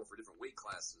Rushmore for different weight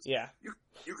classes. Yeah.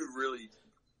 You could really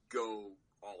go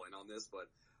all in on this, but,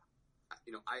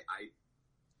 you know, I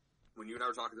when you and I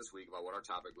were talking this week about what our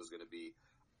topic was going to be,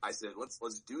 I said, let's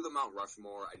do the Mount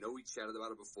Rushmore. I know we chatted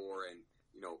about it before, and,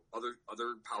 you know, other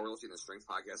powerlifting and strength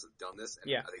podcasts have done this, and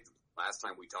I think the last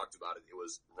time we talked about it, it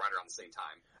was right around the same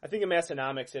time. I think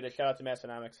Massonomics did it. Shout out to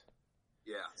Massonomics.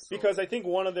 Yeah. So, because I think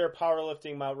one of their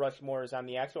powerlifting Mount Rushmore is on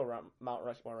the actual Mount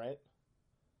Rushmore, right?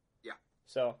 Yeah.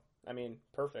 So, I mean,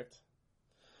 perfect.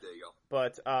 There you go.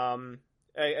 But,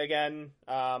 again,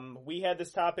 we had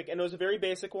this topic, and it was a very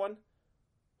basic one.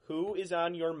 Who is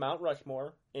on your Mount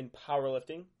Rushmore in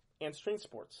powerlifting and strength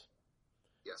sports?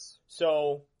 Yes.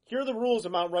 So, here are the rules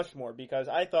of Mount Rushmore, because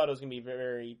I thought it was going to be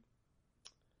very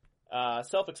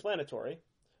self-explanatory,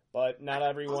 but not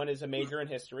everyone is a major in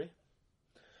history,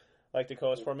 like the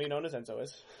co-host for me known as Enzo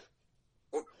is.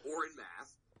 Or in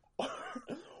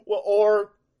math. Well,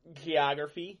 or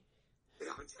geography.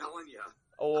 Yeah, I'm telling you.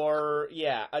 Or,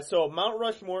 yeah. So, Mount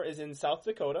Rushmore is in South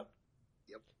Dakota.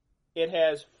 Yep. It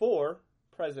has 4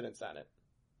 presidents on it.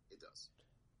 It does.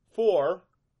 4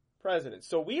 presidents.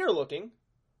 So, we are looking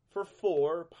for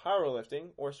 4 powerlifting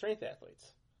or strength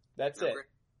athletes. That's it. Great.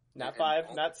 Not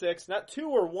 5, not 6, not 2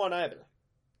 or 1 either.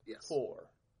 Yes. 4.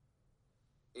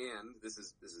 And this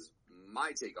is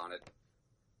my take on it.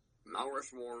 Mount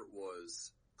Rushmore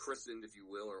was christened, if you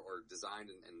will, or designed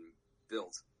and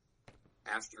built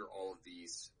after all of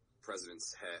these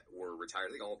presidents were retired.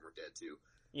 I think all of them were dead too.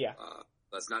 Yeah.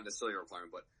 That's not necessarily a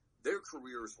requirement, but their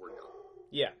careers were done.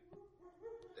 Yeah.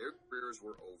 Their careers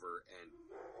were over, and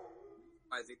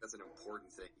I think that's an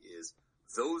important thing is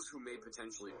those who may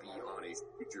potentially be on a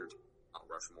future Mount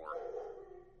Rushmore,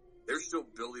 they're still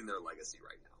building their legacy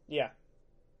right now. Yeah.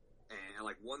 And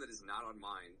like one that is not on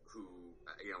mine, who,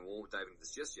 again, we won't dive into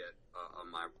this just yet,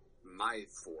 on my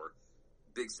 4,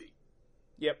 Big Z.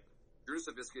 Yep. Drew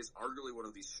Savicki is arguably one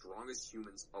of the strongest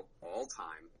humans of all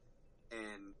time,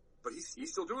 but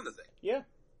he's still doing the thing. Yeah.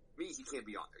 Me, he can't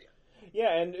be on there yet.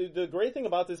 Yeah, and the great thing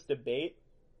about this debate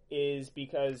is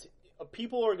because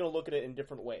people are going to look at it in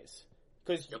different ways.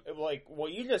 Because, like,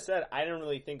 what you just said, I didn't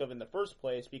really think of in the first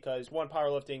place, because, one,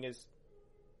 powerlifting is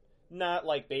not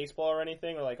like baseball or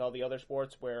anything, or like all the other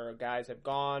sports where guys have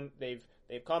gone, they've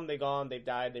come, they've gone, they've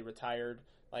died, they retired.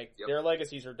 Like, their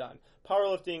legacies are done.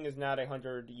 Powerlifting is not a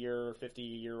 100-year,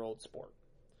 50-year-old sport,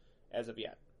 as of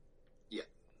yet. Yeah.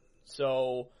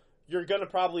 So, you're gonna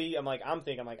probably, I'm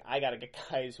thinking, I gotta get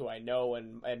guys who I know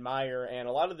and admire, and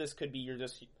a lot of this could be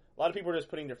a lot of people are just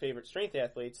putting their favorite strength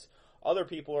athletes. Other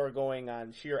people are going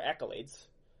on sheer accolades.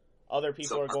 Other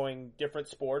people are going different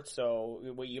sports, so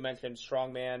what you mentioned,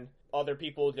 strongman. Other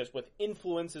people just with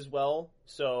influence as well,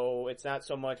 so it's not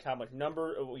so much how much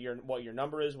number, what your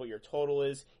number is, what your total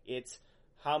is, it's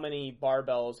how many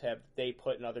barbells have they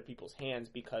put in other people's hands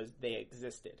because they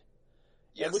existed.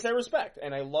 Yes. And which I respect,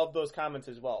 and I love those comments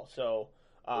as well. So,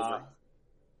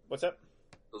 what's up?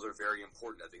 Those are very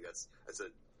important. I think that's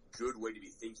a good way to be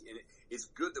thinking. And it's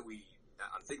good that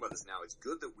I'm thinking about this now, it's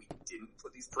good that we didn't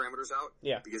put these parameters out.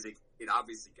 Yeah. Because it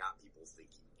obviously got people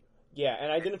thinking. Yeah,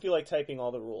 and I didn't feel like typing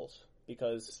all the rules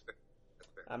because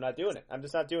I'm not doing it. I'm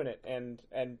just not doing it. And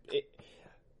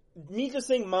me just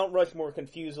saying Mount Rushmore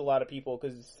confused a lot of people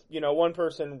because, one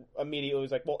person immediately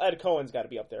was like, well, Ed Cohen's got to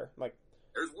be up there. I'm like,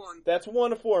 there's one. That's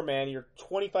 1 of 4, man. You're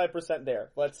 25%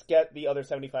 there. Let's get the other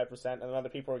 75%. And then other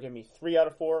people are giving me 3 out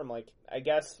of 4. I'm like, I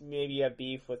guess maybe you have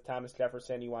beef with Thomas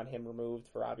Jefferson. You want him removed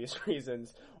for obvious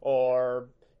reasons. Or,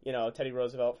 Teddy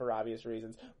Roosevelt for obvious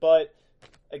reasons. But,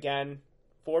 again,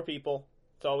 4 people.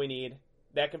 That's all we need.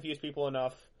 That confused people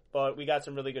enough. But we got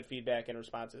some really good feedback and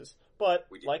responses. But,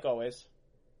 like always,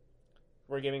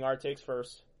 we're giving our takes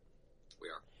first. We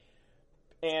are.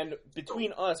 And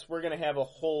between us, we're going to have a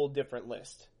whole different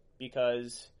list.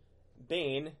 Because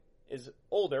Bane is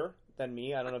older than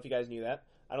me. I don't know if you guys knew that.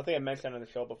 I don't think I mentioned that on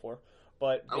the show before.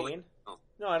 But Bane...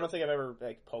 No, I don't think I've ever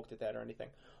poked at that or anything.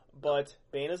 But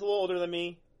Bane is a little older than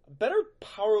me. A better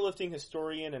powerlifting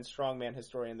historian and strongman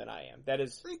historian than I am. That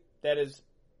is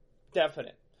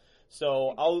definite.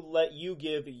 So I'll let you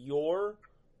give your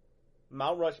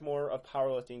Mount Rushmore of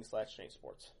powerlifting / strength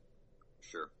sports.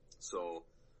 Sure. So...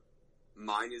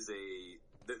 mine is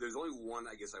there's only one,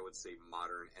 I guess I would say,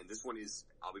 modern, and this one is,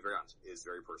 I'll be very honest, is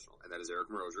very personal, and that is Eric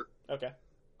Morozier. Okay.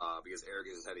 Because Eric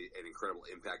has had an incredible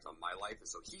impact on my life, and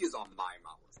so he is on my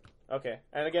Mount Rushmore. Okay.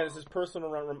 And again, this is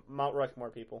personal Mount Rushmore,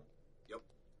 people. Yep.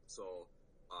 So,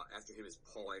 after him is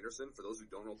Paul Anderson. For those who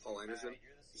don't know Paul Anderson,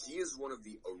 he is one of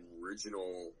the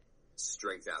original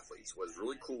strength athletes. What's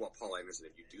really cool about Paul Anderson,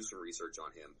 if you do some research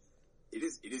on him, it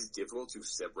is difficult to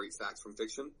separate facts from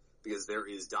fiction, because there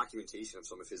is documentation of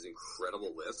some of his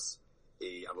incredible lifts.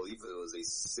 I believe it was a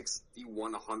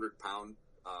 6,100 pound,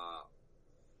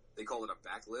 they call it a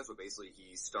back lift, but basically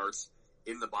he starts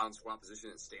in the bottom squat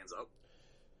position and stands up.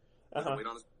 With the weight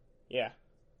on his... Yeah.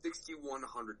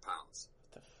 6,100 pounds.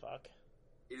 What the fuck?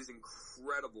 It is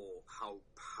incredible how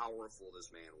powerful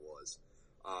this man was.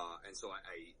 And so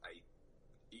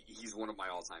he's one of my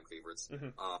all-time favorites.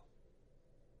 Mm-hmm.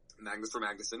 Magnus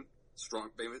Magnusson,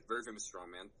 very famous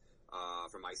strongman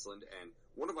from Iceland, and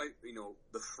one of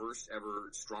the first ever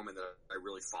strongmen that I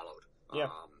really followed. Yeah.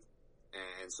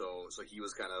 And so he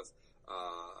was kind of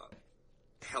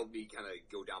helped me kind of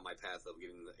go down my path of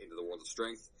getting into the world of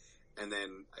strength. And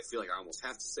then I feel like I almost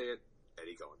have to say it,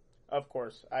 Eddie Cohen. Of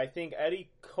course. I think Eddie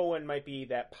Cohen might be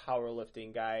that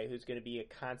powerlifting guy who's going to be a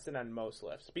constant on most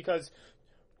lifts. Because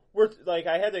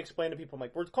I had to explain to people,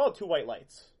 we're called Two White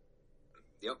Lights.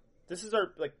 Yep. This is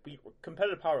our,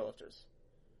 competitive powerlifters.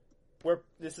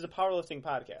 This is a powerlifting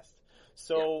podcast.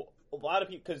 So, a lot of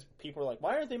people, because people are like,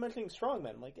 why aren't they mentioning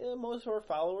strongmen? I'm like, most of our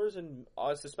followers, and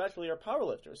us especially, are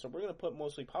powerlifters. So, we're going to put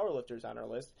mostly powerlifters on our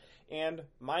list. And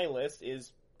my list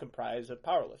is comprised of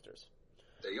powerlifters.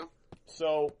 There you go.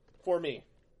 So, for me,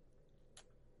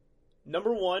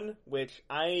 number one, which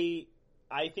I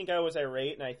think I was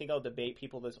irate, and I think I'll debate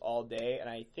people this all day, and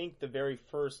I think the very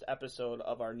first episode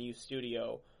of our new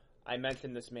studio, I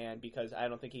mentioned this man because I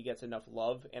don't think he gets enough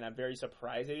love, and I'm very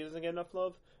surprised that he doesn't get enough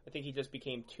love. I think he just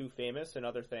became too famous and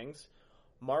other things.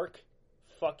 Mark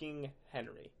fucking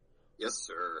Henry. Yes,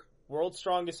 sir. World's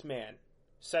Strongest Man,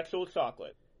 Sexual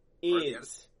Chocolate,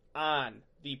 is on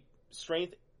the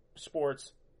strength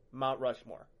sports Mount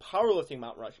Rushmore. Powerlifting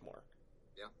Mount Rushmore.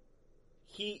 Yeah.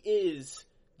 He is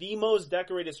the most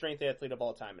decorated strength athlete of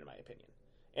all time, in my opinion.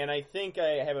 And I think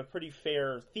I have a pretty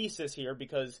fair thesis here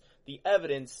because the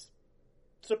evidence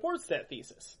supports that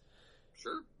thesis.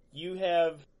 Sure. You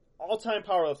have all-time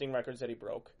powerlifting records that he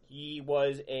broke. He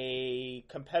was a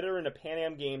competitor in the Pan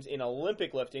Am Games in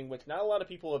Olympic lifting, which not a lot of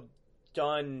people have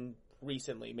done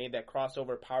recently, made that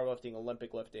crossover powerlifting,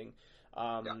 Olympic lifting,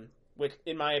 which,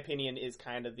 in my opinion, is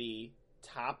kind of the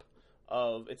top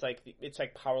of, it's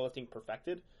like powerlifting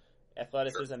perfected.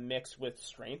 Athleticism mixed with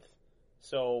strength.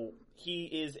 So he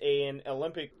is an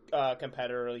Olympic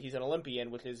competitor. He's an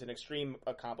Olympian, which is an extreme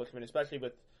accomplishment, especially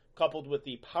coupled with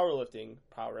the powerlifting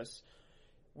prowess.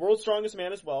 World's Strongest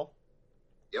Man as well.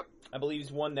 Yep. I believe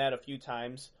he's won that a few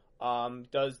times.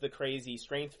 Does the crazy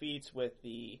strength feats with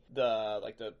the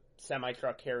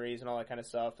semi-truck carries and all that kind of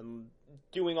stuff, and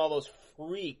doing all those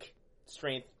freak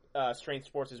strength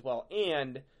sports as well.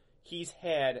 And he's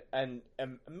had a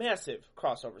massive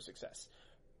crossover success.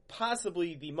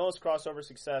 Possibly the most crossover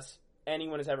success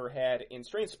anyone has ever had in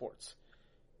strength sports.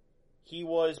 He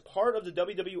was part of the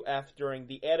WWF during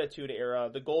the Attitude Era,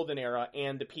 the Golden Era,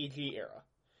 and the PG Era.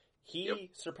 He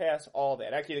surpassed all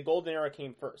that. Actually, the Golden Era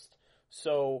came first.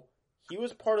 So he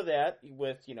was part of that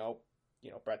with,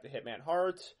 Bret the Hitman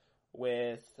Hart,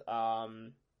 with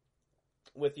the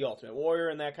Ultimate Warrior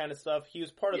and that kind of stuff. He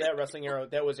was part of that wrestling era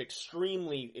that was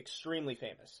extremely, extremely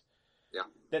famous. Yeah.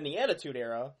 Then the Attitude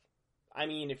Era, I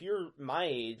mean, if you're my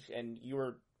age and you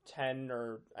were 7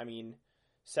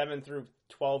 through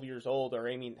 12 years old,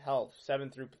 or 7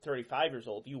 through 35 years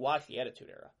old, you watched the Attitude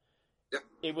Era. Yeah.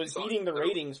 It was eating the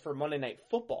ratings for Monday Night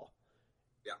Football.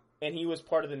 Yeah. And he was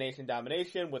part of the Nation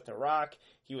Domination with The Rock.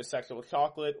 He was Sexual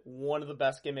Chocolate, one of the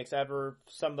best gimmicks ever.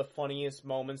 Some of the funniest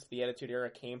moments, the Attitude Era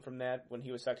came from that when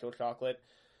he was Sexual Chocolate.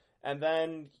 And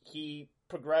then he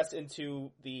progressed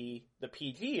into the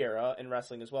PG era in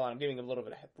wrestling as well. I'm giving a little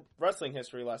bit of wrestling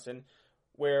history lesson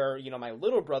where, my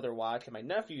little brother watched and my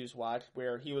nephews watched,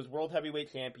 where he was World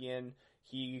Heavyweight Champion.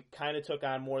 He kind of took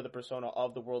on more of the persona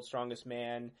of the World's Strongest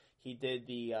Man. He did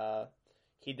the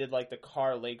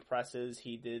car leg presses.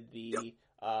 He did the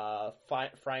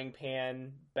frying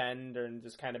pan bend, and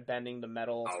just kind of bending the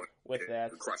metal with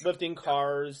that. Lifting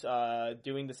cars,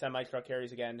 doing the semi-truck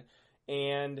carries again.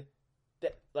 And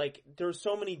there's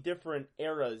so many different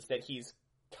eras that he's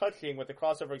touching with the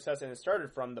crossover success, and it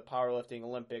started from the powerlifting,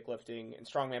 Olympic lifting, and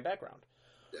strongman background.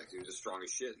 Yeah, because he was just strong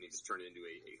as shit, and he just turned it into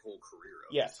a whole career.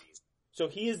 Yes. So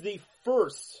he is the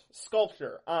first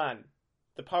sculpture on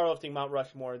the powerlifting Mount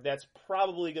Rushmore that's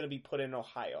probably going to be put in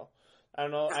Ohio. I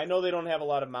don't know. I know they don't have a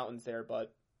lot of mountains there,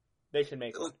 but they should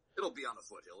make one. It'll be on the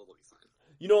foothill. It'll be fine.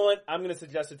 You know what? I'm going to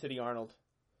suggest it to the Arnold.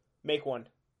 Make one.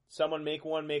 Someone make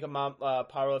one. Make a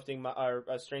powerlifting or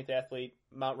a strength athlete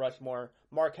Mount Rushmore.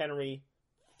 Mark Henry,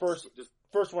 first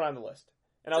one on the list,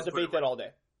 and I'll debate that all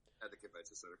day. At the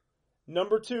convention center.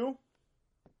 Number 2,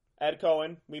 Ed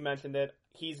Cohen. We mentioned it.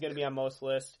 He's going to be on most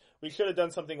lists. We should have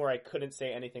done something where I couldn't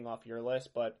say anything off your list,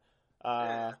 but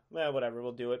whatever,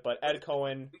 we'll do it. But Ed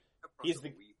Cohen, he's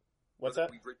the... What's that?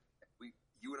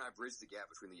 You and I bridged the gap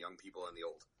between the young people and the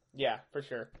old. Yeah, for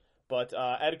sure. But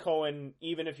Ed Cohen,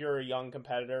 even if you're a young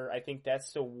competitor, I think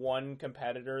that's the one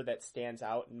competitor that stands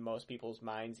out in most people's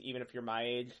minds, even if you're my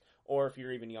age or if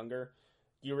you're even younger.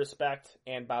 You respect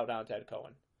and bow down to Ed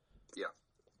Cohen. Yeah.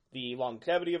 the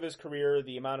longevity of his career,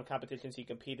 the amount of competitions he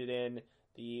competed in,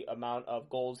 the amount of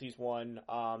goals he's won,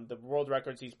 the world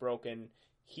records he's broken.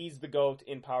 He's the GOAT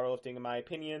in powerlifting, in my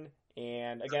opinion.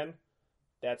 And again,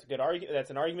 that's a good argument. That's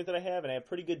an argument that I have, and I have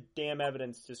pretty good damn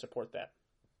evidence to support that.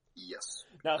 Yes.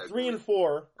 Now, 3 and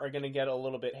 4 are going to get a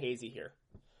little bit hazy here,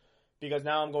 because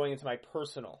now I'm going into my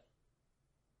personal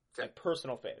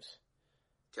faves.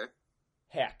 Okay.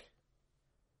 Hack.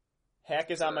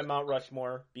 Hack is on my Mount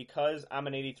Rushmore because I'm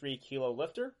an 83 kilo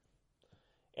lifter,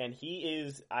 and he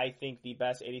is, I think, the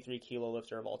best 83 kilo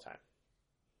lifter of all time.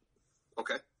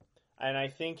 Okay. And I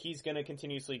think he's going to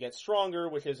continuously get stronger,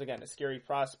 which is, again, a scary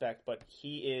prospect, but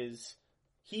he's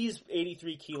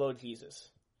 83 kilo Jesus.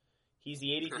 He's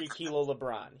the 83 kilo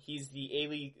LeBron. He's the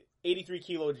 83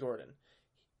 kilo Jordan.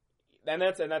 And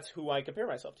that's who I compare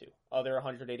myself to. Other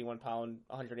 181 pound,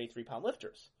 183 pound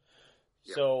lifters.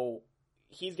 Yeah. So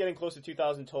he's getting close to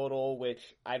 2,000 total, which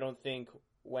I don't think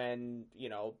when,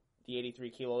 the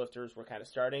 83 kilo lifters were kind of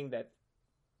starting that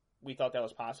we thought that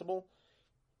was possible.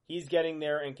 He's getting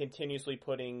there and continuously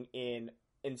putting in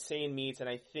insane meets, and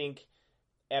I think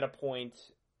at a point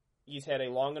he's had a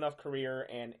long enough career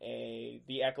and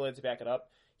the accolades to back it up.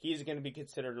 He's going to be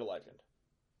considered a legend.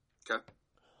 Okay.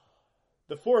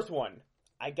 The fourth one,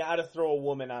 I got to throw a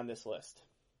woman on this list.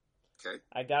 Okay.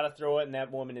 I got to throw it, and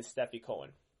that woman is Steffi Cohen.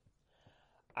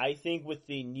 I think with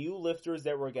the new lifters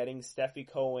that we're getting, Steffi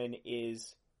Cohen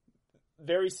is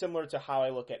very similar to how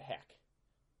I look at Hack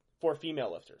for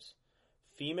female lifters.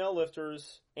 Female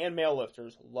lifters and male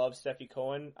lifters love Steffi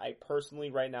Cohen. I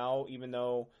personally, right now, even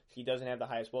though she doesn't have the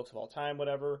highest looks of all time,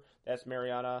 whatever, that's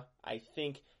Mariana. I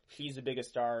think she's the biggest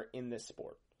star in this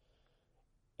sport.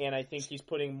 And I think she's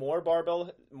putting more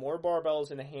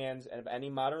barbells in the hands of any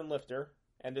modern lifter,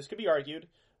 and this could be argued,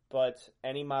 but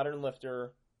any modern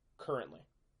lifter currently.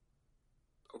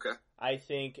 Okay. I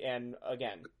think, and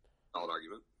again, solid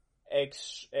argument.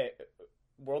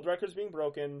 World records being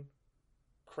broken,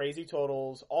 crazy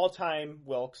totals, all-time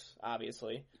Wilks,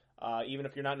 obviously. Even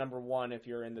if you're not number 1, if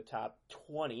you're in the top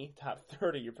 20, top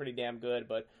 30, you're pretty damn good.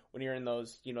 But when you're in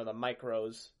those, the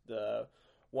micros, the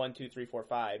 1, 2, 3, 4,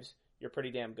 5s, you're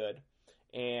pretty damn good.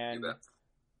 And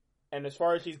as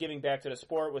far as he's giving back to the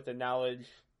sport with the knowledge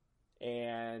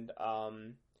and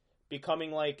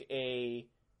becoming like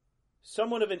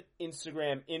somewhat of an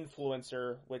Instagram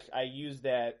influencer, which I use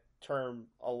that term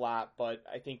a lot, but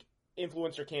I think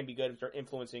influencer can be good if they're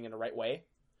influencing in the right way.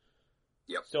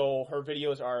 Yep. So her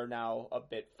videos are now a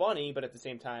bit funny, but at the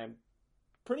same time,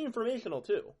 pretty informational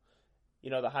too.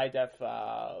 The high def,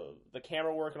 the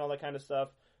camera work and all that kind of stuff.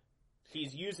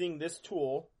 She's using this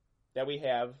tool that we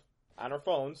have on our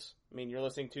phones. I mean, you're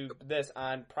listening to this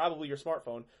on probably your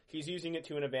smartphone. She's using it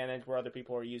to an advantage where other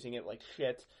people are using it like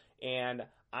shit. And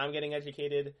I'm getting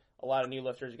educated. A lot of new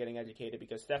lifters are getting educated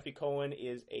because Steffi Cohen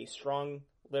is a strong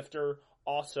lifter.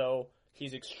 Also,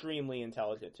 she's extremely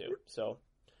intelligent too. So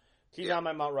she's on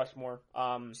my Mount Rushmore.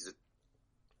 And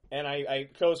I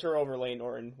chose her over Layne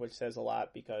Norton, which says a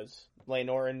lot because Layne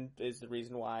Norton is the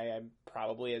reason why I'm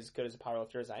probably as good as a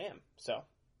powerlifter as I am. So,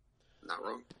 not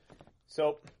wrong.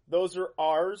 So those are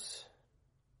ours,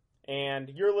 and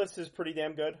your list is pretty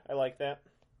damn good. I like that.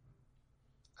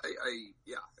 I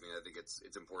think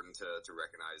it's important to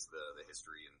recognize the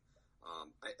history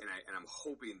and I'm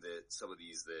hoping that some of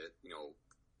these that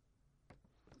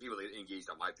people that engaged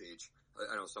on my page,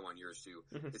 I know some on yours too.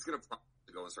 Mm-hmm. It's going to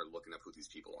go and start looking up who these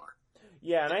people are.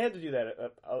 Yeah, and I had to do that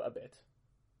a bit.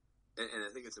 And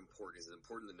I think it's important. It's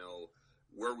important to know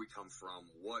where we come from,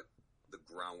 what the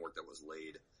groundwork that was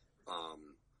laid,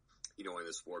 in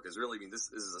this sport. Because really, this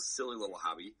is a silly little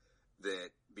hobby that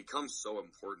becomes so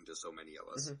important to so many of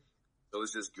us. Mm-hmm. So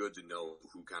it's just good to know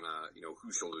who kind of,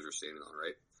 whose shoulders you're standing on,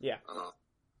 right? Yeah.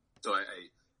 So I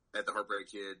at the Heartbreak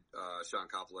Kid, Sean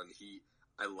Copeland,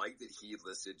 I liked that he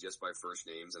listed just by first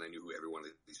names, and I knew who every one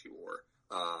of these people were.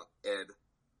 Ed,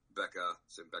 Becca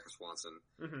Swanson,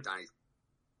 mm-hmm.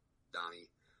 Donnie,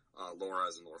 Laura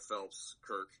as in Laura Phelps,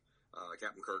 Kirk,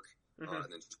 Captain Kirk, mm-hmm.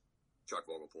 And then Chuck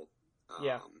Vogelpohl.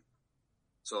 Yeah.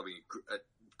 So a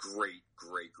great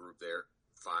group there.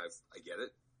 5, I get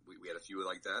it. We had a few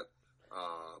like that,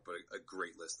 but a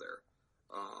great list there.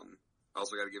 I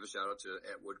also got to give a shout out to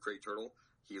at Wood Crate Turtle.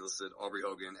 He listed Aubrey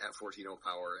Hogan at 14.0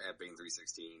 Power, at Bane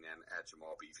 316, and at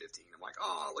Jamal B15. I'm like,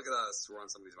 oh, look at us. We're on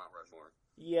somebody's Mount Rushmore.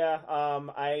 Yeah,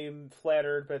 I'm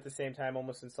flattered, but at the same time,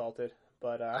 almost insulted.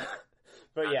 But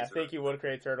yeah, thank you, Wood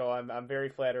Crate Turtle. I'm very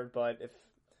flattered, but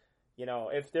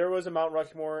if there was a Mount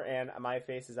Rushmore and my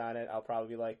face is on it, I'll probably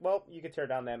be like, well, you could tear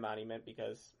down that monument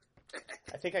because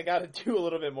I think I got to do a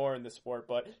little bit more in this sport.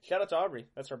 But shout out to Aubrey.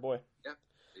 That's our boy. Yeah,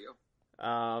 there you go.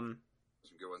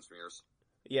 Some good ones from yours.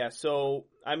 Yeah, so,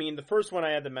 I mean, the first one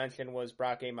I had to mention was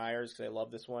Brock A. Myers, because I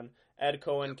love this one. Ed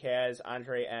Cohen, Kaz,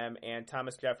 Andre M., and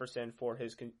Thomas Jefferson for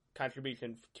his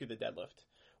contribution to the deadlift.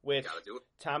 With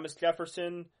Thomas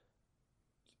Jefferson,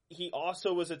 he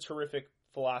also was a terrific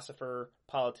philosopher,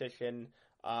 politician,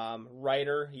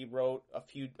 writer. He wrote a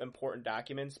few important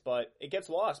documents, but it gets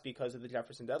lost because of the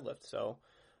Jefferson deadlift, so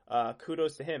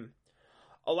kudos to him.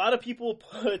 A lot of people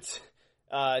put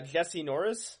Jesse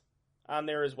Norris on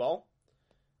there as well.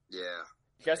 Yeah.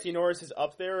 Jesse Norris is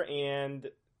up there, and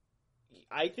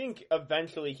I think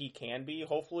eventually he can be.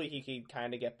 Hopefully he can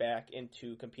kind of get back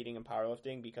into competing in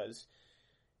powerlifting, because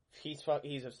he's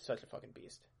such a fucking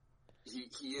beast.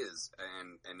 He is,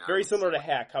 and very similar to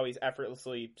Hack, how he's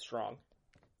effortlessly strong.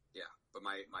 Yeah, but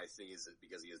my thing is that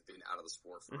because he has been out of the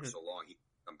sport for so long, he can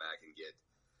come back and get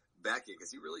back in, because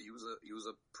he was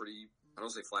a pretty, I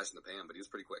don't say flash in the pan, but he was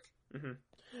pretty quick. Mm-hmm.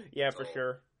 Yeah, so, for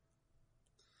sure.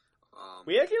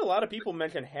 We actually had a lot of people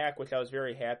mention Hack, which I was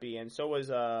very happy, and so was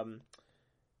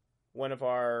one of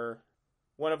our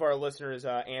listeners,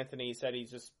 Anthony, said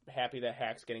he's just happy that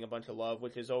Hack's getting a bunch of love,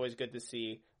 which is always good to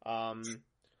see.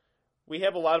 We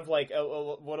have a lot of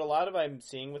what I'm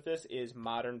seeing with this is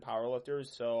modern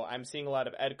powerlifters. So I'm seeing a lot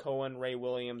of Ed Cohen, Ray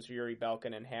Williams, Yuri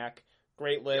Belkin, and Hack.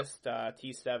 Great list. Yep.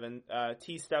 T.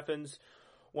 Steffens,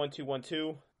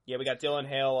 1212. Yeah, we got Dylan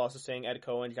Hale also saying Ed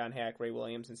Cohen, John Hack, Ray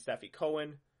Williams, and Steffi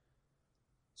Cohen.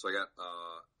 So I got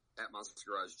at Monster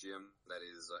Garage Gym, that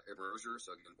is Ed Rozier.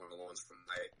 So again, one of the ones from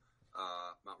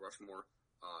Mount Rushmore.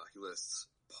 He lists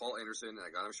Paul Anderson, and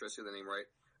I got him sure I say the name right,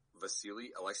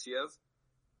 Vasily Alexiev.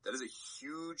 That is a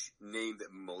huge name that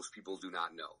most people do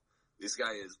not know. This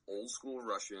guy is old school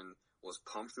Russian, was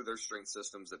pumped through their strength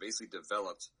systems that basically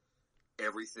developed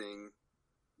everything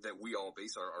that we all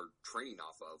base our training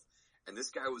off of. And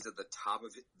this guy was at the top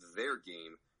of their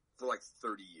game for like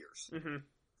 30 years. Mm-hmm.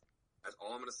 That's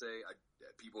all I'm going to say.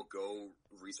 People go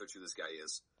research who this guy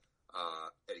is.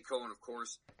 Eddie Cohen, of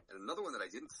course. And another one that I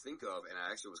didn't think of, and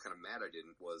I actually was kind of mad I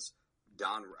didn't, was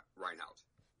Don Reinhardt.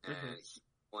 And he's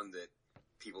one that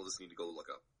people just need to go look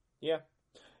up. Yeah.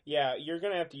 Yeah, you're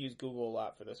going to have to use Google a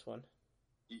lot for this one.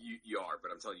 You are,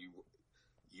 but I'm telling you,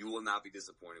 you will not be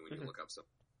disappointed when you look up some.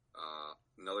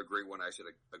 Another great one,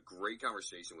 actually, a great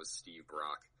conversation with Steve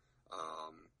Brock.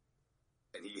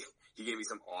 And he gave me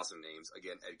some awesome names.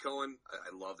 Again, Ed Cohen,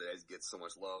 I love that Ed gets so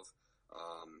much love.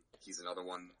 He's another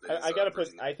one. I gotta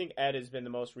put, I think Ed has been the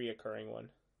most reoccurring one.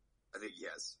 I think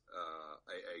yes.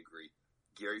 I agree.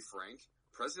 Gary Frank,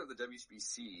 president of the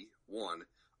WBC, won.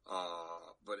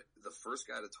 But the first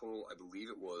guy to total, I believe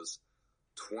it was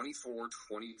 24,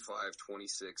 25,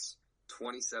 26,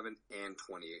 27, and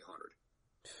 2,800.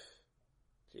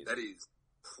 Jesus. That is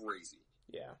crazy.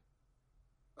 Yeah.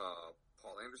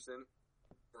 Paul Anderson,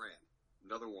 Brand,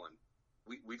 another one.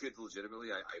 We could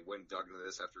legitimately, I went and dug into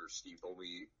this after Steve told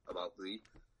me about Lee.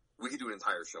 We could do an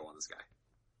entire show on this guy.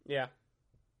 Yeah.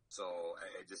 So,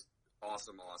 just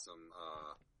awesome,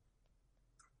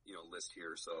 list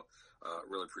here. So,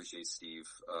 really appreciate Steve,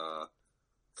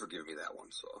 for giving me that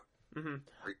one. So,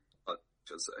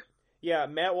 should say. Yeah,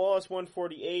 Matt Wallace,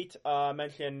 148,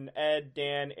 mentioned Ed,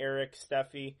 Dan, Eric,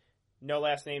 Steffi. No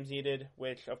last names needed,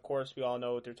 which, of course, we all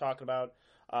know what they're talking about.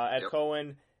 Ed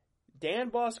Cohen, Dan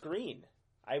Boss Green.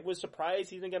 I was surprised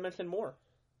he didn't get mentioned more.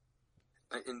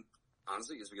 And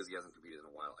honestly, it's because he hasn't competed in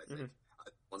a while, I think.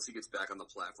 Once he gets back on the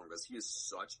platform, because he is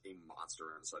such a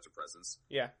monster and such a presence.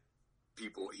 Yeah. He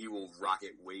will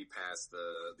rocket way past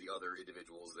the other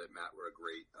individuals that Matt were a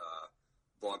great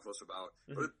blog post about,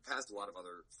 but past a lot of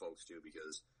other folks too,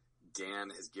 because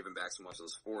Dan has given back so much of the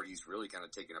sport. He's really kind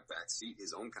of taken a back seat,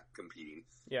 his own competing,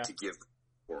 to give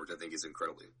forward, I think is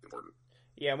incredibly important.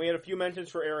 Yeah, and we had a few mentions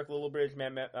for Eric Lillibridge.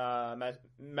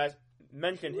 Matt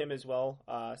mentioned him as well.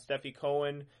 Steffi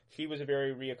Cohen, she was a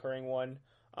very reoccurring one.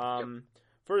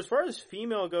 For as far as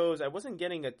female goes, I wasn't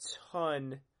getting a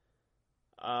ton.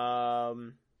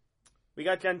 We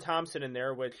got Jen Thompson in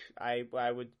there, which I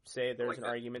would say there's an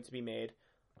argument to be made.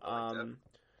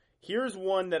 Here's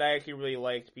one that I actually really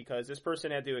liked because this person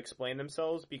had to explain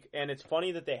themselves, and it's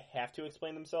funny that they have to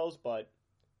explain themselves, but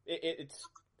it's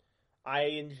I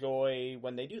enjoy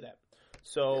when they do that.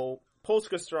 So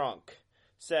Polska Strong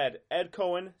said Ed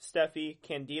Cohen, Steffi,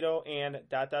 Candido, and ...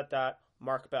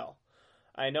 Mark Bell.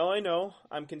 I know.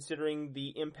 I'm considering the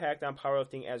impact on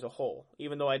powerlifting as a whole,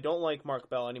 even though I don't like Mark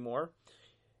Bell anymore.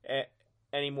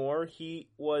 He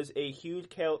was a huge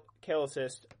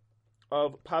catalyst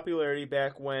of popularity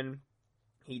back when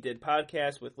he did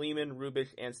podcasts with Lehman,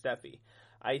 Rubish, and Steffi.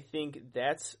 I think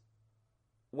that's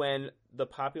when the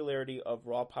popularity of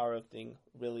raw powerlifting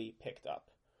really picked up,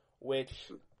 which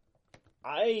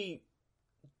I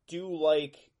do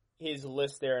like his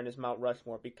list there and his Mount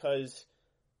Rushmore because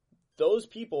those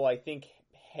people, I think,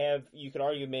 have, you could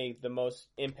argue, made the most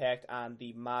impact on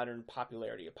the modern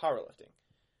popularity of powerlifting.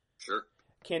 Sure.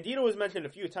 Candido was mentioned a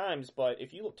few times, but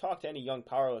if you talk to any young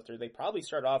powerlifter, they probably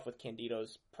start off with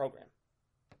Candido's program.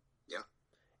 Yeah.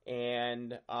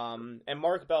 And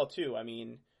Mark Bell, too. I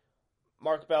mean,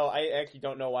 Mark Bell, I actually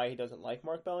don't know why he doesn't like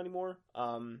Mark Bell anymore.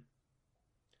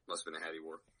 Must have been a hat he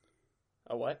wore.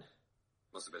 A what?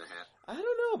 Must have been a hat. I don't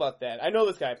know about that. I know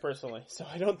this guy personally, so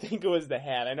I don't think it was the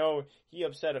hat. I know he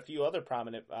upset a few other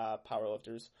prominent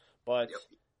powerlifters, but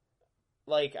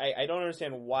like I don't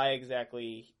understand why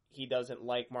exactly he doesn't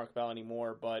like Mark Bell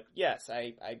anymore. But yes,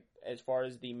 I as far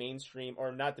as the mainstream,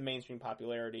 or not the mainstream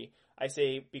popularity, I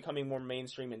say becoming more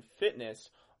mainstream in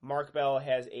fitness, Mark Bell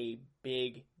has a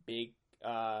big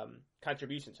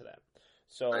contribution to that.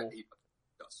 So He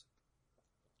does.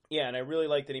 yeah, and I really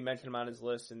like that he mentioned him on his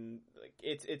list, and like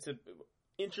it's a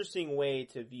interesting way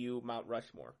to view Mount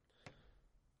Rushmore.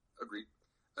 Agreed.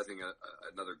 I think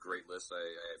another great list I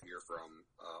have here from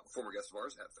former guest of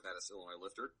ours at Fattest Illinois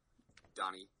Lifter,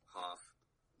 Donnie Hoff,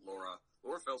 Laura.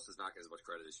 Laura Phelps does not get as much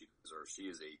credit as she deserves.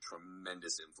 She is a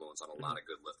tremendous influence on a lot of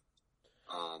good lifters.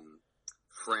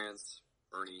 France,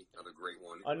 Ernie, another great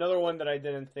one. Another one that I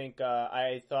didn't think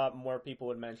I thought more people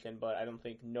would mention, but I don't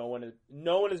think no one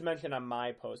is mentioned on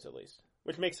my post at least,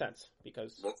 which makes sense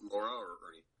because Laura or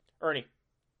Ernie. Ernie.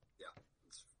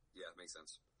 Yeah, it makes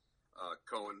sense.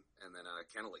 Cohen, and then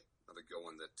Kennelly, another good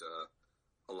one that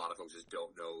a lot of folks just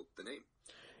don't know the name.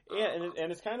 Yeah,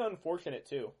 and it's kind of unfortunate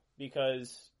too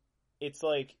because it's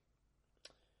like,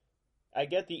 I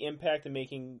get the impact of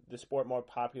making the sport more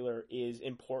popular is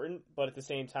important, but at the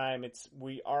same time,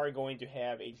 we are going to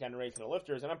have a generation of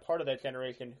lifters, and I'm part of that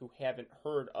generation who haven't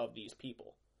heard of these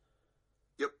people.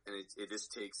 Yep, and it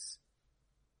just takes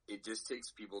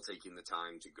people taking the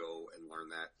time to go and learn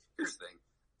that. Here's the thing: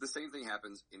 the same thing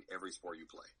happens in every sport you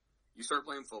play. You start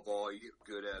playing football, you get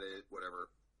good at it, whatever.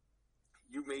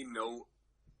 You may know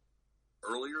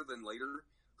earlier than later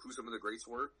who some of the greats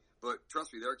were, but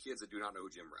trust me, there are kids that do not know who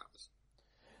Jim Brown is.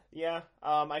 Yeah,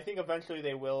 I think eventually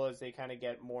they will as they kind of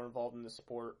get more involved in the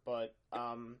sport. But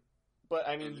I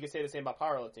mean, you could say the same about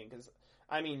powerlifting because,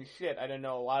 I mean, shit, I didn't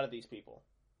know a lot of these people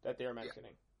that they're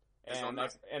mentioning. Yeah.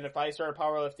 And if I started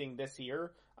powerlifting this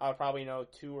year, I would probably know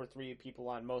 2 or 3 people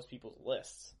on most people's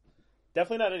lists.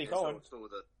 Definitely not Eddie Cohen. So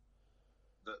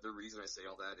the reason I say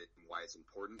all that and why it's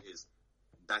important is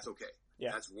that's okay.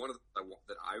 Yeah. That's one of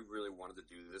that I really wanted to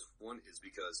do this one is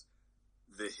because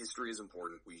the history is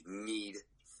important. We need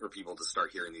for people to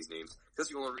start hearing these names because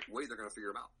the only way they're going to figure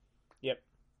them out. Yep.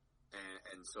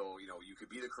 And so, you could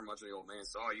be the curmudgeonly old man and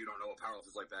say, oh, you don't know what powerlifting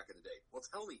was like back in the day. Well,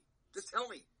 tell me. Just tell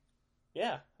me.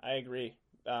 Yeah, I agree.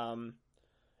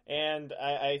 And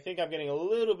I think I'm getting a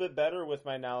little bit better with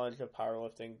my knowledge of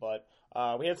powerlifting, but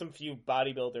we had some few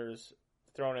bodybuilders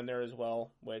thrown in there as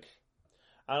well, which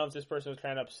I don't know if this person was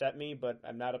trying to upset me, but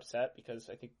I'm not upset because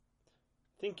I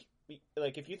think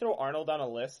like if you throw Arnold on a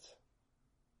list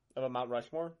of a Mount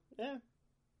Rushmore, yeah,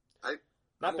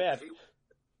 not bad. Okay.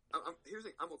 Here's the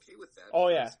thing, I'm okay with that. Oh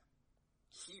yeah,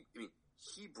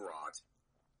 he brought.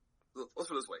 Let's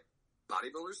put it this way: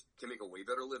 bodybuilders can make a way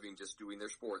better living just doing their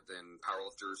sport than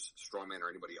powerlifters, strongmen, or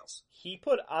anybody else. He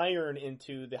put iron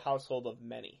into the household of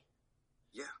many.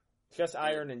 Yeah, just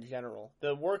iron in general.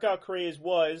 The workout craze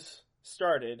was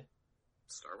started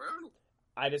by Arnold.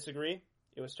 I disagree.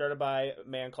 It was started by a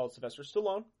man called Sylvester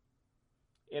Stallone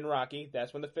in Rocky.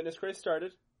 That's when the fitness craze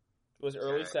started. It was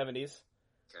early 70s.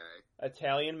 Okay.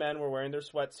 Italian men were wearing their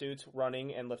sweatsuits,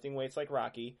 running and lifting weights like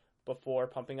Rocky before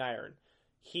pumping iron.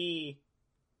 He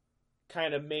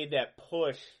kind of made that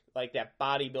push, like that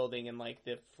bodybuilding and like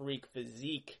the freak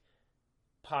physique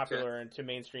popular into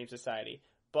mainstream society.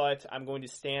 But I'm going to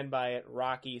stand by it.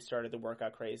 Rocky started the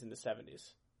workout craze in the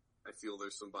 70s. I feel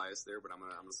there's some bias there, but I'm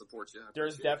gonna support you.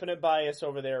 There's definite bias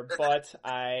over there, but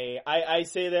I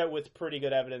say that with pretty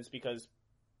good evidence because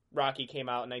Rocky came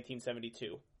out in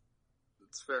 1972.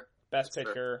 It's fair. Best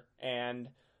Picture, and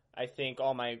I think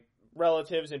all my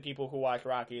relatives and people who watch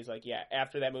Rocky is like, yeah,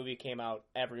 after that movie came out,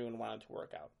 everyone wanted to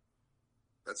work out.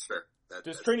 That's fair.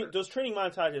 Those training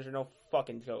montages are no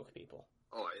fucking joke, people.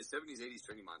 Oh, 70s, 80s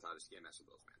training montages, you can't mess with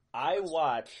those, man. I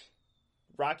watch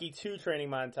Rocky 2 training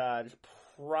montage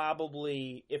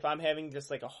probably if I'm having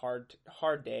just like a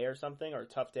hard day or something, or a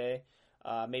tough day,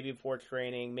 maybe before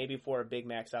training, maybe before a big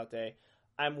max out day,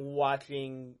 I'm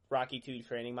watching Rocky 2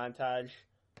 training montage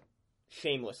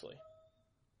shamelessly.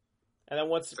 And then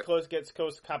once it gets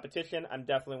close to competition, I'm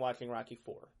definitely watching Rocky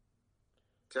 4.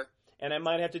 Okay. And I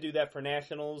might have to do that for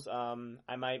nationals.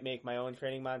 I might make my own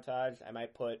training montage. I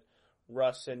might put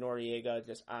Russ and Noriega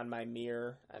just on my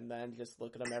mirror, and then just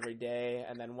look at them every day.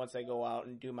 And then once I go out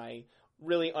and do my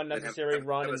really unnecessary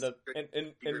run in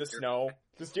the snow,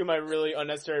 just do my really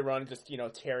unnecessary run, just,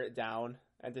 tear it down.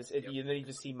 And then you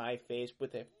just see my face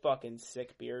with a fucking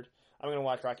sick beard. I'm going to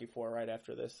watch Rocky IV right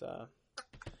after this.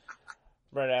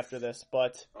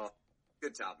 But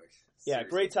good topic. Yeah, Seriously.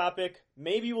 great topic.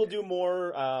 Maybe we'll do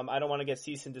more. I don't want to get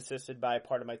cease and desisted by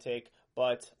part of my take.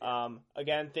 But,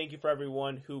 again, thank you for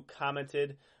everyone who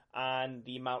commented on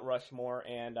the Mount Rushmore.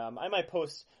 And I might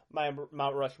post my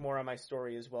Mount Rushmore on my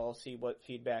story as well, see what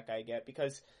feedback I get.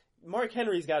 Because Mark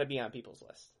Henry's got to be on people's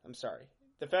list. I'm sorry.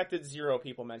 The fact that 0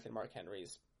 people mentioned Mark Henry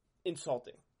is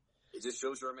insulting. It just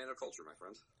shows you're a man of culture, my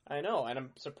friend. I know, and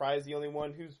I'm surprised the only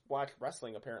one who's watched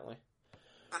wrestling, apparently.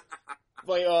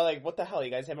 Like, what the hell? You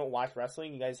guys haven't watched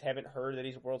wrestling? You guys haven't heard that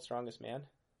he's World's Strongest Man?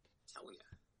 Telling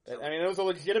you. I mean, it was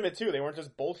legitimate, too. They weren't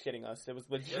just bullshitting us. It was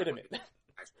legitimate. Yeah,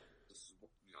 actually,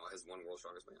 has won World's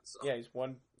Strongest Man. So. Yeah, he's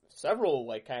won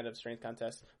several, kind of strength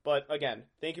contests. But, again,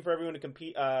 thank you for everyone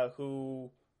who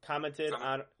commented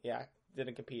on... Yeah,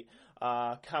 didn't compete.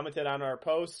 Commented on our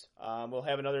post. We'll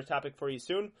have another topic for you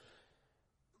soon.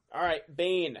 All right,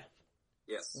 Bane.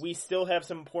 Yes. We still have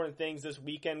some important things this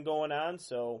weekend going on,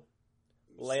 so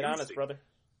lay it on us, brother.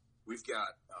 We've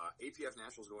got APF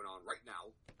Nationals going on right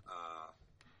now,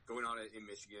 going on in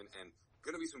Michigan, and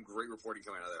going to be some great reporting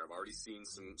coming out of there. I've already seen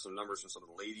some numbers from some of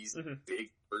the ladies,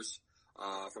 big numbers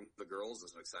from the girls, and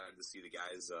so I'm excited to see the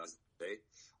guys they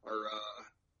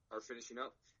are finishing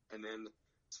up. And then,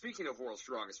 speaking of World's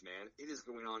Strongest Man, it is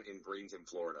going on in Bradenton,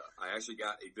 Florida. I actually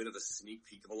got a bit of a sneak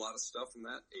peek of a lot of stuff from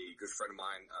that. A good friend of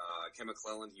mine, Ken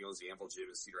McClellan, he owns the Anvil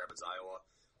Gym in Cedar Rapids, Iowa,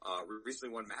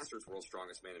 recently won Masters World's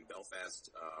Strongest Man in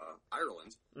Belfast,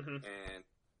 Ireland. And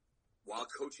while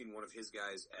coaching one of his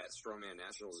guys at Strongman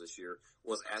Nationals this year,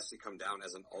 was asked to come down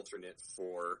as an alternate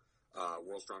for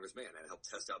World's Strongest Man and help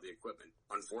test out the equipment.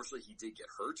 Unfortunately, he did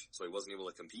get hurt, so he wasn't able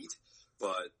to compete,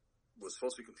 but was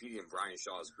supposed to be competing in Brian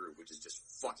Shaw's group, which is just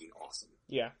fucking awesome.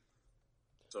 Yeah.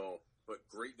 So, but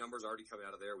great numbers already coming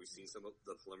out of there. We've seen some of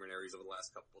the preliminaries over the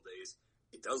last couple of days.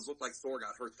 It does look like Thor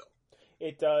got hurt, though.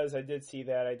 It does. I did see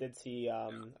that. I did see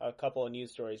a couple of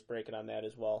news stories breaking on that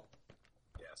as well.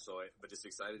 Yeah, but just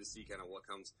excited to see kind of what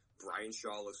comes. Brian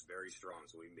Shaw looks very strong,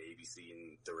 so we may be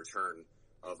seeing the return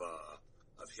of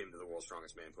him to the World's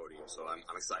Strongest Man podium. So I'm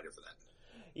excited for that.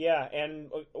 Yeah, and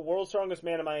World's Strongest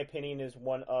Man, in my opinion, is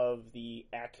one of the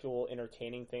actual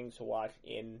entertaining things to watch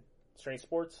in strength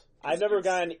sports. I've never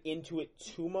gotten into it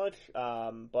too much,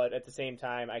 but at the same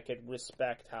time, I could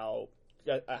respect how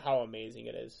amazing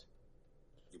it is.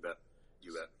 You bet.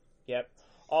 Yep.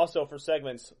 Also, for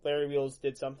segments, Larry Wheels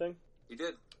did something. He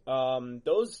did.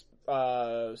 Those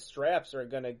straps are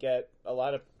going to get a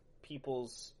lot of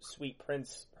people's sweet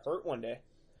prints hurt one day.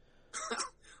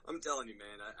 I'm telling you,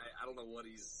 man. I don't know what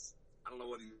he's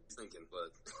thinking,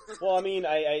 but. Well, I mean,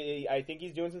 I think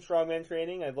he's doing some strongman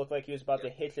training. It looked like he was about to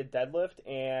hitch a deadlift,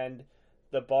 and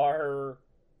the bar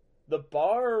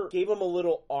gave him a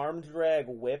little arm drag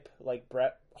whip like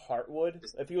Bret Hart would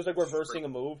if he was reversing a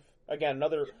move. Again,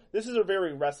 this is a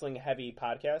very wrestling heavy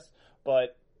podcast,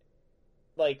 but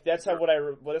that's what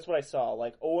I saw.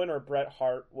 Like Owen or Bret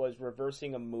Hart was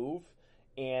reversing a move,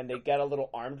 and they got a little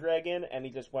arm drag in, and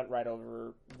he just went right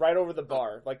over the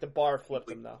bar. Like the bar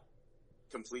flipped him though.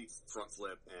 Complete front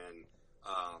flip, and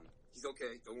he's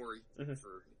okay. Don't worry.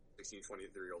 For 16,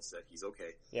 23-year-old set, he's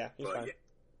okay. Yeah, he's fine. Yeah,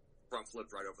 front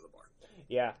flipped right over the bar.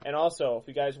 Yeah, and also, if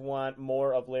you guys want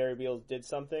more of Larry Wheels Did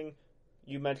Something,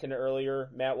 you mentioned it earlier,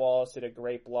 Matt Wallace did a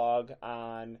great blog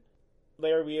on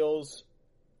Larry Wheels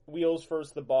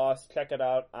First the Boss. Check it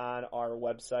out on our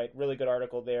website. Really good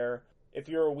article there. If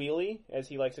you're a wheelie, as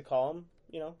he likes to call him,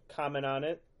 comment on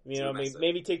it.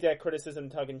 Maybe take that criticism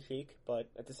tongue-in-cheek, but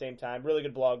at the same time, really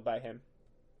good blog by him.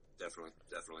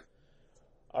 Definitely.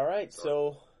 All right,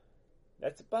 so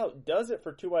that's about does it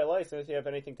for Two White Lights, unless you have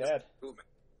anything to add. Cool, man.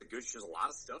 There's a lot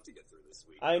of stuff to get through this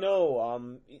week. I know.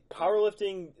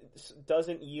 Powerlifting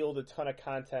doesn't yield a ton of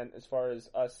content as far as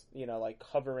us,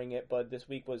 covering it, but this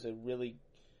week was a really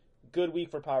good week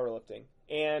for powerlifting.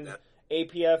 And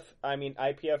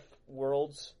IPF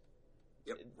Worlds,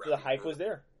 the hype was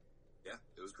there. Yeah,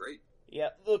 it was great. Yeah,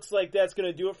 looks like that's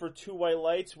going to do it for Two White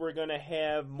Lights. We're going to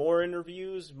have more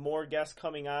interviews, more guests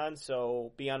coming on,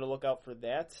 so be on the lookout for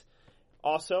that.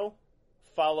 Also,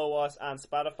 follow us on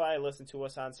Spotify. Listen to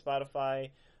us on Spotify.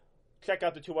 Check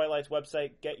out the Two White Lights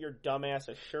website. Get your dumbass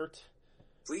a shirt.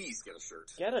 Please get a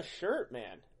shirt. Get a shirt,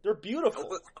 man. They're beautiful.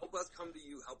 Help us come to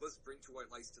you. Help us bring Two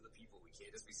White Lights to the people. We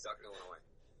can't just be stuck in Illinois.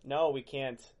 No, we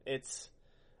can't.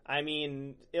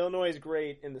 Illinois is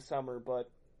great in the summer, but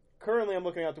currently I'm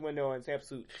looking out the window and it's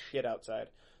absolute shit outside.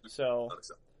 So,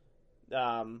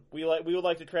 we would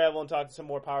like to travel and talk to some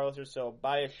more powerlifters. So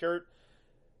buy a shirt,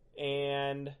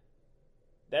 and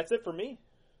that's it for me.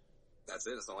 That's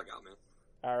it. That's all I got, man.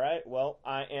 All right. Well,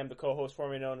 I am the co-host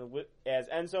formerly known as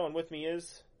Enzo, and with me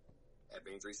is at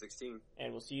Bane316.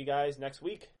 And we'll see you guys next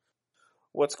week.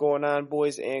 What's going on,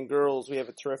 boys and girls? We have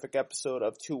a terrific episode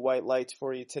of Two White Lights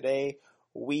for you today.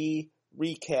 We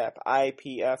recap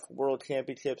IPF World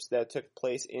Championships that took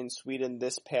place in Sweden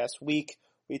this past week.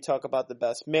 We talk about the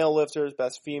best male lifters,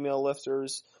 best female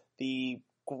lifters, the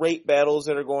great battles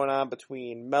that are going on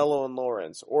between Mello and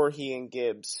Lawrence, Orhi and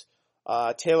Gibbs,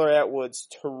 Taylor Atwood's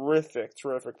terrific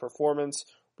performance.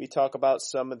 We talk about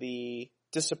some of the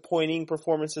disappointing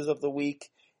performances of the week,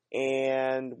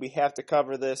 and we have to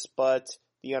cover this, but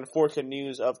the unfortunate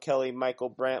news of Kelly Michael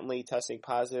Brantley testing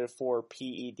positive for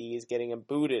PEDs, getting him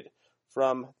booted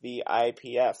from the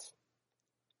IPF.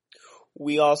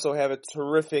 We also have a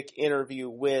terrific interview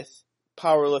with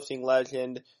powerlifting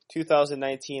legend,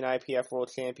 2019 IPF World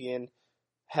Champion,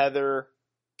 Heather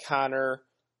Connor.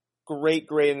 Great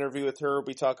interview with her.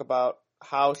 We talk about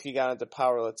how she got into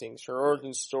powerlifting, her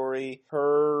origin story,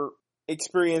 her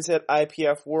experience at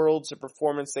IPF Worlds, the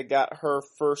performance that got her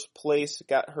first place,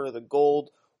 got her the gold.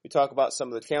 We talk about some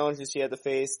of the challenges she had to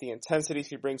face, the intensity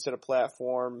she brings to the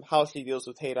platform, how she deals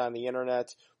with hate on the internet.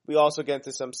 We also get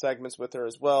into some segments with her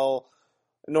as well.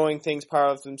 Annoying things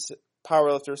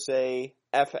powerlifters say,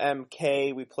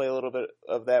 FMK. We play a little bit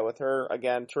of that with her.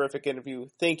 Again, terrific interview.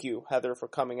 Thank you, Heather, for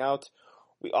coming out.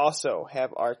 We also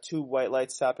have our Two White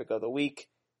Lights topic of the week.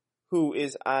 Who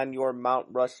is on your Mount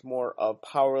Rushmore of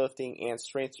powerlifting and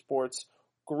strength sports?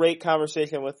 Great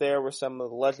conversation with some of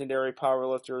the legendary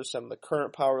powerlifters, some of the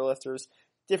current powerlifters,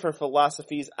 different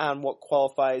philosophies on what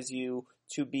qualifies you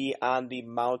to be on the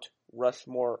Mount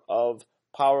Rushmore of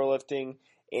powerlifting.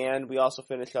 And we also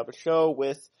finish up a show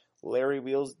with Larry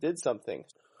Wheels Did Something.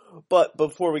 But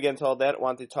before we get into all that, I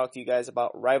wanted to talk to you guys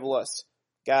about Rival Us.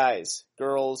 Guys,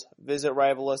 girls, visit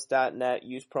rivalus.net,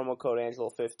 use promo code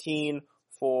Angelo15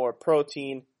 for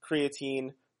protein, creatine,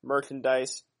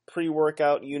 merchandise,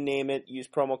 pre-workout, you name it. Use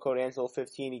promo code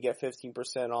Angelo15, you get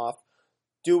 15% off.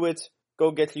 Do it.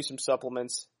 Go get you some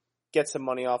supplements. Get some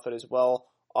money off it as well.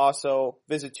 Also,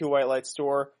 visit Two White Lights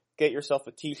store. Get yourself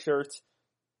a t-shirt.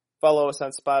 Follow us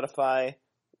on Spotify.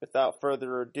 Without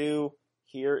further ado,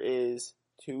 here is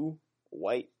Two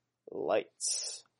White Lights.